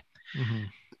wanted. Mm-hmm.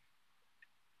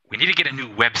 We need to get a new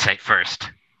website first,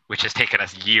 which has taken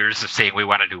us years of saying we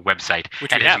want a new website.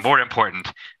 Which and is more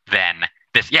important than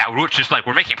this. Yeah, which is like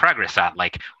we're making progress on.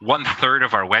 Like 1/3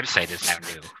 of our website is now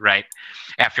new, right?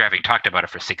 After having talked about it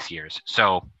for 6 years.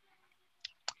 So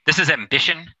this is an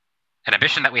ambition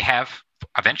that we have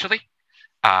eventually.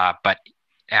 But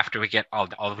after we get all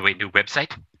the way new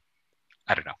website,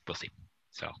 I don't know. We'll see.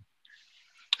 So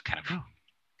it's kind of.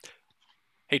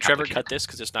 Hey, Trevor, cut this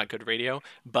because it's not good radio.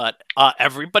 But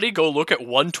everybody go look at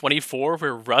 124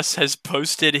 where Russ has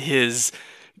posted his...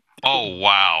 Oh,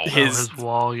 wow. His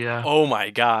wall, yeah. Oh, my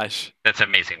gosh. That's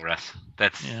amazing, Russ.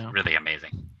 That's really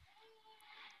amazing.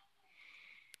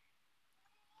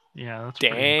 Yeah, that's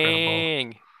pretty incredible.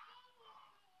 Dang.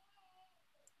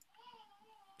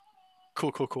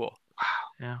 Cool. Wow.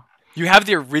 Yeah. You have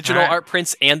the original art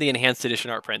prints and the enhanced edition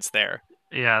art prints there.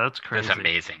 Yeah, that's crazy. That's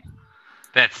amazing.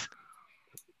 That's...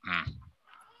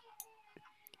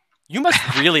 You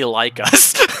must really like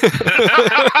us.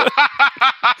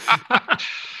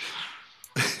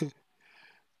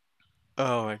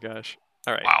 Oh my gosh.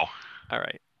 All right. Wow. All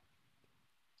right.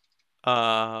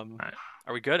 Are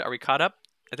we good? Are we caught up?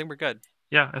 I think we're good.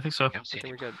 Yeah, I think so. I think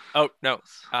we're good. Oh, no.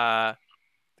 On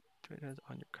your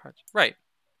cards. Right.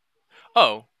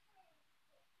 Oh.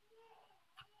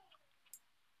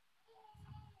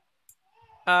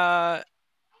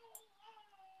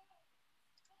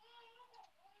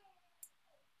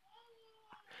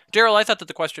 Daryl, I thought that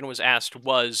the question was asked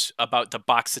was about the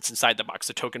box that's inside the box,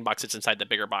 the token box that's inside the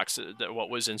bigger box, what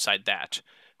was inside that.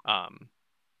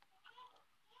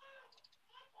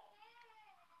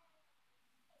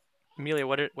 Amelia,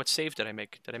 what save did I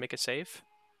make? Did I make a save?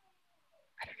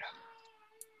 I don't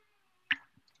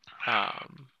know.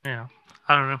 Yeah,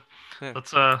 I don't know. Yeah.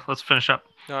 Let's finish up.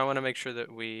 No, I want to make sure that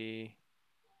we.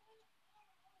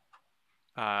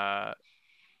 Okay.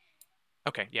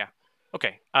 Yeah.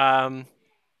 Okay.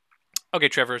 Okay,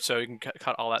 Trevor. So you can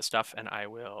cut all that stuff, and I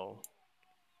will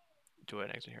do an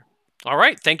exit here. All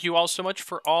right. Thank you all so much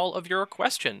for all of your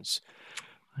questions.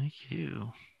 Thank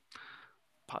you.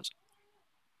 Pause.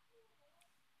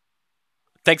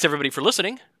 Thanks everybody for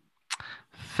listening.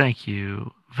 Thank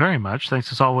you very much.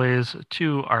 Thanks as always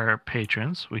to our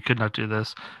patrons. We could not do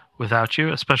this without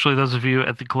you, especially those of you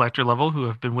at the collector level who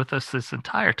have been with us this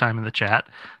entire time in the chat.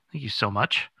 Thank you so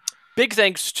much. Big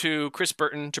thanks to Chris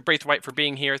Burton, to Braithwaite for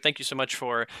being here. Thank you so much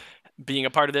for being a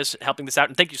part of this, helping this out,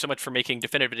 and thank you so much for making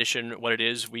Definitive Edition what it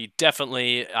is. We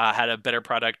definitely had a better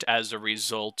product as a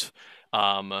result.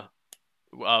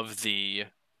 of the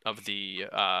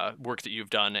work that you've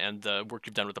done and the work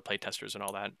you've done with the playtesters and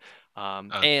all that.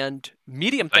 And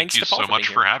medium Thank thanks you to Paul so for much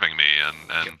being for here. having me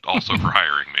and also for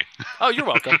hiring me. Oh, you're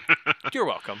welcome. You're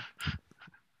welcome.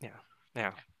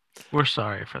 Yeah. We're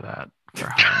sorry for that. For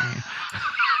hiring you.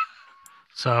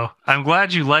 So I'm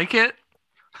glad you like it.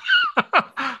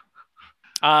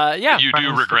 Yeah. You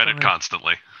do regret it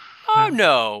constantly. Oh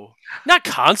no, not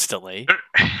constantly.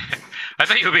 I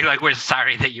thought you would be like, we're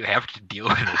sorry that you have to deal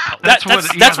with it. That's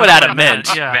what Adam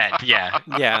meant. Yeah.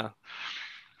 Yeah.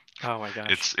 Oh my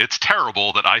gosh. It's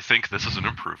terrible that I think this is an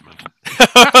improvement.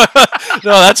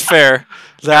 No, that's fair.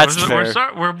 That's fair.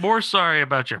 We're more sorry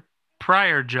about your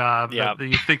prior job Yeah. that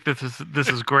you think this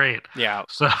is great. Yeah.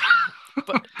 So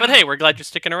but hey, we're glad you're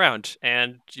sticking around,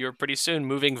 and you're pretty soon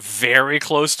moving very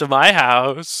close to my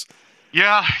house.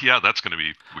 Yeah, that's going to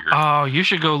be weird. Oh, you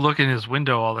should go look in his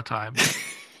window all the time.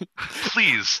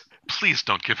 Please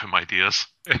don't give him ideas.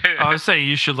 I was saying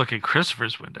you should look in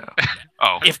Christopher's window.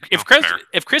 Oh, If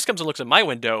Chris comes and looks at my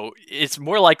window, it's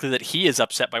more likely that he is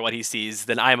upset by what he sees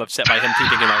than I am upset by him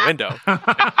peeping in my window.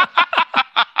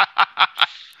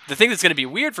 The thing that's going to be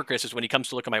weird for Chris is when he comes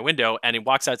to look at my window and he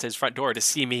walks out to his front door to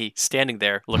see me standing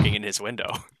there looking in his window.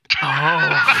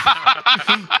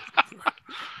 Oh.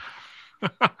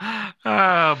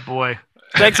 Oh boy.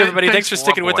 Thanks everybody. Thanks for Oh,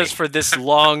 sticking with boy. us for this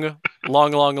long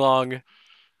Thank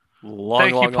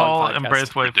you, Paul and podcast.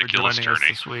 Braithwaite, for Ridiculous joining us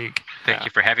journey. this week. Thank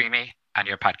you for having me on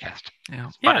your podcast. Yeah.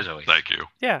 Fun as always. Thank you.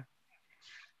 Yeah.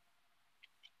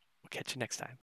 We'll catch you next time.